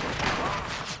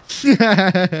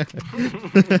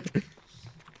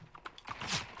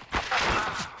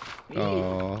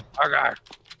 Oh. Barker!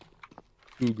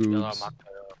 Goo Yellow goobs. Mako.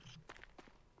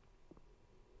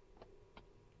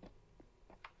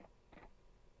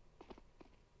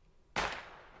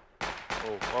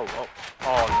 Oh, oh, oh.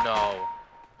 Oh no.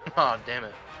 Oh, damn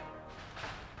it.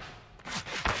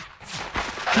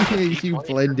 You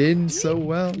blend in so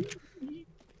well.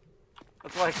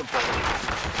 That's why I complain about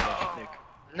this map, Nick.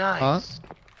 Nice. Huh?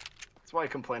 That's why I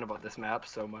complain about this map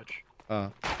so much.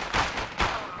 I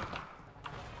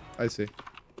see.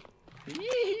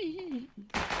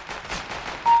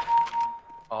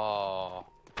 Oh.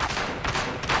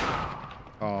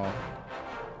 Oh.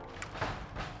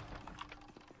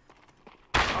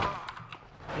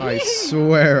 I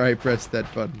swear I pressed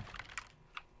that button.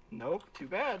 Nope, too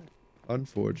bad.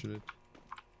 Unfortunate.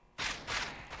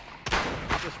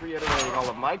 Just reiterating all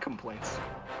of my complaints.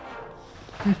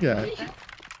 Yeah.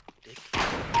 Dick.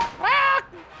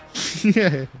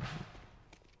 Yeah.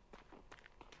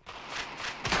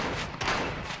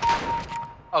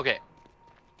 Okay.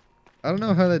 I don't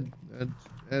know how that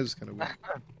is kind of weird.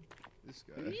 This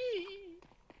guy.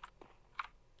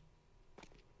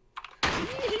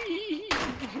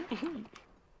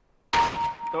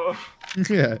 Oh.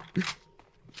 Yeah.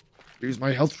 Here's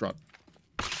my health shot.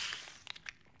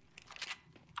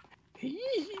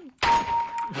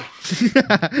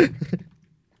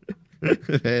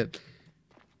 Man.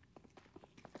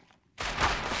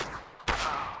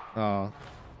 Oh.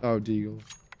 Oh, Deagle.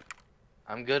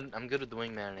 I'm good with the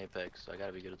wingman in Apex, so I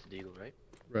gotta be good with the Deagle, right?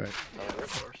 Right. Yeah,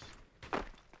 of course.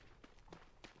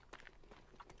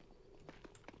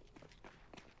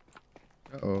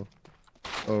 Uh-oh.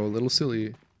 Oh, a little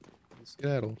silly.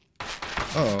 Skedaddle.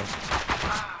 Uh-oh.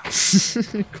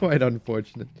 Quite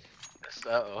unfortunate.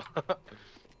 Uh-oh.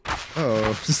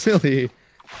 Oh, silly.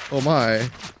 Oh my.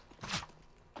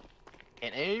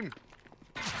 Can't aim.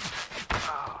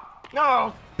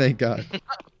 No! Thank God.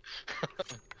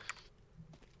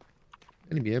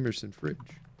 Enemy Emerson fridge.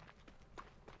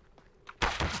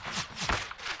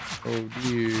 Oh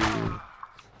dear.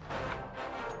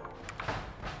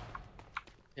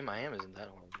 Yeah, my aim isn't that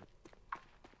horrible.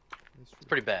 That's It's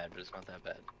pretty bad, but it's not that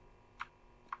bad.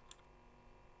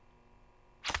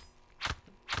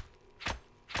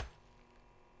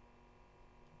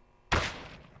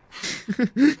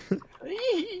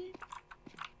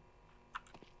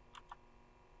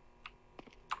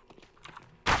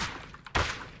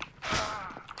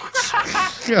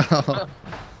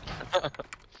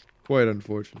 Quite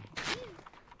unfortunate.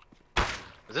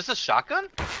 Is this a shotgun?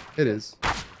 It is.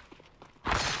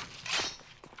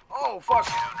 Oh, fuck.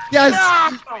 Yes!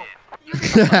 No! You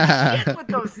didn't shit with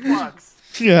those slugs.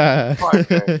 Yeah. I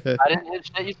didn't hit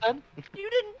shit, you said? You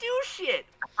didn't do shit.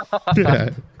 Yeah.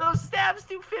 Those stabs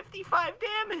do 55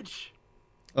 damage.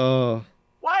 Oh.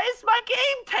 Why is my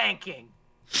game tanking?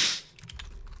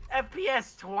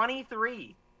 FPS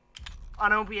 23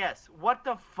 on OBS. What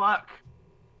the fuck?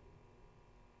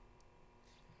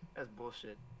 That's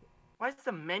bullshit. Why is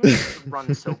the menu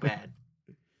run so bad?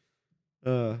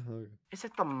 Okay. Is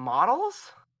it the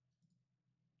models?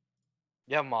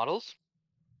 You have models?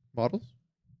 Models?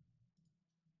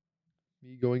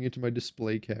 Me going into my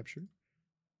display capture.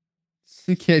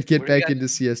 You can't get What do you back guys- into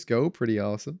CSGO. Pretty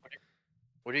awesome.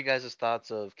 What are you guys'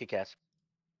 thoughts of Kick-Ass?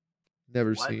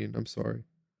 Never What? seen. I'm sorry.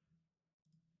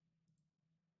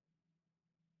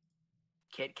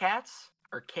 Kit Kats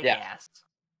or Kick Yeah. Ass?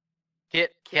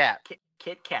 Kit Kat.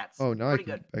 Kit Kats. Oh, now I Pretty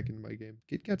can good. get back into my game.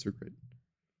 Kit Kats are great.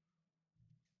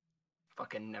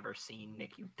 Fucking never seen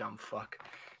Nick, you dumb fuck.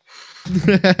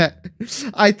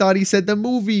 I thought he said the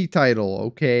movie title.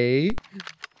 Okay.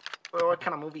 Well, what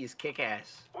kind of movie is Kick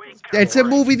Ass? That's a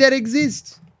movie that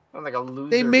exists. Sounds like a loser.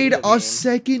 They made video a game.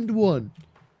 second one.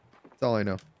 That's all I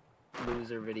know.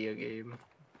 Loser video game.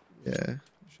 Yeah.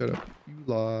 Shut up. You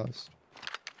lost.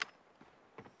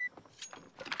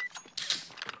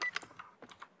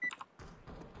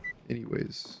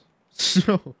 Anyways.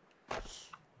 So.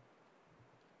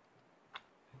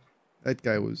 That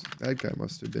guy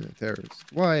must have been a terrorist.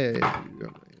 Why?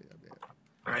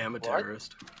 I am a What?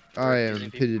 terrorist. I Accusing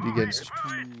am people. pitted against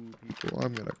two people.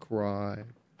 I'm gonna cry.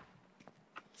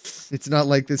 It's not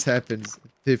like this happens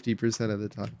 50% of the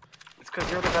time. It's because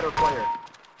you're the better player.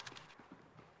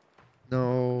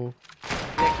 No.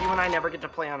 Nick, you and I never get to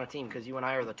play on a team because you and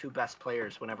I are the two best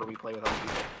players whenever we play with other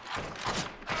people.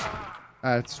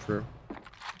 That's true.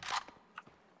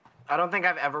 I don't think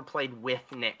I've ever played with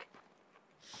Nick.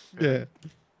 Yeah.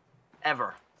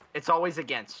 Ever. It's always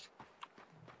against.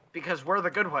 Because we're the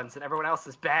good ones and everyone else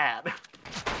is bad.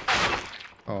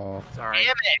 Oh, Sorry.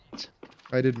 Damn it!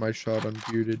 I did my shot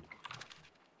unmuted.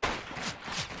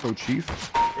 Oh, Chief.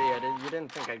 Yeah, you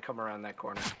didn't think I'd come around that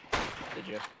corner, did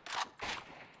you?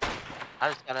 I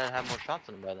just gotta have more shots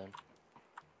than him by then.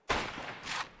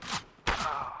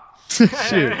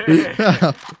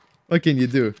 Shoot. What can you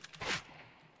do?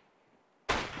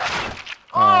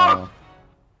 Oh!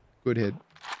 Good hit.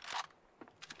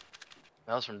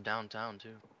 That was from downtown,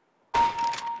 too.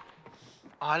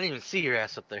 Oh, I didn't even see your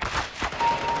ass up there.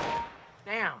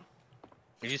 Damn.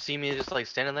 Did you see me just like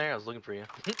standing there? I was looking for you.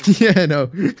 Yeah, no.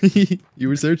 You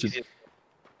were searching.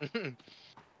 He's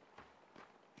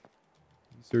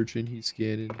searching, he's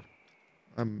scanning.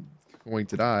 I'm going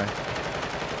to die.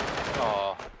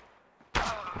 Aw.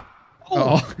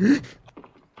 Oh.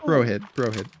 Pro hit,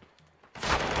 pro hit.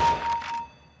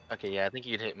 Okay, yeah, I think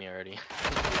you'd hit me already.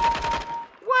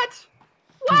 What?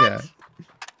 What? Yeah.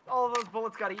 All of those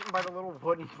bullets got eaten by the little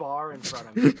wooden bar in front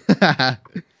of me.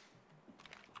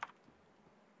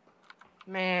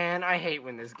 Man, I hate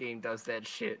when this game does that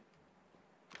shit.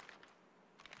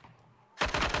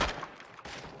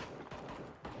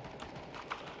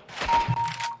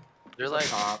 They're like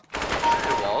top.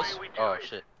 walls. Oh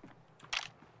shit.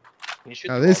 Can you shoot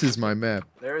Now the this walls? is my map.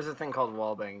 There is a thing called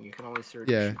wallbang. You can only shoot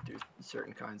Yeah. through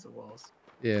certain kinds of walls.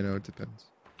 Yeah, no, it depends.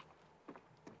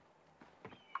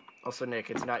 Also, Nick,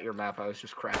 it's not your map. I was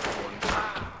just crafting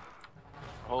one.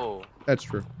 Oh, That's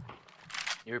true.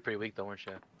 you were pretty weak though, weren't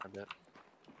you? I bet.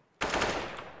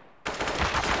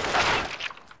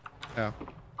 Yeah.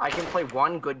 I can play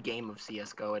one good game of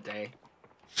CS:GO a day.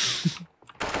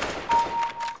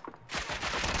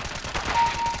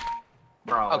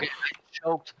 Bro, Okay, I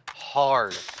choked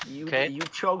hard. you okay. you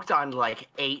choked on like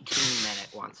 18-minute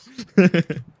once.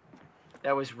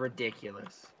 That was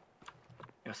ridiculous.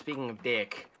 Now, speaking of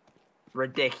dick,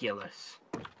 ridiculous.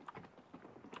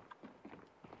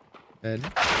 And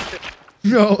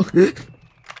no.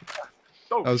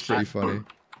 Oh, That was pretty shit. funny.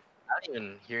 I didn't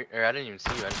even hear, or I didn't even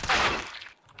see you. I just...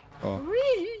 Oh.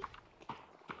 Whee!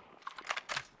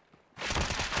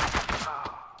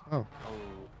 Oh. Oh,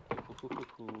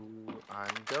 I'm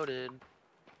goated.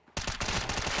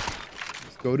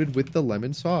 He's goated with the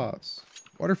lemon sauce.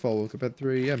 Waterfall woke up at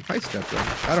 3 a.m. Hi,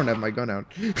 Stepbro. I don't have my gun out.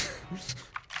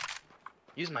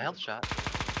 Use my health shot.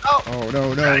 Oh,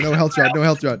 no, no, no health shot, no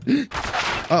health shot.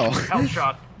 Oh. Health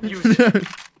shot. Use it.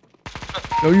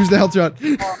 Don't use the health shot.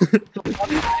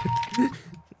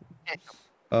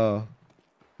 Oh.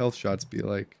 Health shots be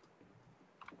like.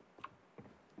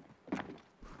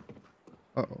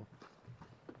 Uh-oh.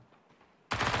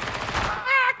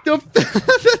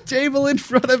 The table in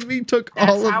front of me took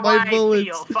That's all of how my I bullets.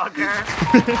 feel,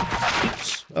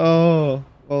 fucker. Oh.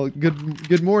 Well,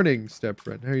 good morning, step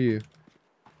friend. How are you?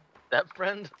 That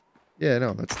friend? Yeah,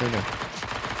 no, that's their name.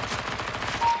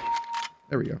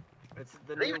 There we go. It's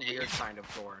the new weird kind of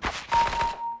porn.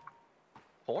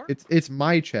 Porn? It's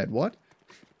my chat. What?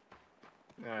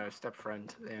 Step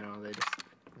friend. You know, they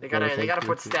Oh, gotta thank you.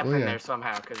 put step Well, in yeah. there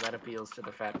somehow because that appeals to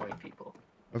the fat white people.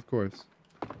 Of course.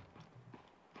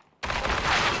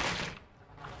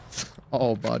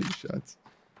 All body shots.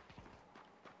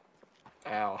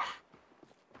 Ow.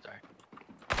 Sorry.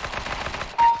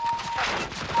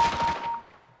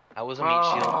 I was a meat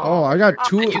shield. Oh, I got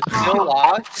two. You still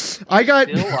lost? I got.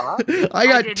 Still lost? I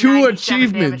got did 97 two damage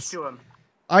achievements. to him.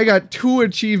 I got 2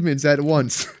 achievements at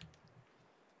once.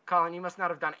 Colin, you must not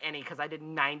have done any because I did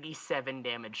 97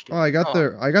 damage to Oh, him. I got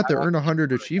Oh, the earn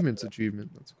 100 achievements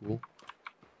achievement. That's cool.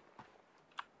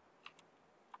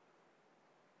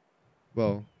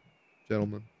 Well,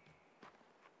 gentlemen,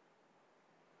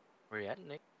 Where you at,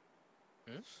 Nick?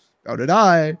 how did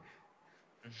I?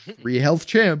 Free health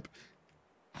champ.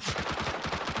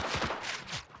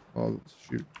 Oh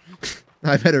shoot!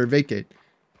 I better vacate.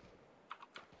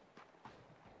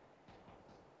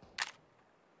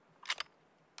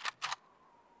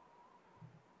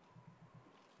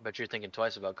 Bet you're thinking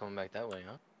twice about coming back that way,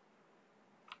 huh?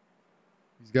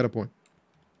 He's got a point.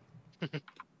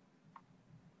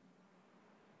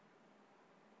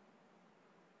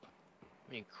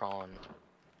 Me crawling.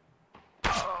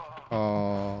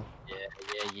 Oh,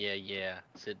 Yeah.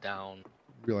 Sit down.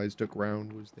 realized Duck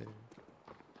Round was there.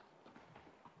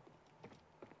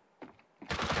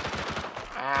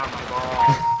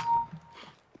 Ah,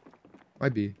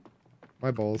 Might be.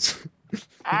 My balls. my balls.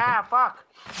 Ah, fuck.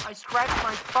 I scratched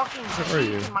my fucking Where are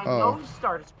cheek you? and my Oh. nose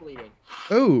starts bleeding.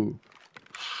 Oh,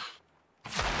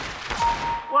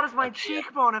 What does my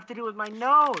cheekbone have to do with my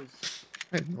nose?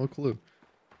 I have no clue.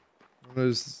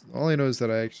 All I know is that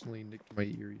I actually nicked my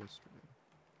ear yesterday.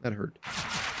 That hurt.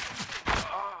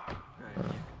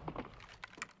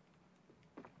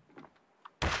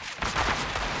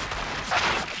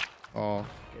 Oh,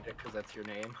 Get it, because that's your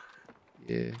name.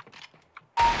 yeah.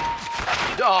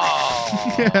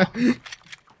 Oh! Yeah.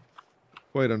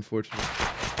 Quite unfortunate.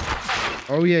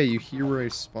 Oh yeah, you hear where I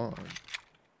spawn.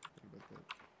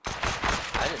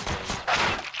 I didn't know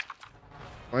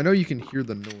you. I know you can hear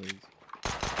the noise.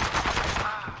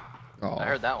 Oh, I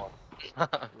heard that one.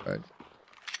 right.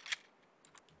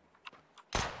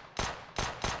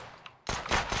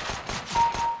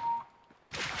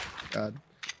 God.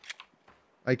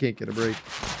 I can't get a break.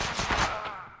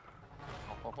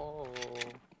 Oh.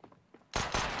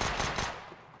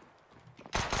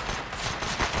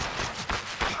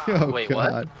 Oh, Wait,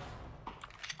 God. what?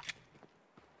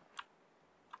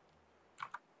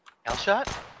 Hell shot?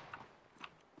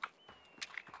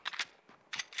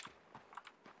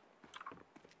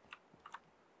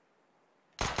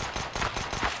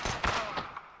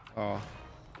 Oh.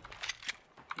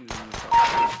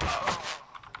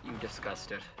 You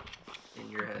disgusted in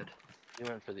your head. You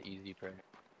went for the easy prey.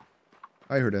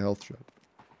 I heard a health shot.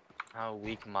 How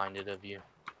weak-minded of you.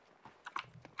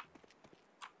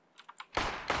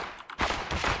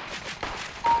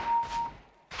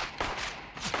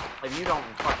 If you don't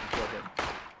fucking kill him.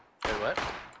 Wait, what?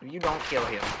 If you don't kill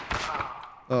him.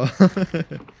 Oh.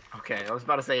 Okay, I was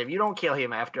about to say, if you don't kill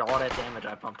him after all that damage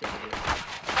I pumped into him.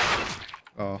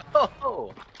 Oh.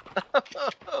 Oh!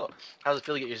 How's it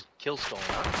feel to get your kill stolen,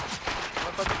 huh?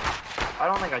 I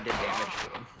don't think I did damage to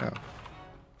him. Oh.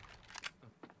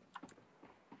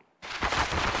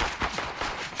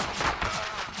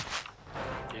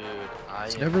 Dude,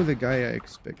 It's I never the guy I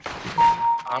expect.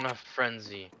 am on a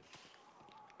frenzy.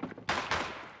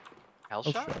 Hell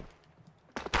Health shot? shot.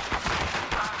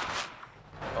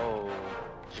 Oh,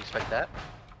 did you expect that?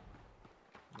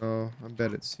 No, I'm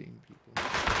bad at seeing people.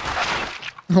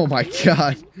 Oh my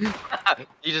God.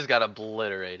 You just got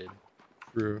obliterated.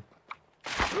 True.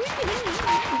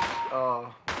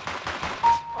 Oh.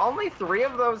 Only 3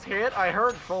 of those hit? I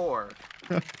heard 4.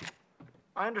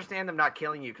 I understand them not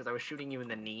killing you because I was shooting you in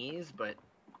the knees, but...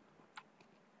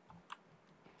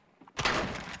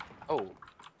 Oh.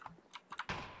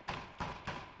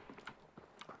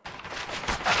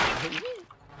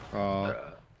 Aw.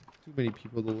 Too many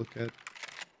people to look at.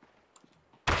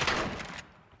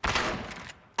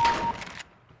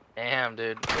 Damn,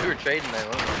 dude. We were trading there,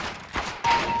 weren't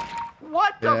we?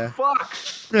 What the Yeah. fuck?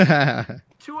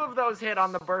 2 of those hit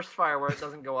on the burst fire where it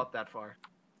doesn't go up that far.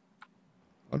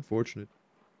 Unfortunate.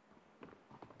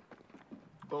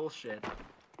 Bullshit.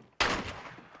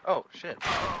 Oh, shit.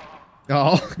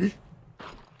 Oh.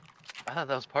 I thought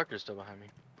that was Parker still behind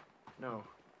me. No.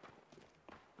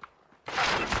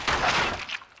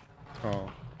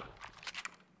 Oh.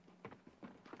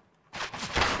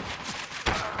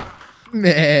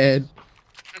 Man.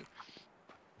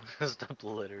 Just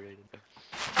obliterated.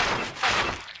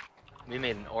 We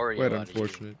made an Oreo Quite out of you.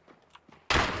 unfortunate.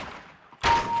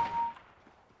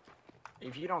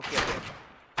 If you don't kill him,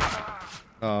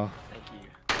 Oh. thank you.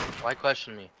 Why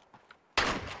question me?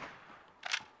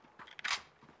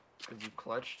 Because you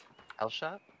clutched. Hell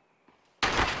shot?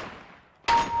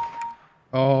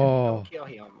 Oh. Don't kill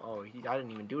him. Oh, I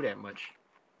didn't even do that much.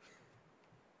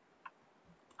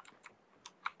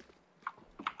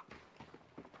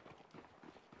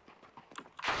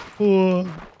 Oh.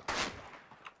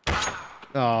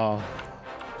 Oh.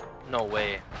 No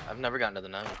way. I've never gotten to the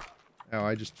 9. Oh,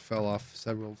 I just fell off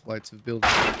several flights of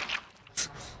buildings.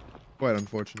 Quite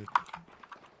unfortunate.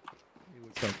 Hey,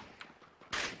 what's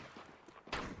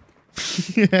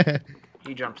up?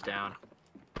 He jumps down.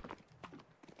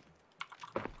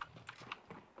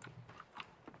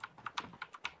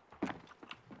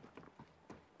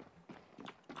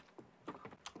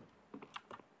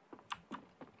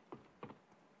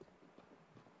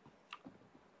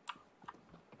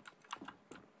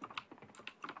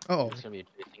 Oh. It's gonna be a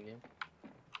chasing game.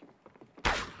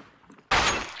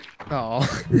 Oh.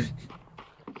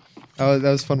 Oh,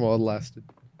 that was fun while it lasted.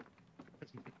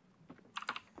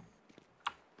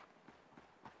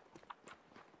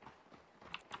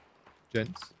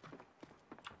 Gents.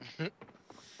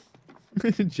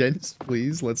 Gents,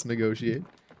 please, let's negotiate.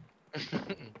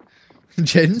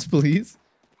 Gents, please.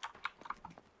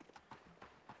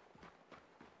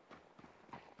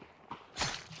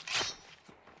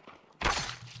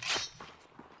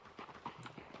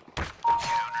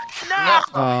 No!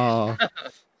 Oh.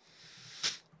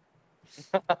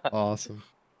 Awesome.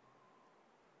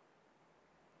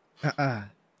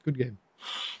 Good game.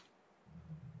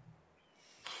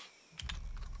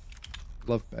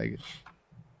 Love baggage.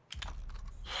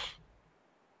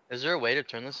 Is there a way to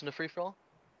turn this into free-for-all?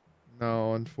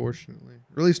 No, unfortunately.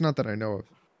 Or at least not that I know of.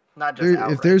 Not just There, if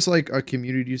outright. there's like a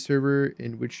community server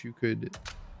in which you could...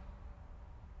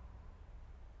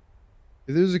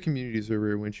 If there's a community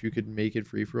server in which you could make it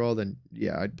free for all, then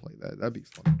yeah, I'd play that. That'd be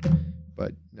fun.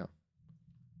 But no.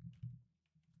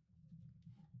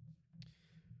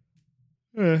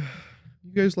 You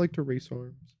guys like to race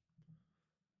arms?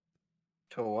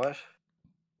 To what?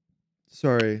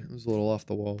 Sorry, it was a little off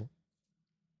the wall.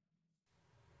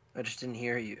 I just didn't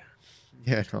hear you.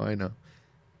 Yeah, no, I know.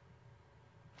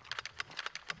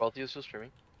 Both of you still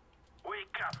streaming?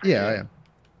 Yeah, I am.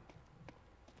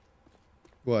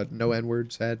 What? No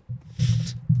N-word said?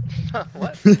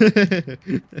 What? Ba,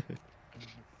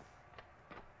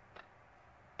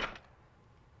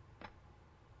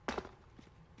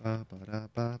 ba, da,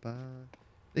 ba, ba.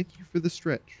 Thank you for the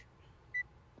stretch.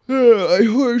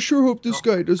 I sure hope this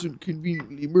guy doesn't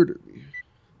conveniently murder me.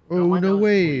 Oh, my no nose is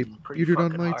way. bleeding pretty You did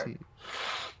on fucking my hard. team.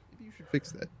 Maybe you should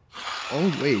fix that.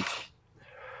 Oh, wait.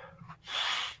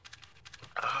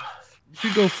 You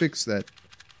should go fix that.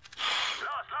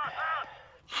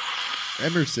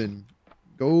 Emerson,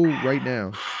 go right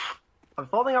now. I'm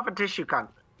folding up a tissue, cunt.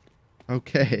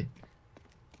 Okay.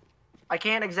 I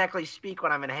can't exactly speak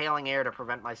when I'm inhaling air to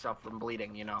prevent myself from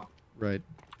bleeding, you know. Right.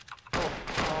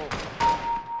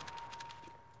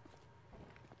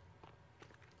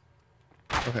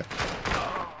 Okay.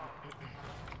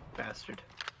 Bastard.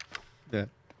 Yeah.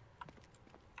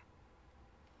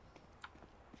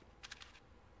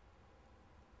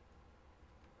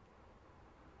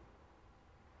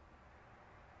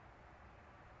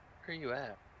 Where are you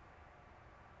at?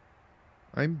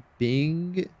 I'm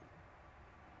being...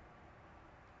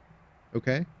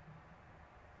 Okay.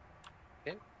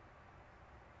 Okay.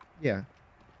 Yeah.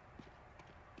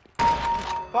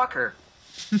 Fuck her.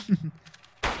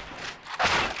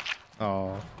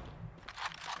 Oh.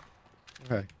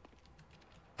 Okay.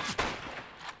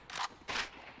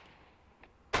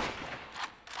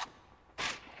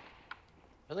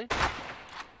 Really?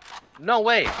 No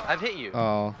way! I've hit you.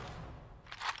 Oh.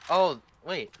 Oh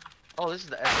wait. Oh, this is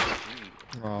the SSG.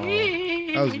 Oh.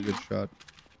 That was a good shot.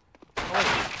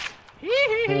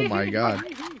 Oh my god.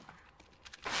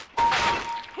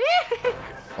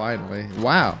 Finally.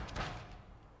 Wow.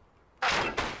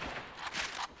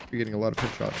 You're getting a lot of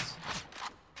headshots.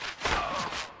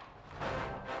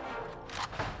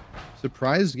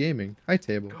 Surprised gaming. Hi,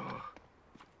 table.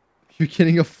 You're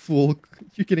getting a full...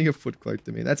 You're getting a foot clerk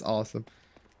to me. That's awesome.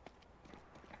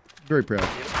 Very proud. You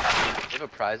have a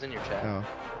prize in your chat? Oh.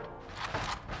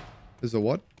 Is a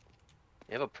what?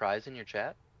 You have a prize in your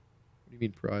chat? What do you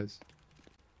mean prize?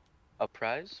 A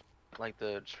prize? Like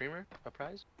the streamer? A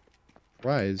prize?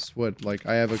 Prize? What? Like,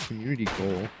 I have a community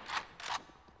goal.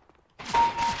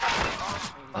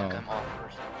 Fuck, Oh. I'm off.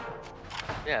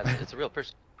 Yeah, it's a real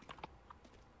person.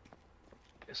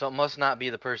 So it must not be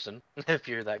the person, if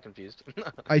you're that confused.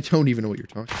 I don't even know what you're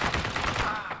talking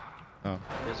about. Oh.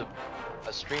 There's a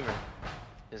streamer.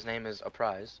 His name is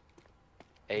Aprise.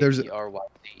 There's a-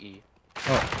 A-P-R-Y-C-E.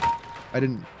 Oh. I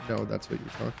didn't know that's what you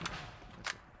were talking about.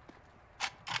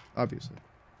 Obviously.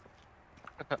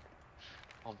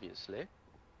 Obviously.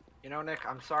 You know, Nick,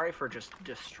 I'm sorry for just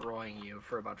destroying you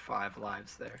for about 5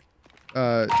 lives there.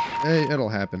 It'll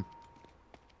happen.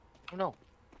 Oh no.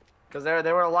 Because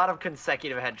there were a lot of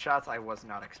consecutive headshots I was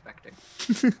not expecting.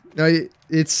 No,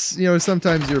 it's, you know,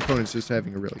 sometimes your opponent's just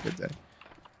having a really good day.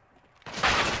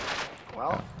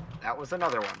 Well, that was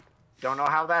another one. Don't know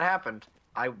how that happened.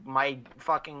 My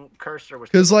fucking cursor was...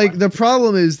 Because, like, the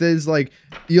problem is like,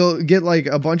 you'll get, like,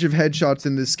 a bunch of headshots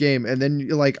in this game, and then,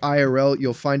 like, IRL,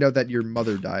 you'll find out that your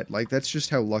mother died. Like, that's just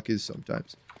how luck is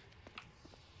sometimes.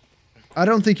 I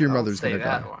don't think your Don't mother's say gonna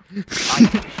that die. one. I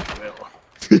think she will.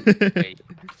 Wait.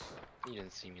 You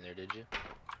didn't see me there, did you?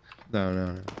 No,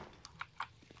 no, no.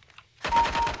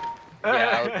 Yeah,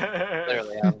 I was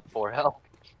literally having 4 health.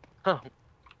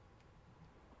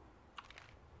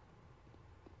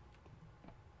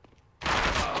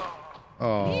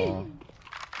 Oh.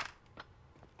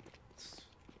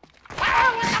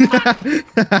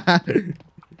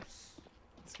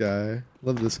 This guy.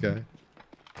 Love this guy.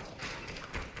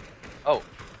 Oh.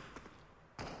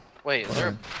 Wait, is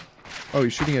there Oh,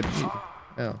 he's shooting at me.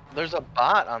 Oh. there's a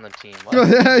bot on the team. What?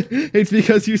 It's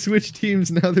because you switched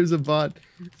teams. Now there's a bot.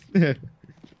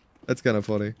 That's kind of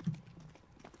funny.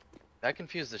 That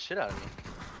confused the shit out of me.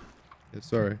 Yeah,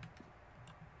 sorry.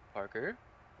 Parker,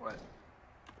 What?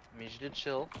 I need you to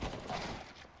chill.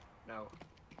 No.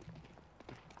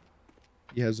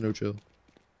 He has no chill.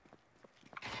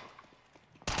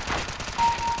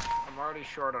 I'm already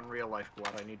short on real life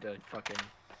blood. I need to fucking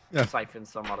Yeah. siphon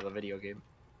some out of the video game.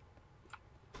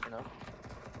 You know.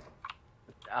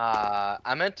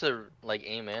 I meant to like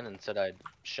aim in and said I'd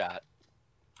shot.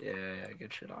 Yeah,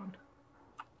 good shit on.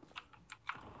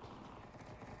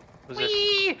 Who's this?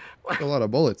 Whee! A lot of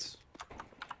bullets.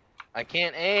 I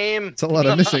can't aim. It's a lot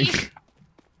of missing.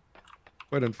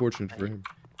 Quite unfortunate for him.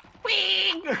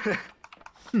 Whee!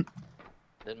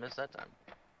 Didn't miss that time.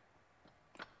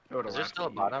 Would've Is there laughed still a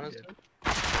at you bot if on you his did. team?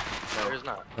 There is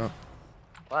not. No.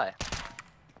 Why?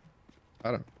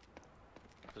 I don't.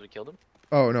 Because we killed him?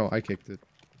 Oh no, I kicked it.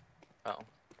 Oh.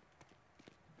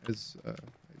 As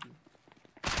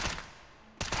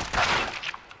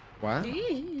Wow.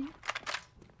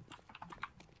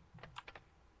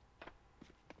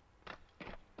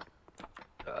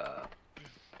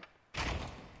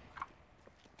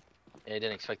 Yeah, you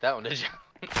didn't expect that one, did you?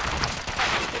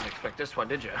 Didn't expect this one,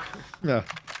 did you? No.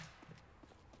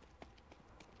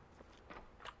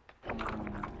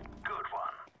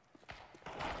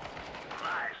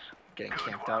 Getting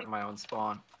camped out in my own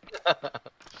spawn.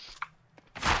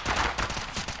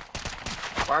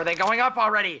 Why are they going up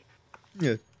already?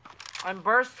 Yeah. I'm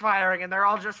burst firing and they're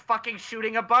all just fucking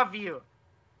shooting above you.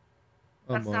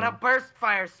 That's not how burst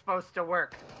fire's supposed to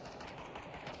work.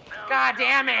 God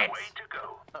damn it!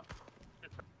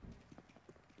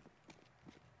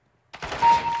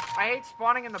 I hate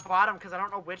spawning in the bottom because I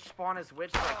don't know which spawn is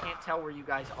which, so I can't tell where you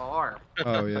guys are.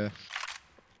 Oh yeah.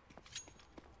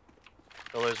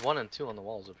 Well, there's 1 and 2 on the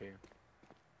walls up here.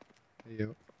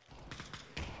 Yep.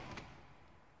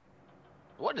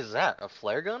 What is that? A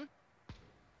flare gun?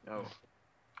 No.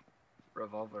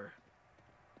 Revolver.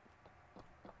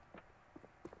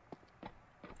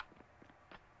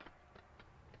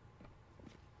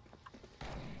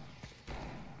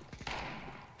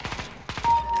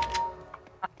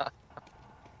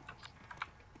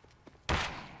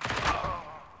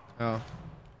 Oh.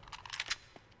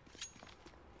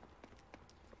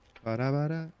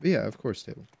 Ba-da-ba-da. Yeah, of course,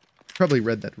 table. Probably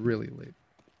read that really late.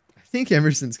 I think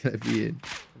Emerson's gonna be in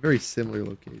a very similar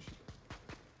location.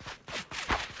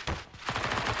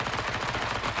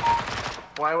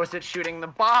 Why was it shooting the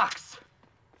box?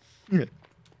 Yeah.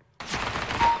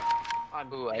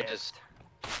 I'm Ooh, I pissed.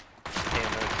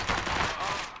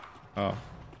 Oh.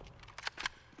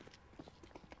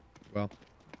 Well.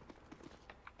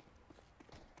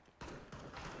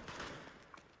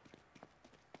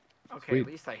 Okay, Sweet. at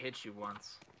least I hit you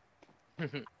once. You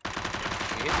hit me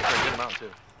for a good amount, too.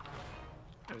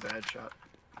 It was a headshot.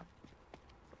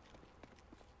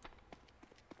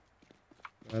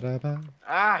 Ba-da-ba.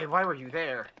 Ah, why were you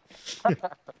there?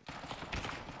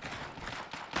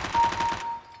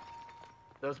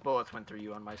 Those bullets went through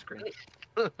you on my screen.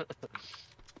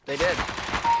 They did.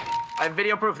 I have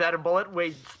video proof that a bullet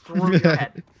went through your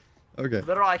head. Okay.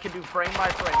 Literally, I could do frame by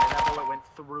frame, and that bullet went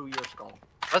through your skull.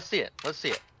 Let's see it. Let's see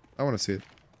it. I want to see it.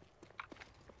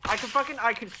 I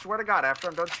could swear to God, after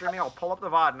I'm done streaming, I'll pull up the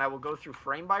VOD and I will go through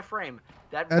frame by frame.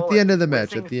 That At bullet the end of the match.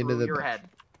 whizzing At the end of through the your match. head.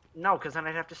 No, because then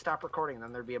I'd have to stop recording, and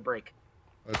then there'd be a break.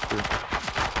 That's true.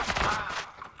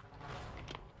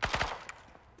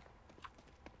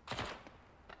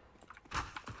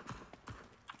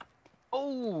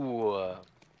 Oh,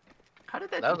 How did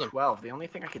that That do was a- 12? The only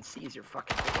thing I could see is your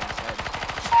fucking big ass head.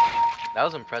 that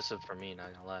was impressive for me,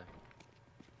 not gonna lie.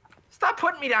 Stop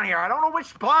putting me down here. I don't know which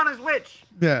spawn is which.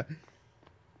 Yeah.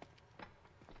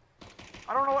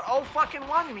 I don't know what oh fucking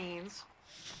one means.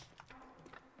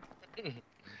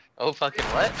 Oh, fucking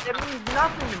what? It means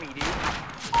nothing to me, dude.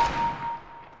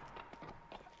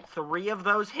 3 of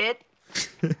those hit.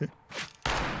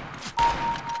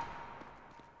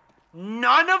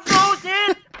 None of those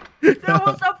hit. There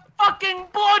was a fucking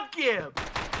blood gib.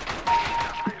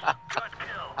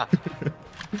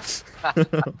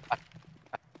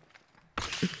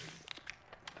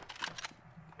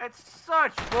 That's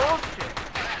such bullshit.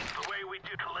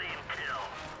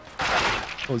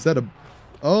 Oh, is that a...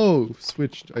 Oh,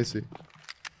 switched. I see.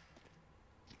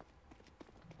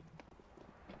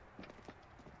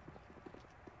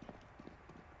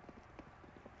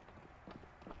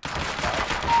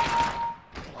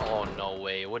 Oh, no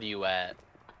way. What are you at?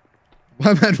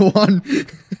 I'm at 1.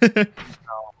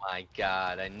 Oh my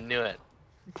god, I knew it.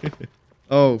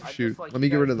 Oh, I'd shoot. just like Let me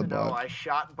you get rid guys of the to know bot. I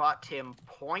shot bot Tim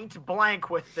point blank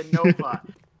with the Nova,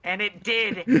 and it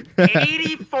did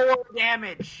 84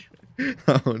 damage.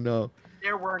 Oh, no.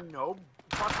 There were no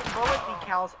fucking bullet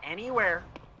decals anywhere.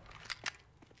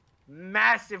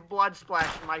 Massive blood splash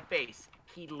in my face.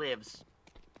 He lives.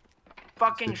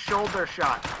 Fucking shoulder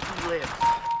shot. He lives.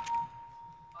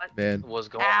 Man. Was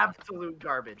going. Absolute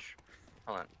garbage.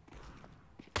 Hold on.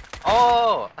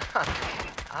 Oh!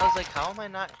 I was like, how am I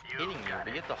not hitting you? Do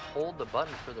you have to hold the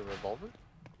button for the revolver?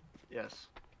 Yes.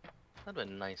 That'd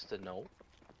been nice to know.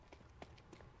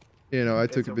 You know, I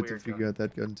It's took a a bit to weird figure out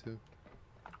that gun, too.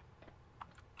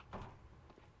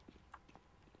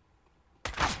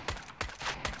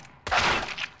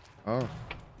 Oh,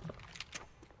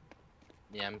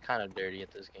 Yeah, I'm kind of dirty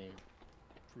at this game.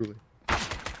 truly.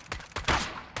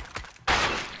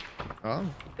 Oh.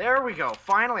 There we go.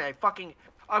 Finally, I fucking...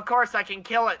 Of course, I can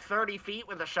kill it 30 feet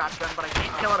with a shotgun, but I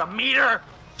can't kill it a meter!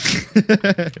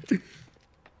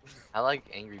 I like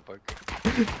Angry Parker.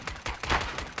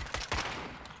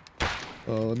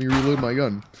 Let me reload my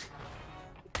gun.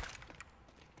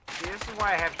 See this? this is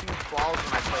why I have huge balls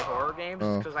when I play horror games,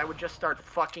 Oh. because I would just start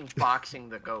fucking boxing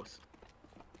the ghost.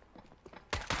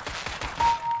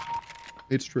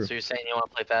 It's true. So you're saying you want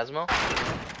to play Phasmo?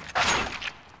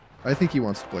 I think he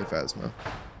wants to play Phasmo.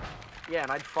 Yeah,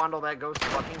 and I'd fondle that ghost's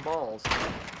fucking balls.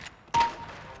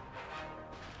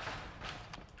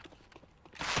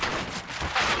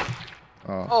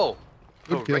 Oh. Oh!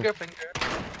 Good Oh, kill. Rigger finger.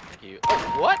 Thank you.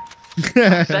 Oh, what? Is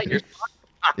that your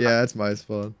Yeah, that's my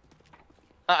spawn.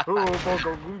 Oh, I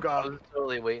Boga was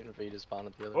totally waiting for you to spawn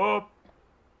at the other. Oh,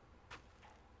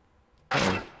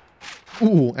 Uh-oh.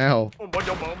 Ooh, ow. oh,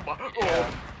 oh,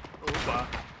 oh,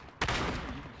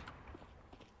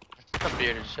 A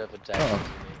bearded chef attack.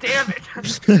 Oh. damn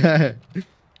it!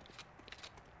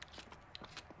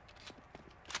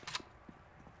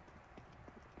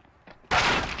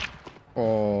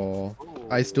 Oh,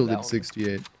 I Ooh, still that did one-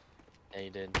 68. Yeah, you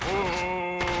did.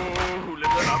 Who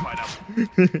lives it up right now?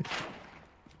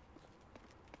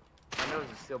 My nose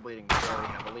is still bleeding very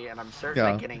heavily, and I'm certain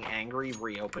Yeah. that getting angry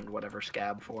reopened whatever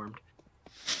scab formed.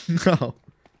 No.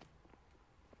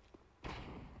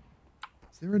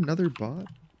 Is there another bot?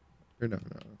 Or no.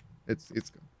 It's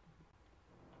gone.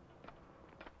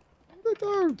 The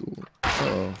dog duel.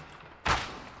 Uh-oh.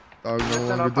 Dog no Within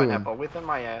longer a doing. pineapple, within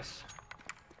my ass.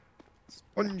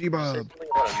 Spongy Bob. Simply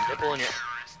got a nipple in your-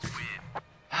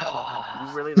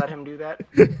 You really let him do that?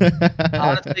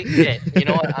 Honestly, shit. You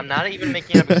know what? I'm not even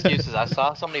making up excuses. I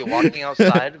saw somebody walking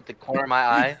outside of the corner of my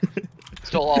eye,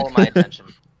 stole all of my attention.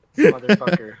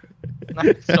 Motherfucker.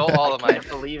 Stole all of I my. can't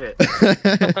believe it.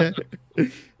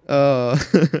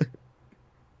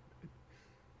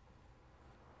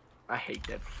 I hate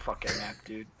that fucking map,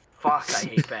 dude. Fuck, I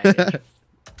hate baggage.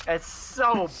 It's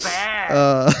so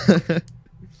bad.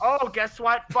 Oh, guess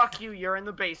what? Fuck you, you're in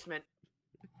the basement.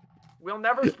 We'll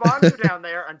never spawn you down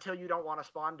there until you don't want to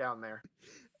spawn down there.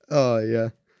 Oh, yeah.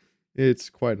 It's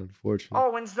quite unfortunate.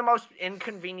 Oh, when's the most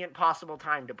inconvenient possible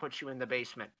time to put you in the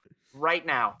basement? Right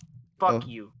now. Fuck Oh.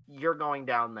 you. You're going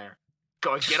down there.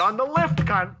 Go get on the lift,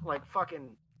 cunt. Like, fucking...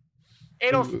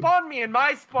 It'll Ooh. spawn me in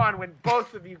my spawn when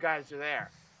both of you guys are there.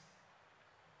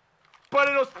 But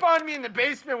it'll spawn me in the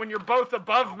basement when you're both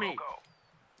above me.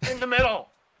 In the middle.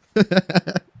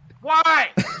 Why?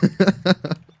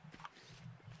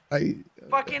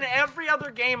 Fucking every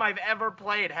other game I've ever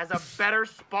played has a better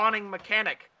spawning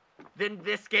mechanic than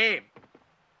this game.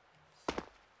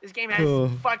 This game has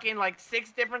Ugh. fucking like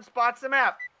 6 different spots on the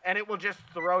map, and it will just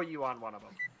throw you on one of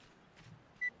them.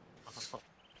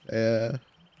 Yeah.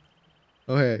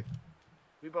 Oh, hey.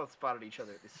 We both spotted each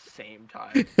other at the same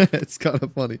time. It's kind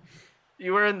of funny.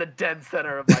 You were in the dead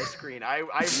center of my screen. I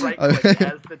right clicked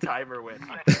as the timer went.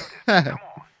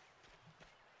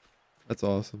 That's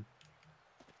awesome.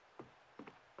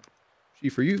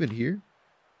 Chief, are you even here?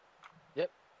 Yep.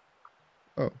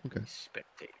 Oh, okay.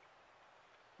 Spectate.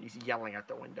 He's yelling out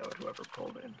the window at whoever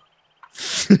pulled in.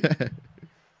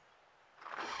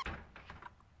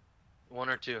 1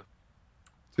 or 2.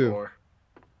 2. Or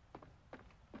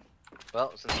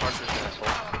Well, since Parker's an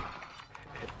asshole.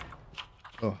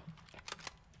 Oh.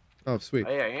 Oh, sweet.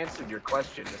 hey, I answered your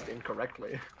question just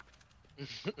incorrectly.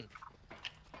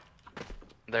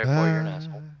 Therefore, you're an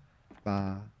asshole.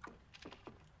 Bah.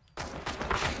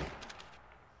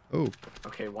 Oh.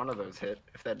 Okay, one of those hit.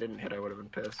 If that didn't hit, I would have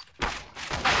been pissed.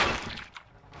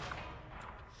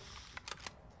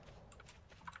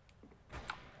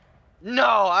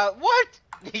 No, what?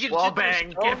 You Wall did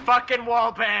banged. the Get fucking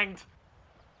wall banged.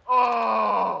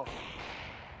 Oh.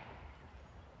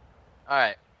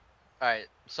 Alright. Alright.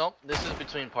 So, this is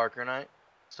between Parker and I.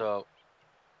 So.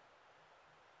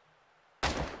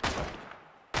 Hold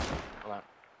on.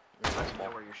 I don't know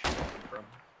where you're shooting from.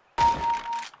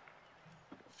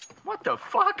 What the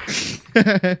fuck?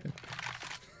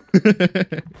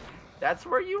 That's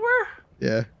where you were?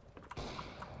 Yeah.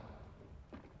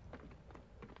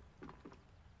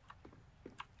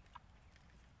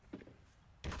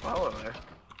 Well, over there.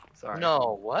 Sorry.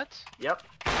 No, what? Yep.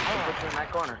 I put you in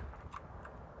that corner.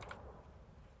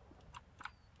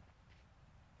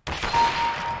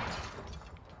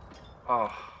 Oh.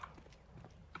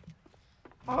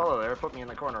 Oh, hello there. Put me in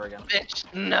the corner again. Bitch,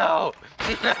 no!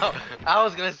 No! I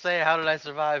was gonna say, how did I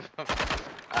survive?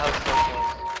 I was so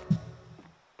close.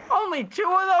 Only 2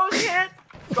 of those hit?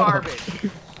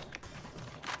 Garbage.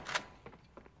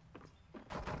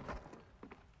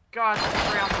 God,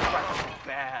 this round is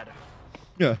bad.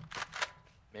 Yeah.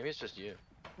 Maybe it's just you.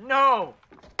 No!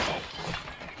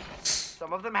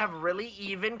 Some of them have really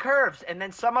even curves, and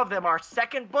then some of them are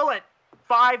second bullet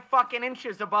 5 fucking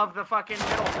inches above the fucking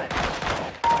middle thing.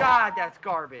 God, that's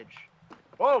garbage.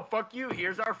 Whoa, fuck you,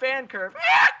 here's our fan curve.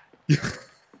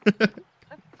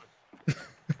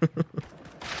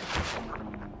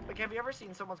 have you ever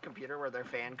seen someone's computer where their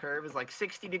fan curve is like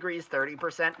 60 degrees,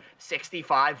 30%,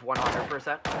 65,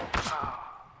 100%?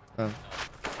 Oh.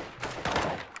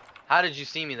 How did you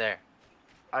see me there?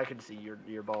 I can see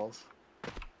your balls.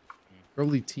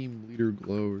 Probably team leader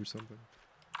glow or something.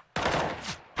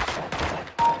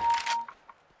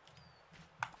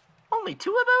 Only 2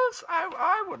 of those?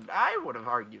 I would have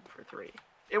argued for 3.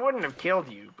 It wouldn't have killed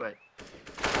you, but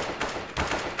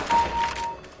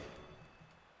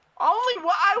only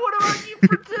what I would have argued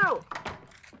for 2.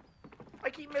 I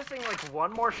keep missing like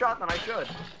 1 more shot than I should.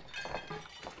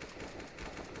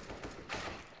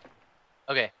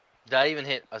 Okay, did I even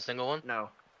hit a single one? No.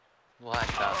 What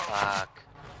the fuck?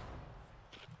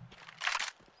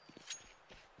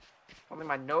 Only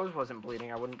my nose wasn't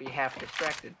bleeding, I wouldn't be half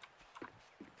distracted.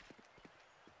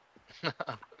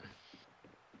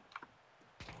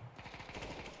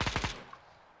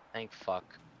 Thank fuck.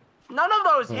 None of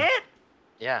those hit!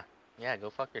 Yeah, yeah, go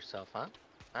fuck yourself, huh?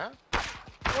 Huh?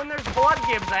 When there's blood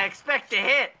gibbs, I expect to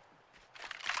hit.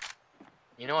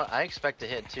 You know what? I expect to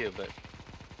hit too, but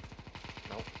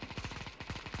nope.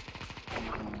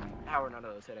 How are none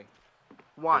of those hitting?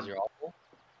 Because 1. you're awful.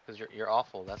 Because you're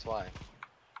awful. That's why.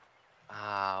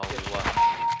 Ow.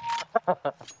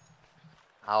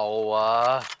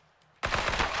 Ow.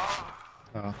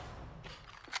 Oh.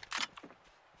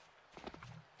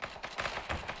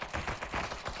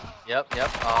 Yep.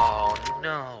 Oh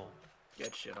no.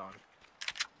 Get shit on.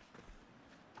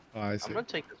 Oh, I see. I'm gonna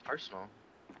take this personal.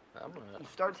 I'm gonna. You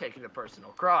start taking it personal.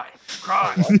 Cry.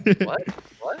 Cry. What?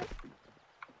 What?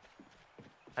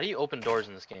 How do you open doors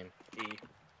in this game? E.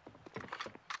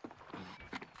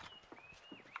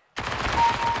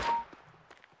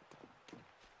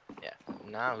 Yeah.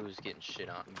 Now who's getting shit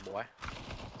on, boy?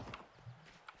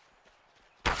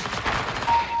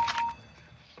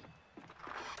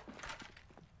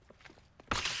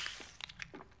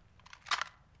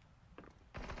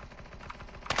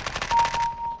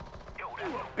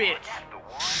 Bitch.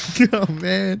 Oh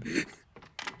man.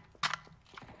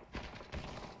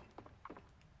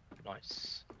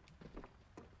 Nice.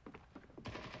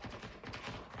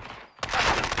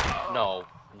 No.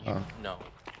 No.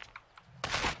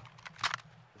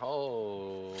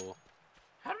 Oh.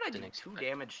 How did I do Didn't 2 expect-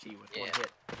 damage to you with 1 Yeah.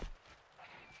 hit?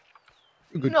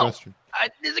 Good No. question. I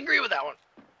disagree with that one.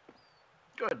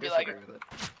 Good, Be like disagree with it.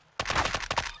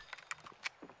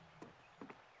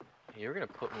 You're gonna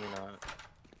put me in a.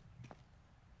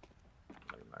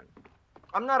 Never mind.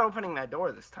 I'm not opening that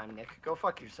door this time, Nick. Go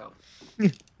fuck yourself.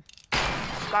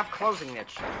 Stop closing that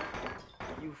shit.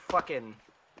 You fucking...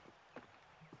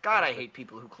 God, I hate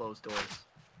people who close doors.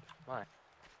 Why?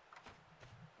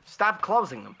 Stop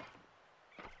closing them.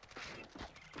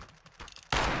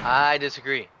 I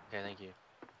disagree. Okay, thank you.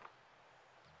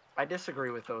 I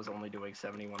disagree with those only doing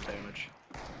 71 damage.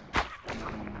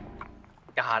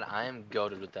 God, I am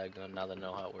goated with that gun now that I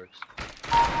know how it works.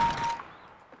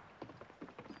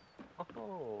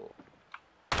 Oh.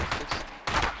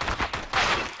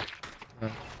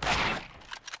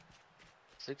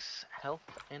 6 health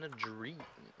and a dream.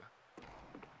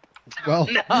 Well,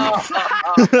 No!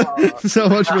 so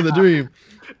much for the dream.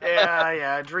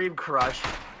 Yeah, dream crush.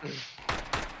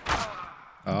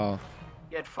 Oh.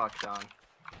 Get fucked on.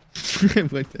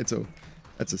 Wait, that's a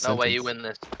No way you sentence. win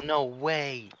this. No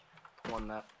way. Won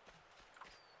that.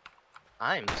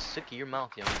 I am sick of your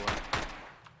mouth, young boy.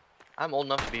 I'm old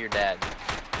enough to be your dad.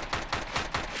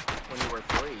 When you were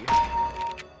 3.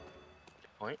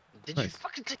 Point. Did you Nice.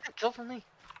 fucking take that kill from me?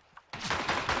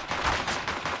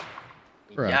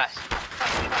 Perhaps.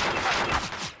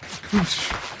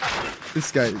 Yes.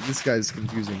 This guy's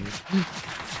confusing me.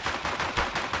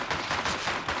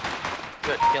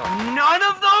 Good, kill him. None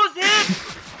of those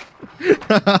hit!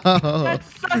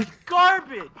 That's such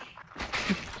garbage!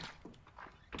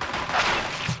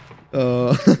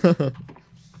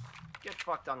 Get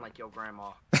fucked on like your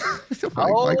grandma.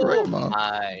 My grandma.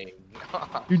 My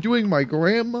God. You're doing my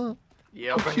grandma?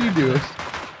 Yep. What'd she do?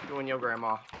 Doing your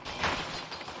grandma.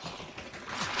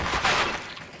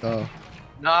 Oh.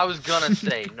 No, I was gonna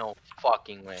say no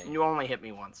fucking way. You only hit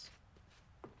me once.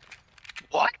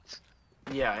 What?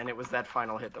 Yeah, and it was that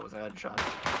final hit that was a headshot.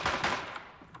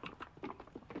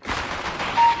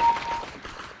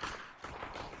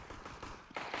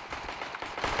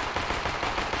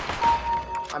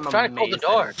 I'm Trying to close the amazed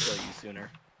door. I didn't kill you sooner.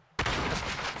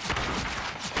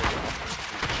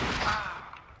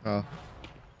 Oh.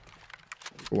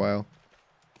 Took a while.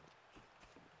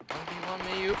 1v1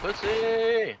 me, you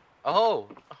pussy! Oh!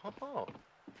 Oh!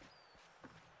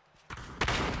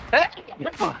 Hey!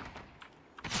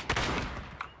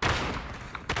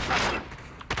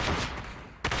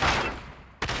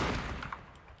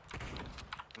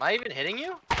 Am I even hitting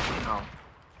you? No.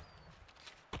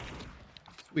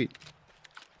 Sweet.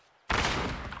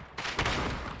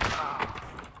 Ah.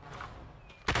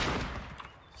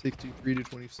 63 to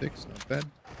 26, not bad.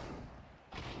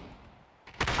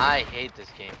 I hate this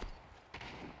game.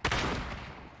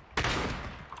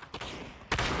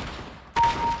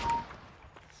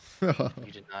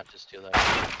 You did not just do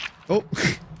that. Oh,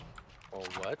 Oh,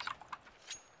 what?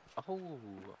 Oh.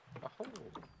 Oh.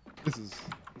 this is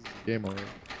a game already.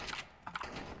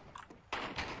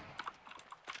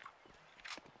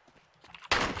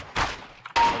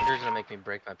 Bunker's gonna make me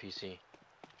break my PC.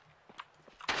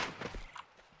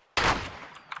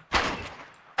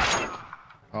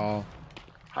 Oh,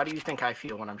 How do you think I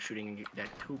feel when I'm shooting at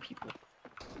 2 people?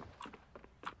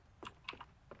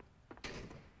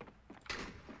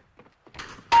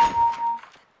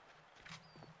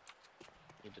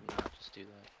 You did not just do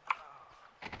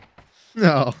that.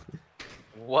 no.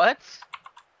 What?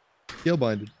 Kill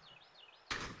binded.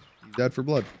 Use that for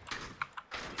blood.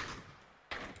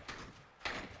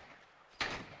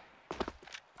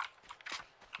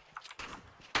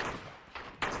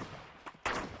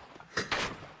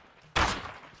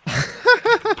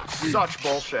 Such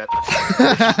bullshit.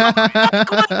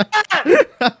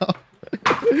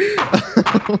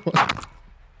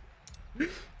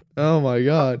 Oh my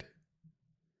god.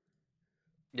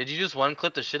 Did you just one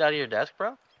clip the shit out of your desk,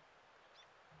 bro?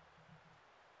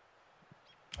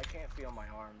 I can't feel my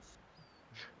arms.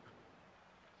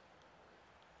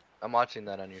 I'm watching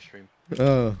that on your stream.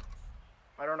 Oh.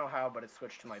 I don't know how, but it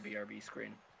switched to my BRB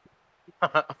screen.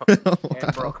 Wow.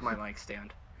 And broke my mic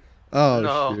stand. Oh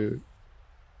No. shoot.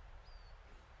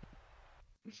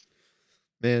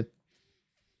 Man.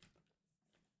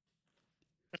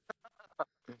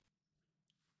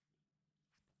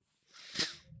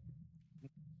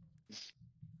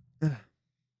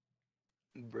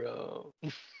 Bro.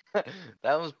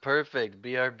 That was perfect.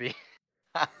 BRB.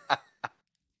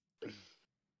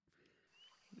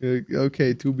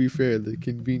 Okay, to be fair, the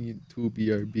convenient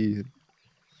 2BRB.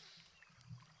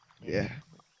 Yeah.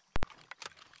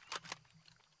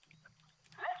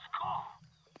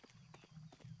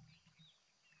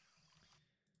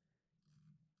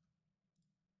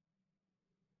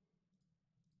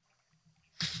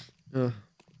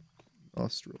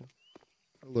 Nostril.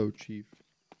 Hello, Chief.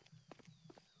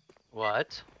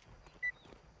 What?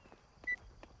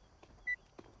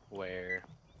 Where?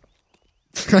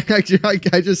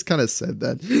 I just kind of said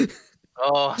that.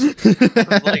 Oh, I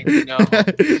was like, no.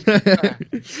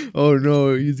 Oh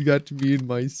no, he's got me in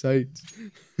my sights. Come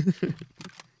on,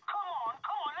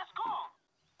 let's go.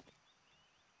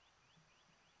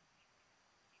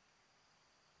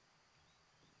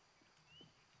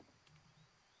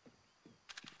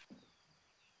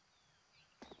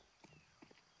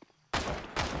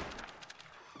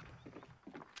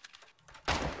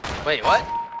 Wait, what?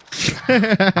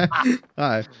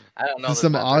 Hi. I don't know. This is this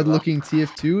some map very odd well. looking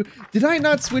TF2. Did I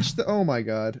not switch the... Oh my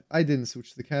god. I didn't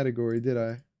switch the category, did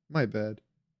I? My bad.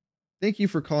 Thank you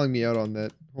for calling me out on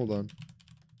that. Hold on.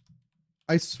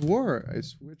 I swore I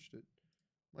switched it.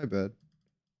 My bad.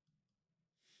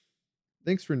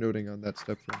 Thanks for noting on that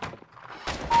step friend.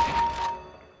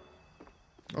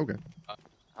 Okay.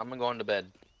 I'm going to bed.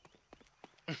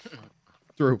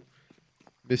 True.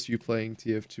 Missed you playing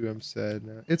TF2. I'm sad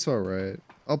now. It's alright.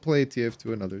 I'll play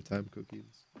TF2 another time,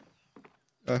 Cookies.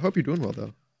 I hope you're doing well,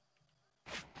 though.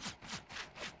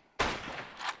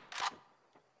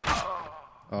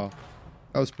 Oh.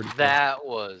 That was pretty cool. That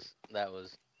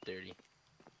was dirty.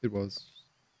 It was.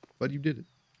 But you did it.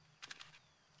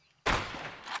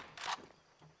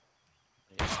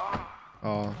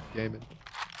 Oh, gaming.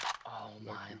 Oh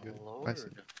my good. I lord. see.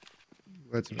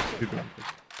 That's enough. You're doing good.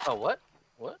 Oh, what?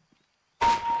 What?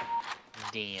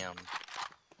 Damn.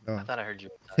 Oh, I thought I heard you.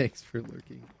 thanks for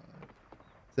lurking.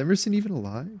 Is Emerson even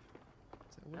alive?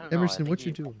 I don't know, Emerson, I what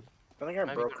think you he- doing? I think I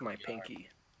Maybe broke go to my VR. pinky.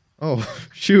 Oh,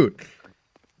 shoot.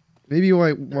 Maybe you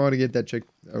might want to get that checked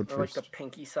out Or like first. the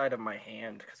pinky side of my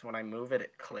hand, because when I move it,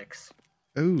 it clicks.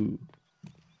 Oh.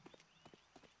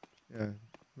 Yeah,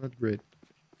 not great.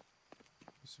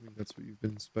 Assuming that's what you've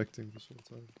been inspecting this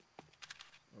whole time.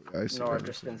 Oh, I see No, what I've you're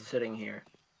just been saying. sitting here.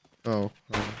 Oh.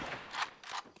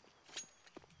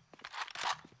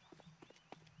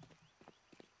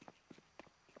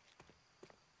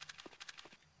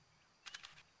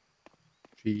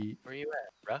 Gee, Where you at,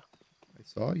 bruh? I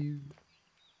saw you.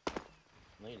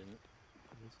 No, you didn't.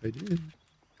 Yes, I did.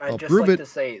 I'd I'll just prove like it. to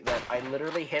say that I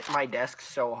literally hit my desk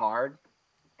so hard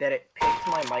that it picked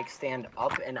my mic stand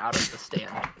up and out of the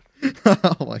stand.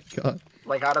 Oh my god.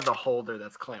 Like out of the holder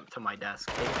that's clamped to my desk.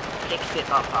 It picked it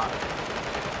up out of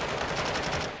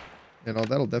it. And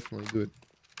that'll definitely do it.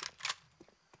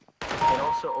 It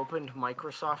also opened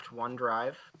Microsoft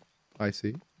OneDrive. I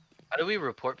see. How do we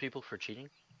report people for cheating?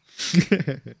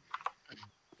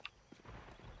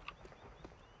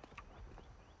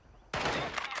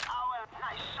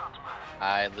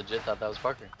 I legit thought that was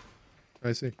Parker.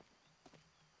 I see.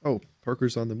 Oh,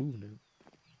 Parker's on the move now.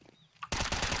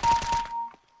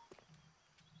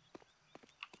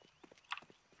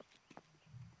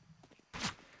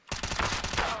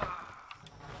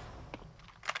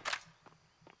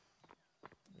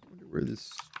 I wonder where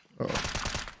this... Oh.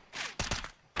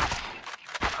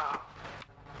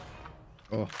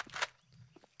 Oh.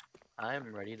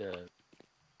 I'm ready to...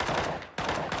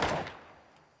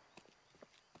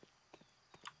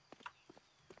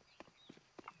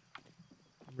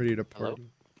 Ready to Hello? party.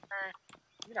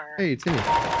 Hey, Timmy.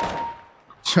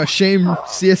 Shame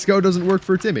CSGO doesn't work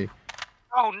for Timmy.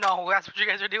 Oh no, that's what you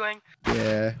guys are doing?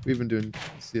 Yeah, we've been doing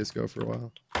CSGO for a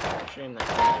while. Shame that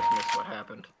I just missed what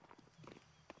happened.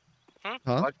 Huh?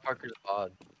 Watch Parker's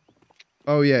pod.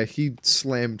 Oh yeah, he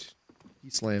slammed. He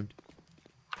slammed.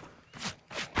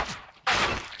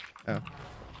 Oh.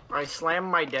 I slammed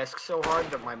my desk so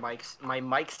hard that my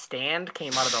mic stand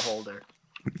came out of the holder.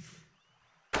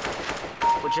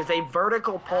 Which is a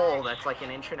vertical pole that's like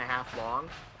 1.5 inches long.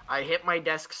 I hit my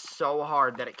desk so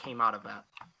hard that it came out of that.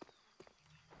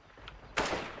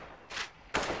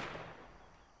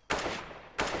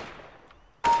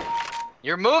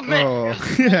 Your movement!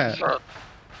 Oh, yeah.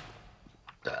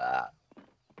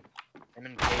 I'm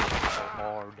in cage so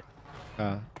hard.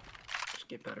 Just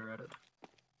get better at it.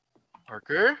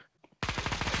 Parker?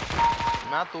 I'm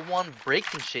not the one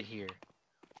breaking shit here.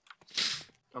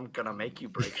 I'm gonna make you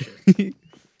break shit.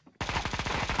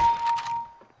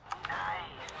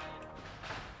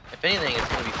 If anything, it's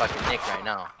gonna be fucking Nick right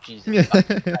now. Jesus.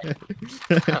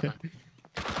 fucking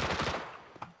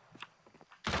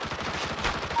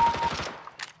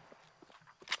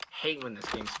Hate when this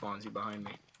game spawns you behind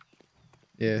me.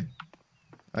 Yeah.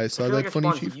 I I saw feel that like it funny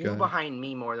spawns chief you guy. behind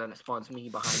me more than it spawns me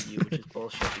behind you, which is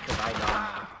bullshit because I don't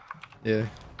know. Yeah.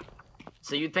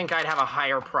 So you'd think I'd have a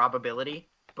higher probability,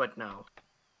 but no.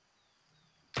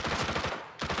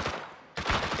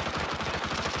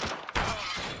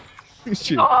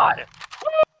 Shoot. God!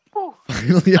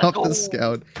 Finally off go. the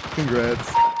scout.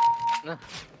 Congrats.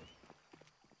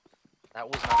 That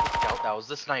was not the scout, that was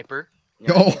the sniper.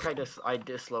 Yeah, Oh. I think I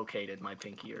dislocated my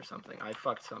pinky or something. I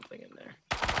fucked something in there.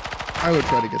 I would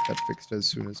try to get that fixed as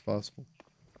soon as possible.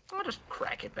 I'll just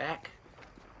crack it back.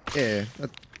 Yeah. That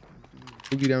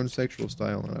boogie down sexual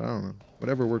style. I don't know.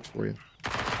 Whatever works for you.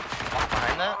 Walk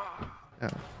behind that? Ow.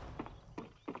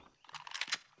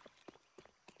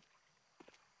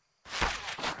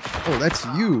 Oh, that's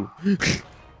you.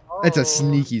 That's a Oh.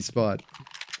 sneaky spot.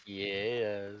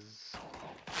 Yes.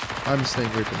 I'm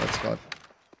staying away from that spot.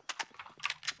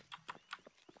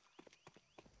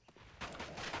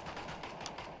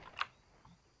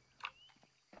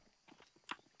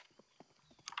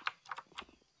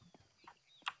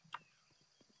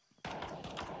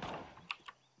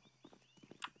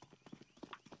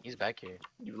 He's back here.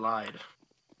 You lied.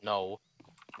 No.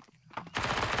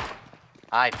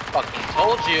 I fucking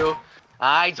told you.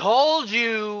 I told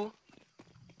you.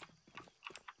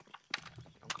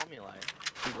 Don't call me a liar.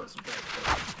 He wasn't dead.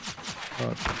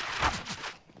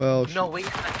 Well, No, wait,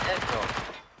 you're not dead, bro.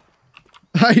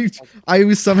 I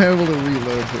was somehow able to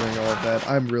reload during all of that.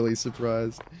 I'm really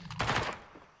surprised.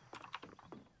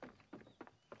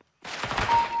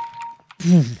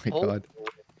 Oh my Oh. god.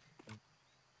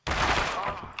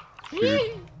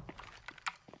 Shoot.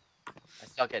 I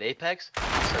suck at Apex.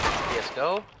 I suck at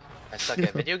CSGO. I suck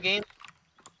at video games. I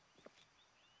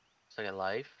suck at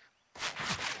life.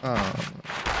 Oh,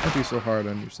 don't be so hard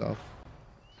on yourself.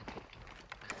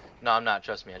 No, I'm not.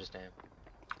 Trust me, I just am.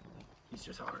 He's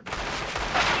just hard.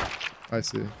 I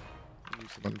see.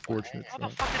 Some unfortunate How the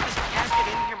stuff. fuck did this cat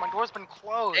get in here? My door's been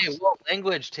closed. Hey, what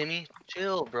language, Timmy?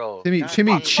 Chill, bro. Timmy, God,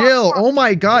 Timmy, fuck. chill! Oh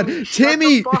my god,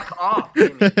 Timmy! Shut the fuck up,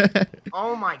 Timmy.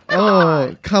 Oh my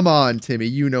god. Oh, come on, Timmy.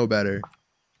 You know better.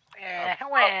 Eh,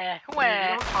 wah, Timmy, you wah.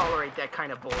 don't tolerate that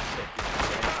kind of bullshit.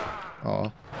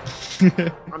 Aw.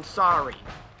 I'm sorry.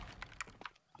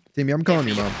 Timmy, I'm calling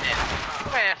your mom.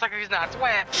 Wah, sucker these nuts.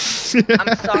 Wah.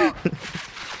 I'm sorry.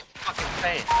 Fucking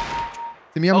saying.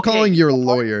 Timmy, I'm Okay, calling you your know what?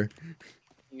 lawyer.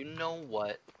 You know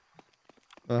what?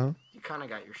 Uh-huh. You kind of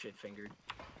got your shit fingered.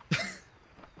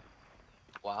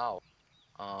 Wow.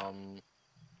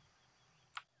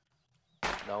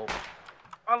 No.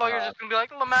 My lawyer's just gonna be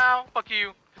like, Lamau, fuck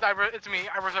you. 'Cause it's me.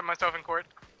 I represent myself in court.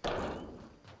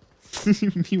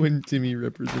 Me when Timmy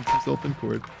represents himself in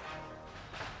court.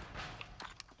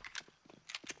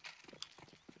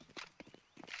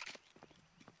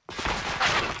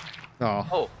 Oh.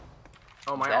 Oh,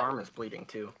 Oh, my That- arm is bleeding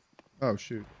too. Oh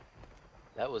shoot.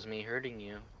 that was me hurting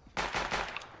you.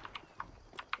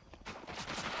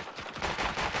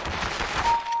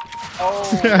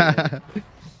 Oh. Yeah.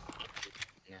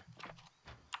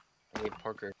 I made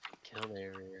Parker kill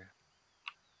there.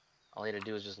 All he had to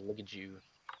do was just look at you.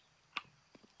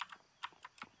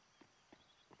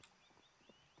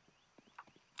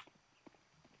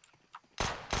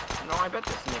 No, I bet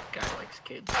this Nick guy likes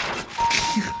kids.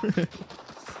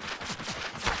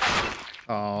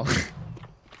 Oh.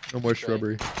 No more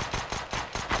shrubbery.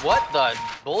 What the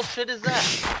bullshit is that?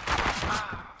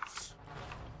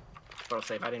 But I'll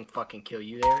say if I didn't fucking kill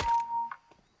you there.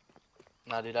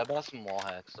 Nah, dude, I bought some wall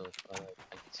hacks, so I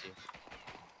can see.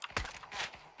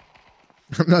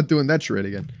 I'm not doing that charade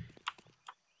again.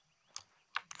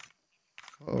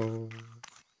 Oh.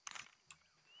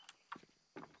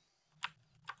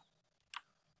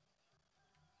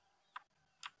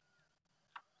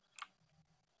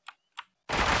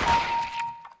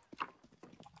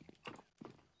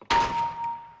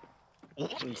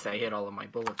 At least I hit all of my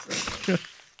bullets there.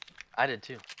 I did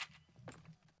too.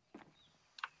 I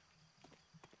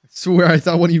swear I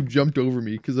thought one of you jumped over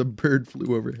me because a bird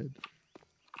flew overhead.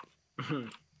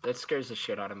 That scares the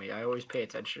shit out of me. I always pay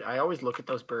attention. I always look at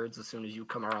those birds as soon as you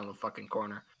come around the fucking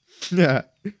corner. Yeah.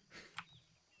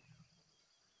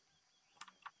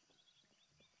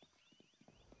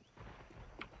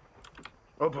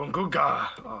 Oh, Bunguga!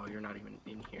 Oh, you're not even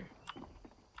in here.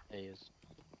 Yeah, he is.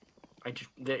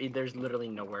 There's literally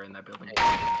nowhere in that building.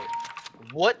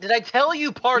 What did I tell you,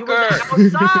 He Parker?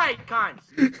 was outside, cons!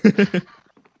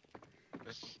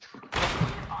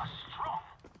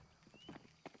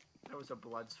 There was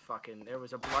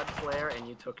a blood flare and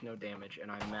you took no damage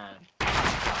and I'm mad.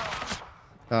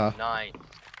 Nice.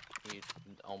 You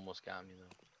almost got me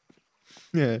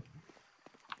though. Yeah.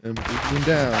 I'm moving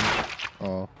down.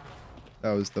 Oh.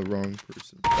 That was the wrong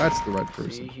person. That's the right See,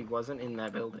 person. he wasn't in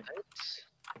that building.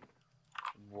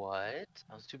 What?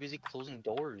 I was too busy closing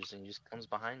doors and he just comes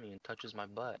behind me and touches my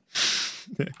butt.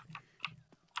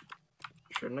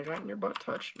 Shouldn't have gotten your butt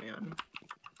touched, man.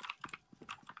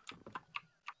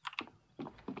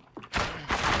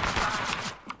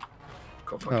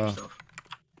 Go fuck Oh. yourself.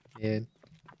 Man.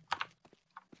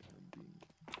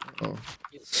 Oh.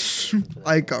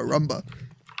 I I got rumba.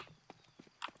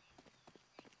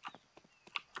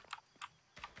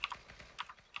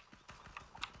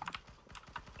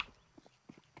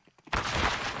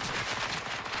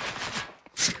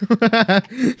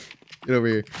 Get over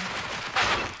here.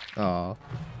 Aw.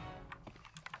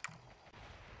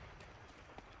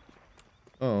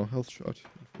 Oh, health shot.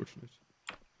 Unfortunate.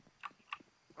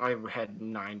 I had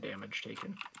 9 damage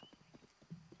taken.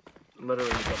 Literally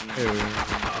got 9.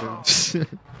 Hey,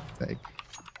 thank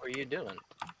What are you doing?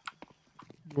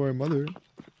 your mother.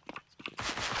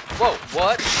 Whoa,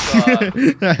 what?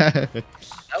 That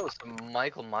was some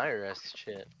Michael Myers-esque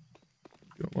shit.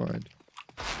 Don't mind.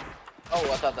 Oh,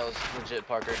 I thought that was legit,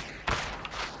 Parker.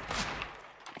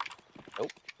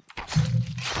 Nope.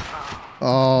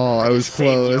 Oh, I was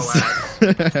Saved your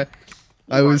close.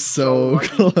 I You was are so lucky.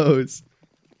 close.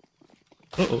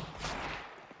 Uh-oh.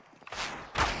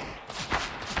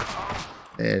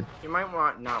 Man. You might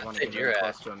not want to Saved get your very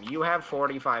ass. close to him. You have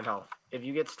 45 health. If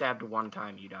you get stabbed one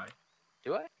time, you die.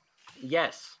 Do I?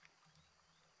 Yes.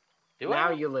 Do now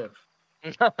I? you live.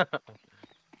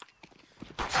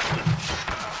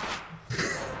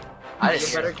 I You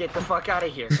didn't better hear. get the fuck out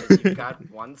of here, because you've got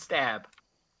one stab.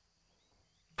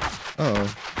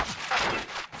 Oh.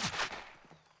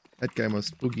 That guy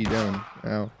must boogie down.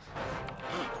 Ow.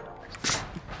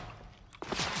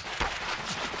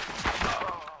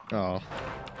 Oh.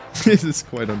 This is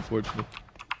quite unfortunate.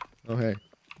 Oh, hey.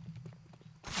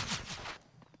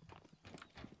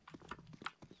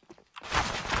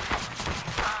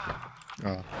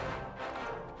 Oh.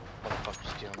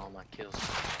 Motherfucker stealing all my kills.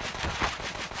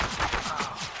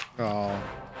 Oh.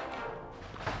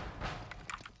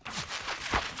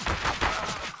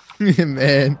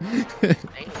 Man.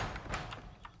 Dang.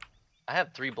 I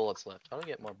have 3 bullets left. How do I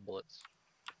get more bullets?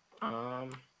 I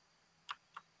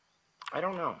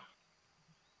don't know.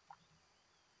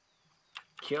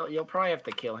 You'll probably have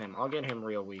to kill him. I'll get him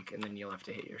real weak, and then you'll have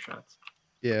to hit your shots.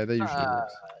 Yeah, that usually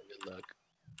works. Good luck.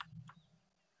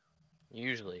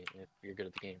 Usually, if you're good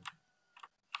at the game.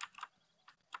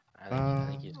 I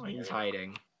think he's. Oh, he's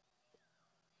hiding.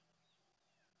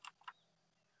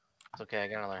 It's okay. I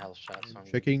got another health shot. So I'm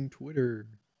good. Checking Twitter.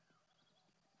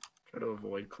 Try to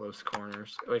avoid close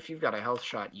corners. If you've got a health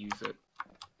shot, use it.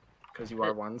 Because you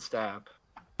are one stab.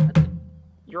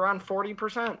 You're on 40%.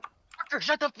 Parker,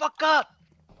 shut the fuck up!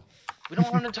 We don't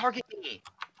want him to target me.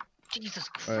 Jesus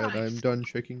Alright, I'm Christ. done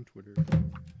checking Twitter.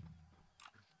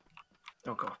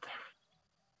 Don't go up there.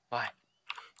 Why?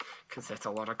 Because that's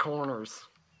a lot of corners.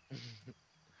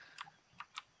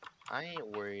 I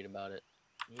ain't worried about it.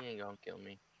 He ain't gonna kill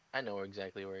me. I know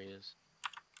exactly where he is.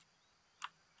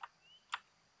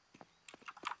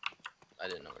 I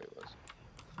didn't know where he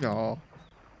was. Aw.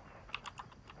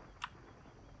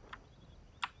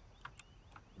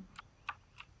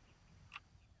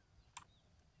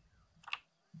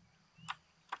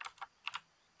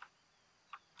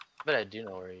 But I do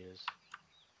know where he is.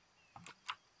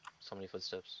 So many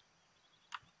footsteps.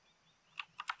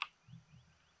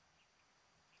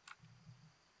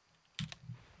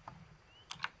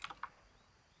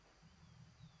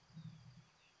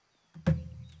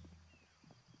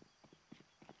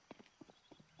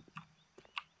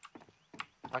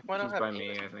 How come I don't He's have by aim me,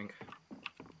 assist? I think.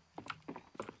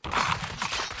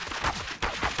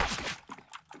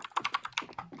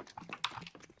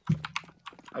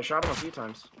 I shot him a few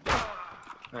times.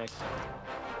 Nice.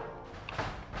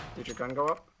 Did your gun go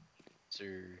up?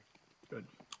 Sir. Good.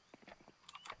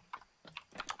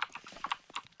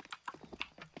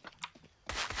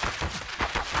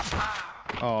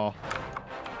 Aw.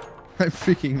 I'm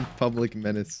freaking public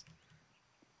menace.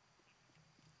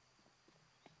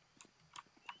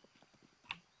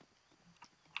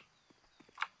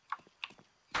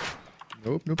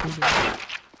 Nope, nope, nope, nope.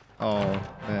 Oh,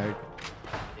 mag.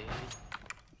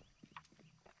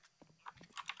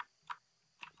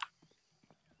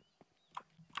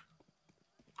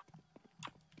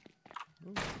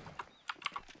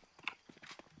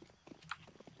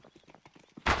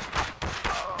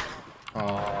 Oh,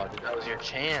 Oh, dude, that was your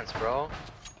chance, bro.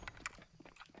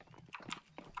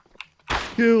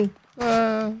 kill.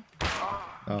 Ah.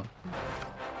 Oh.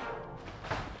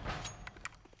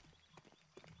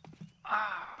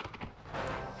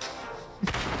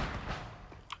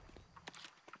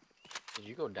 Did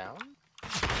you go down?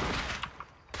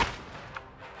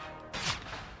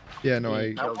 Yeah, no,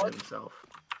 He I. killed What? himself.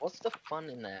 What's the fun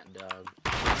in that, dog?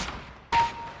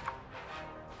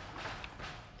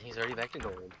 He's already back to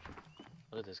gold.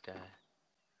 Look at this guy.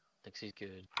 Thinks he's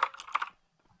good.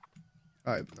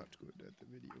 I'm not good at the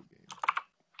video game.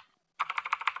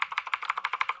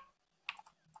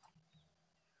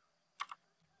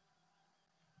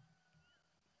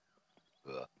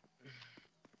 Ugh.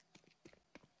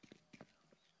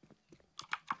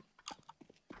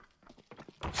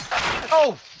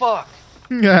 Oh fuck!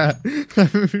 Yeah.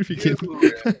 Freaking-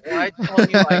 Dude, when I tell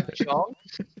you I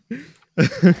jumped,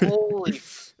 holy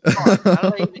fuck! How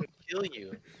did I even kill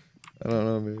you? I don't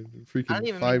know, man. I Freaking didn't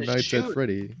even Five mean to Nights at shoot.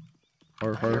 Freddy.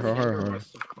 Har har Your har har finger har.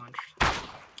 must have clenched.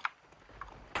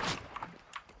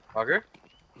 Bugger?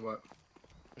 What?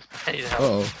 I need help. Uh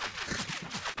oh.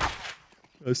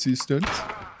 Assistant.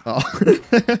 Oh.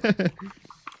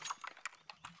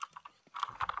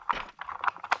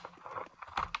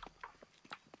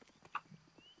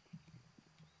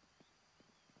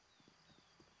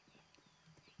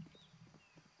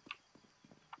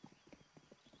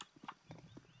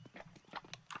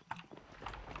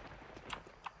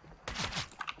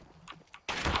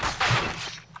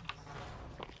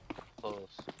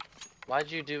 Close.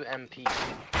 Why'd you do MP?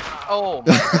 Oh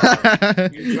my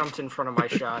god. You jumped in front of my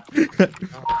shot.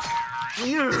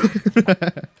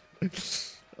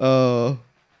 Oh.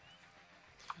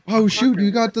 Oh shoot!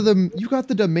 You got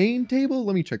the domain table.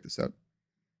 Let me check this out.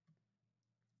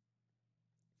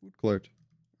 Food clerk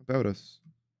about us.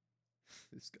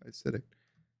 This guy's sitting.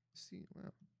 See,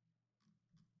 wow.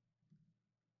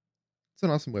 It's an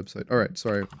awesome website. All right,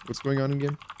 sorry. What's going on in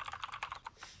game?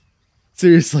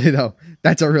 Seriously though,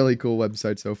 that's a really cool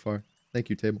website so far. Thank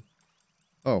you, table.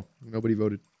 Oh, nobody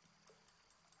voted.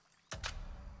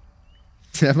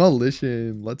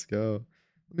 Demolition. Let's go.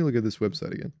 Let me look at this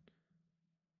website again.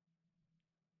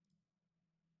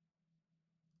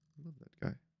 I love that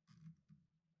guy.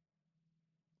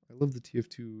 I love the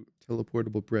TF2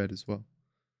 teleportable bread as well.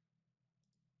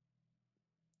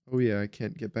 Oh yeah, I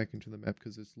can't get back into the map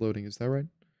because it's loading. Is that right?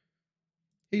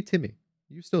 Hey Timmy,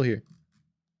 you still here?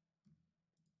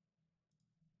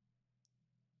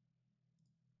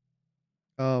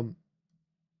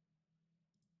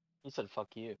 He said fuck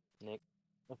you, Nick.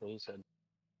 That's what he said.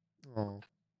 Oh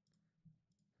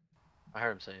I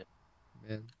heard him say it.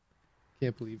 man,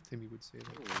 can't believe Timmy would say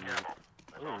that.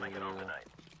 Ooh.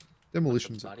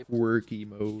 Demolition's a body- quirky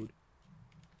mode.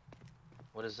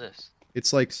 What is this?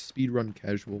 It's like speedrun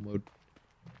casual mode.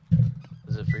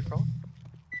 Is it free for all?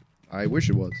 I wish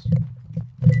it was.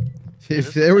 this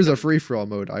If there looks was like a free-for-all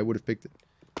mode, I would have picked it.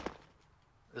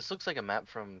 This looks like a map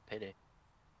from Payday.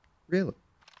 Really?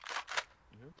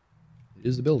 Mhm. It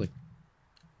is the building.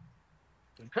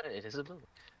 It is a building.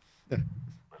 I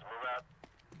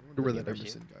wonder where that Emerson?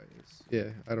 Emerson guy is.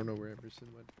 Yeah, I don't know where Emerson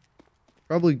went.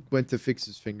 Probably went to fix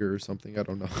his finger or something. I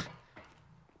don't know.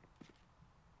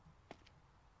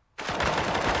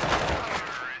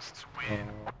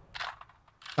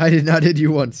 I did not hit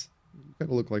you once. You kind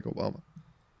of look like Obama.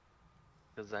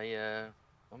 Cause I'm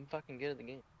fucking good at the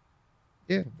game.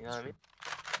 Yeah. You know what I mean?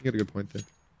 You got a good point there.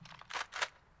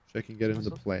 Which I can get into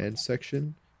the plan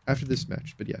section after this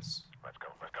match, but yes. Let's go.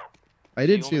 I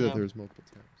did see that there was multiple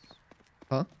tabs.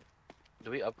 Huh?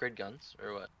 Do we upgrade guns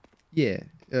or what? Yeah.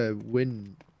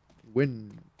 Winners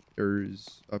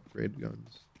upgrade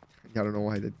guns. I don't know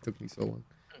why that took me so long.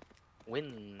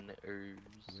 Winners.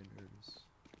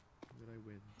 Did I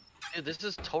win? Dude, this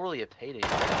is totally a payday.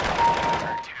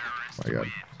 Oh my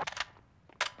god.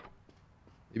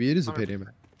 Maybe it is a payday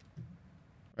man.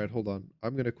 Alright, hold on.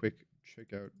 I'm gonna quick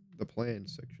check out the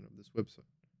plans section of this website.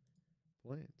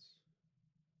 Plans.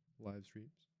 Live streams.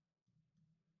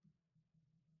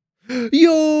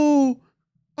 Yo!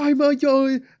 I'm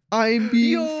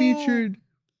being featured.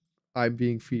 I'm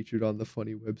being featured on the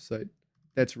funny website.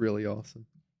 That's really awesome.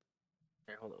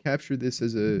 Here, hold up. Capture this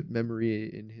as a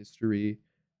memory in history.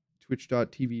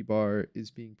 Twitch.tv bar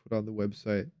is being put on the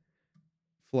website.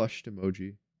 Flushed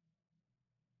emoji.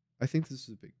 I think this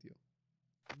is a big deal.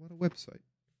 I'm on a website.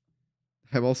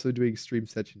 I'm also doing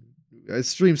Streamception,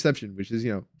 which is,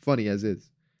 you know, funny as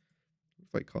is.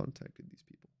 What if I contacted these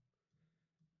people?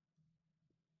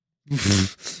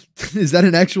 Is that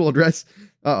an actual address?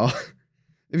 Uh-oh.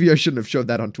 Maybe I shouldn't have showed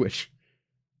that on Twitch.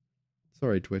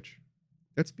 Sorry, Twitch.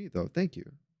 That's me, though. Thank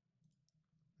you.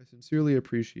 I sincerely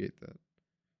appreciate that.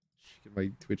 Get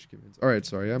my Twitch commands. Alright,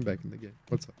 sorry. I'm back in the game.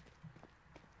 What's up?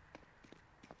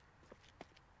 I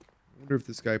wonder if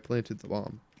this guy planted the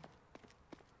bomb.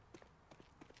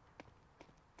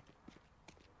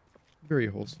 Very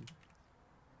wholesome.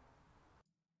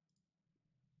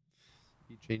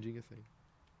 He changing a thing.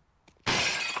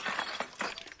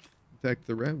 In fact,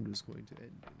 the round is going to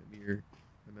end in a mere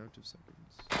amount of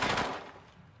seconds.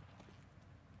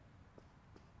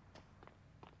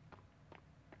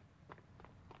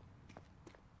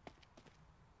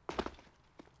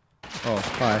 Oh,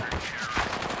 hi.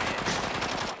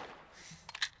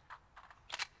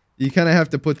 You kind of have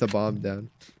to put the bomb down.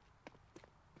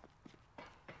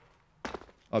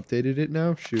 Updated it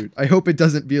now? Shoot. I hope it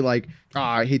doesn't be like,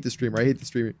 I hate the streamer, I hate the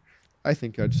streamer. I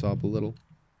think I'd sob a little.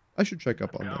 I should check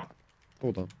up on that.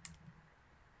 Hold on.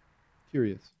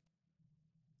 Curious.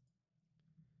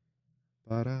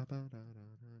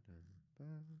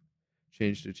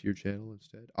 Changed it to your channel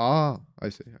instead. Ah, I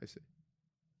see, I see.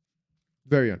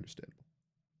 Very understandable.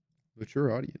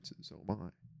 Mature audiences, oh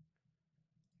my.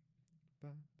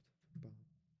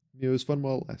 It was fun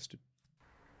while it lasted.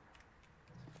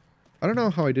 I don't know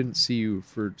how I didn't see you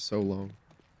for so long.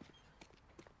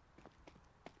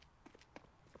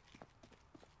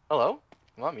 Hello?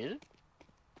 Am I muted?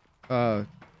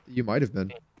 You might have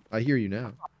been. I hear you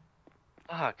now.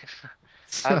 Fuck.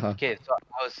 Okay, so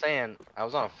I was saying, I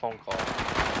was on a phone call.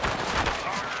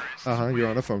 Uh-huh, you're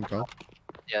on a phone call.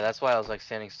 Yeah, that's why I was like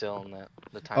standing still on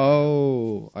the time.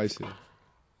 Oh, I see.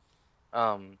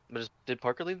 But did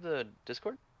Parker leave the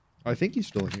Discord? I think he's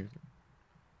still in here.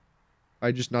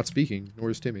 I'm just not speaking,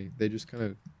 nor is Timmy. They just kind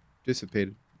of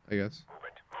dissipated, I guess.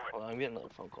 Well, I'm getting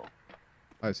another phone call.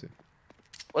 I see.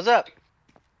 What's up?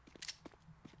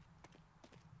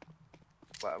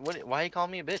 Why you calling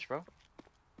me a bitch, bro?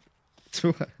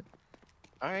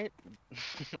 Alright.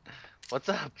 What's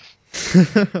up?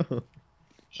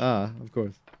 Ah, of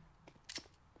course.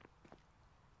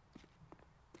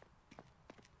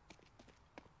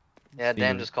 Yeah,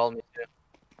 Dan just called me too.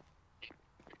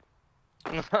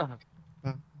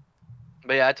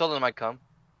 But yeah, I told him I'd come.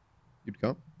 You'd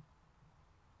come?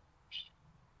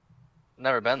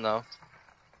 Never been though.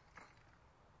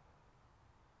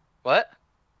 What?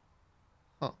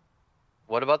 Huh.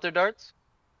 What about their darts?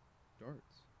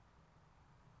 Darts.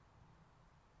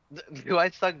 Do I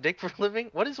suck dick for a living?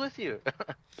 What is with you?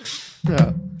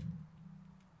 Yeah.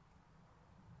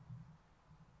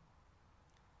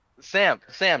 Sam,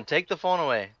 take the phone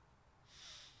away.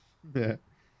 Yeah.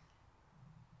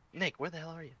 Nick, where the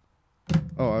hell are you?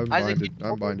 Oh, I'm Isaac,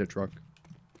 behind a truck.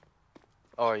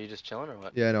 Oh, are you just chilling or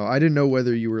what? Yeah, no, I didn't know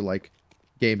whether you were like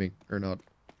gaming or not.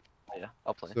 Oh, yeah,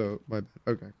 I'll play. So my bad.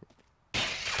 Okay, cool.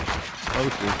 Oh,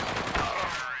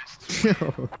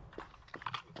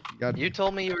 shoot. You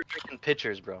told me you were drinking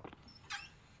pitchers, bro.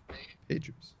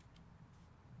 Pagers.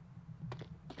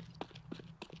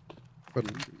 But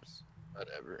leaders.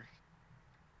 Whatever.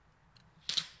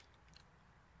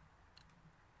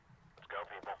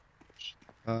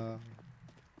 Uh,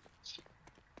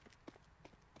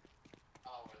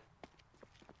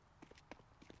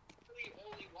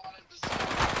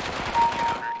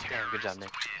 Damn, good job, Nick.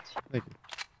 thank you.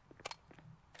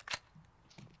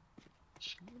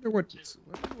 I wonder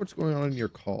what's going on in your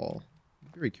call.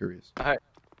 I'm very curious. Hold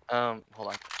on.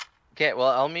 Okay, well,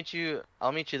 I'll meet you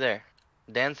there.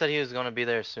 Dan said he was gonna be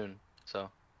there soon, so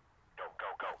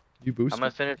You I'm boosted?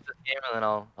 gonna finish this game and then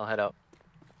I'll head out.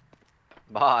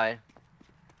 Bye.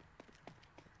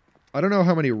 I don't know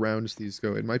how many rounds these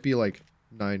go. It might be like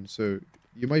 9, so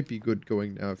you might be good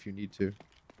going now if you need to.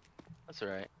 That's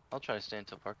alright. I'll try to stay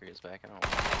until Parker gets back. I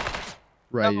don't.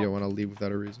 Right, you Oh. don't want to leave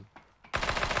without a reason.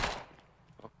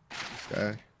 This guy.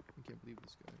 I can't believe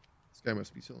this guy. This guy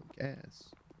must be selling gas.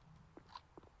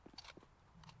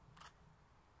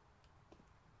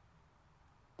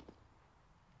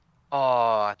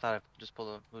 Oh, I thought I just pulled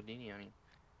a Houdini on you.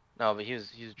 No, but he was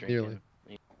drinking. Nearly.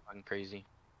 He's fucking crazy.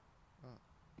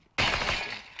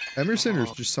 Emerson or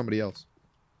Oh. just somebody else?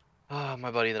 Ah,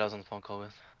 my buddy that I was on the phone call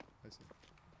with. I see.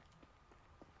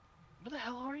 Where the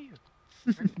hell are you?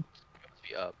 You must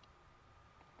be up.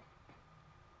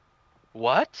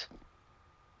 What?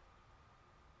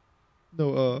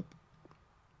 No,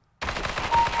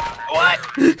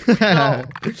 What? No.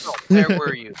 Where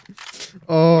were you?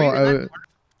 Oh, Were you in that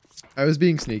I was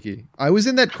being sneaky. I was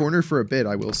in that corner for a bit,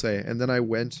 I will say, and then I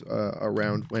went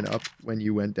went up when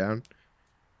you went down.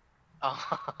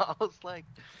 Oh, I was like,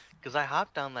 because I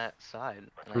hopped down that side.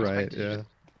 And I Right, expected you yeah. to-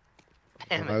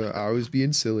 Damn it. I was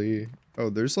being silly. Oh,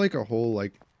 there's like a whole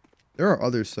like, there are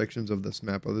other sections of this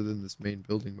map other than this main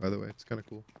building. By the way, it's kind of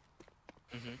cool.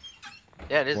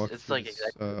 Yeah, it is. Walk It's through like this,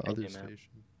 exactly the other Payday map. station.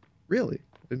 Really?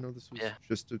 I didn't know this was Yeah.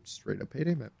 just a straight up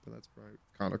payday map, but that's probably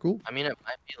kind of cool. I mean, it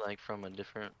might be like from a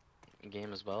different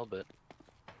game as well, but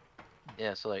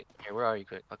yeah. So like, here, where are you?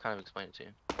 Quick, I'll kind of explain it to you.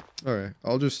 All right,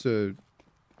 I'll just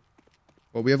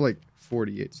well, we have like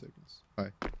 48 seconds.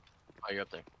 Hi. Oh, you're up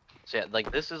there. So yeah,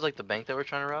 like this is like the bank that we're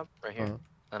trying to rob right here. Uh-huh.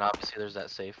 And obviously there's that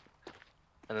safe.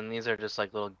 And then these are just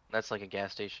like little. That's like a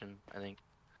gas station, I think.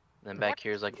 And then back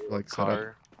here is like a little Like set up.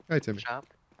 car Hi, Timmy. shop.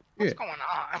 Yeah. What's going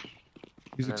on? He's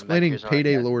And then back explaining here's another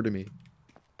payday gas- lore to me.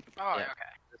 Oh, Yeah. okay.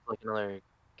 There's like another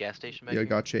gas station back Yeah, I here.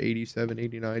 gotcha. 87,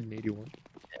 89, and 81.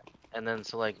 And then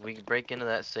so like we break into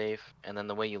that safe, and then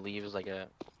the way you leave is like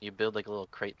you build like a little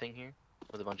crate thing here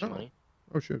with a bunch of Oh. money,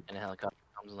 Oh shit. and a helicopter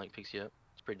comes and like picks you up.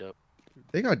 It's pretty dope.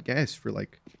 They got gas for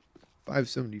like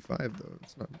 575 though.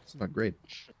 It's not great.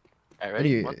 Alright,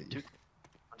 ready? Any- 1, 2, 1,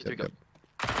 2, 3, go.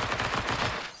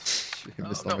 Shit, I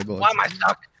missed all No, my bullets. why am I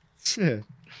stuck? Yeah.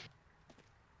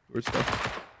 We're stuck.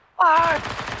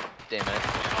 Ah! Damn it.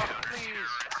 Oh,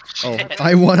 please. Oh, Shit.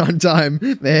 I won on time,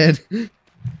 man.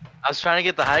 I was trying to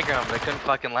get the high ground, but I couldn't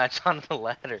fucking latch onto the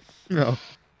ladder. No.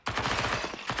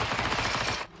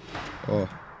 Oh,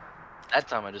 That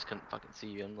time I just couldn't fucking see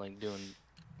you. I'm like doing.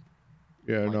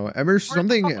 yeah, no. Emerson, Where the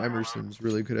something fuck am I? Emerson's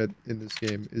really good at in this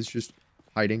game is just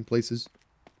hiding places.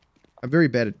 I'm very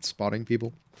bad at spotting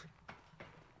people.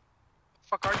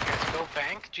 Fuck are you guys? Go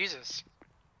bank? Jesus.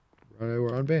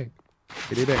 We're on bank.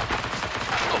 Payday bank.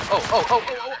 Oh!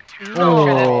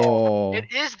 Oh. It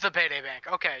is the payday bank.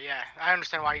 Okay, yeah. I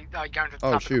understand why you got into the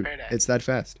Oh top shoot! of the payday. It's that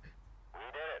fast.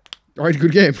 All right,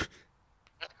 good game.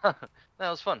 That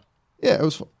was fun. Yeah, it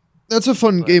was fun. That's a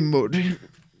fun But- game mode.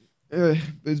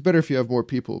 It's better if you have more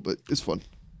people, but it's fun.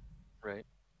 Right.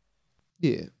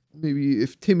 Yeah, maybe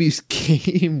if Timmy's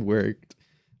game worked,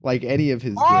 like any of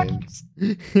his What? games.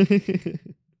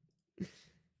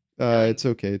 It's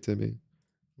okay, Timmy.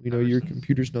 We know your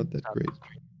computer's not that great.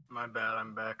 My bad,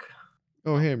 I'm back.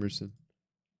 Oh, hey, Emerson.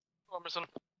 Emerson.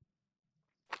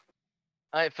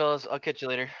 Alright, fellas. I'll catch you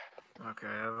later. Okay,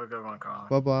 have a good one, Colin.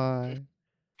 Bye bye.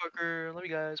 Fucker. Love you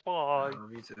guys. Bye.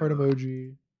 Love you too. Heart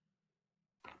emoji.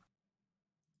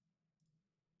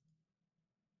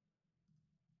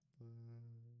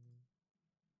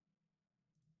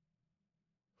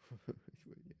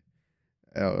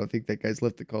 I don't think that guy's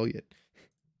left the call yet.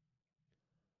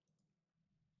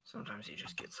 Sometimes he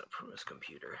just gets up from his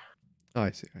computer. Oh,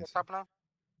 I see. What's up now?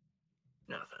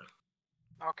 Nothing.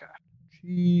 Okay.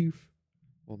 Chief.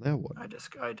 Well, now what? I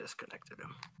disconnected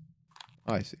him.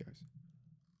 Oh, I see. I see.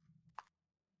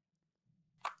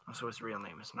 So his real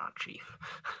name is not Chief.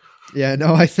 Yeah,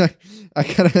 no, I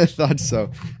kind of thought so.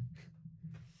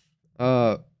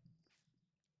 Are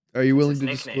you willing his to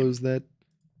nickname. disclose that,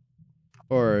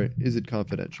 or is it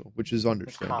confidential? Which is It's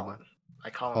understandable. Colin. I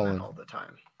call him Colin. that all the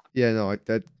time. Yeah, no,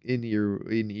 that in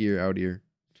ear, out ear.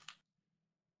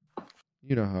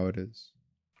 You know how it is.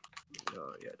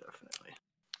 Oh yeah, definitely.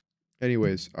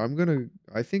 Anyways,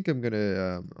 I think I'm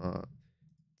gonna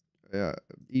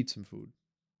eat some food.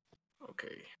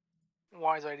 Okay.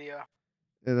 Wise idea.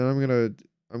 And then I'm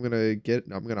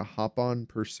gonna hop on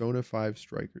Persona 5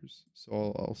 Strikers.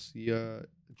 So I'll see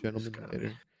gentlemen guy.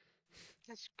 later.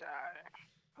 This guy.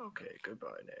 Okay,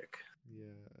 goodbye, Nick.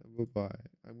 Yeah, bye-bye.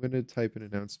 I'm gonna type in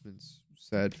announcements,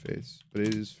 sad face, but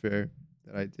it is fair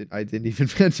that I didn't even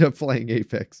end up playing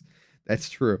Apex. That's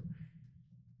true.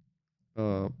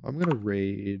 I'm gonna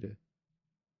raid.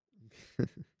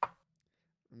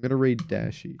 I'm gonna raid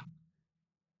Dashy.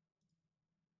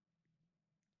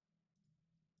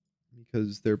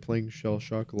 Because they're playing Shell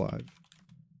Shock live.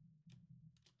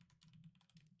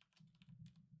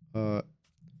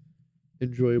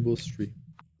 Enjoyable stream.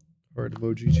 Heart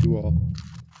emoji to all.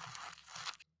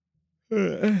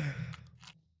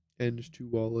 And to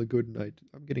all a good night.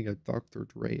 I'm getting a Dr.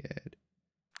 Dre ad.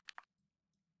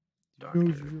 Dr.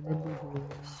 Knows you remember who I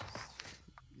was.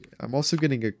 Yeah, I'm also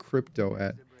getting a crypto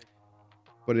ad.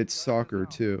 But it's soccer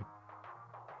too.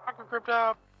 Fucking crypto.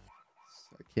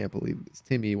 I can't believe this.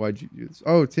 Timmy, why'd you do this?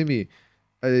 Oh, Timmy.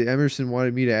 Emerson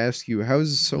wanted me to ask you,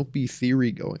 how's Soapy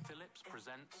Theory going? Phillips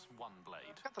presents One Blade.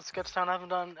 Got the sketch down. I haven't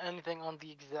done anything on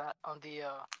the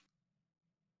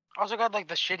Also got like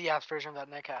the shitty ass version that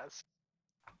Nick has.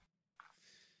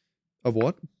 Of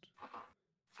what?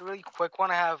 The really quick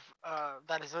one I have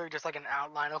that is literally just like an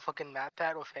outline of fucking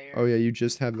MatPat with hair. Oh yeah, you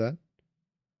just have that?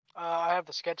 I have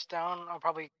the sketch down. I'll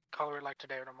probably color it like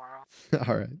today or tomorrow.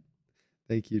 Alright.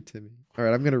 Thank you, Timmy.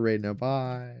 Alright, I'm gonna raid now.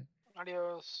 Bye.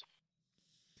 Adios.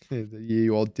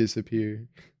 You all disappear.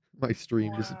 My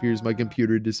stream disappears. My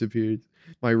computer disappears.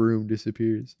 My room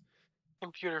disappears.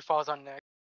 Computer falls on Nick.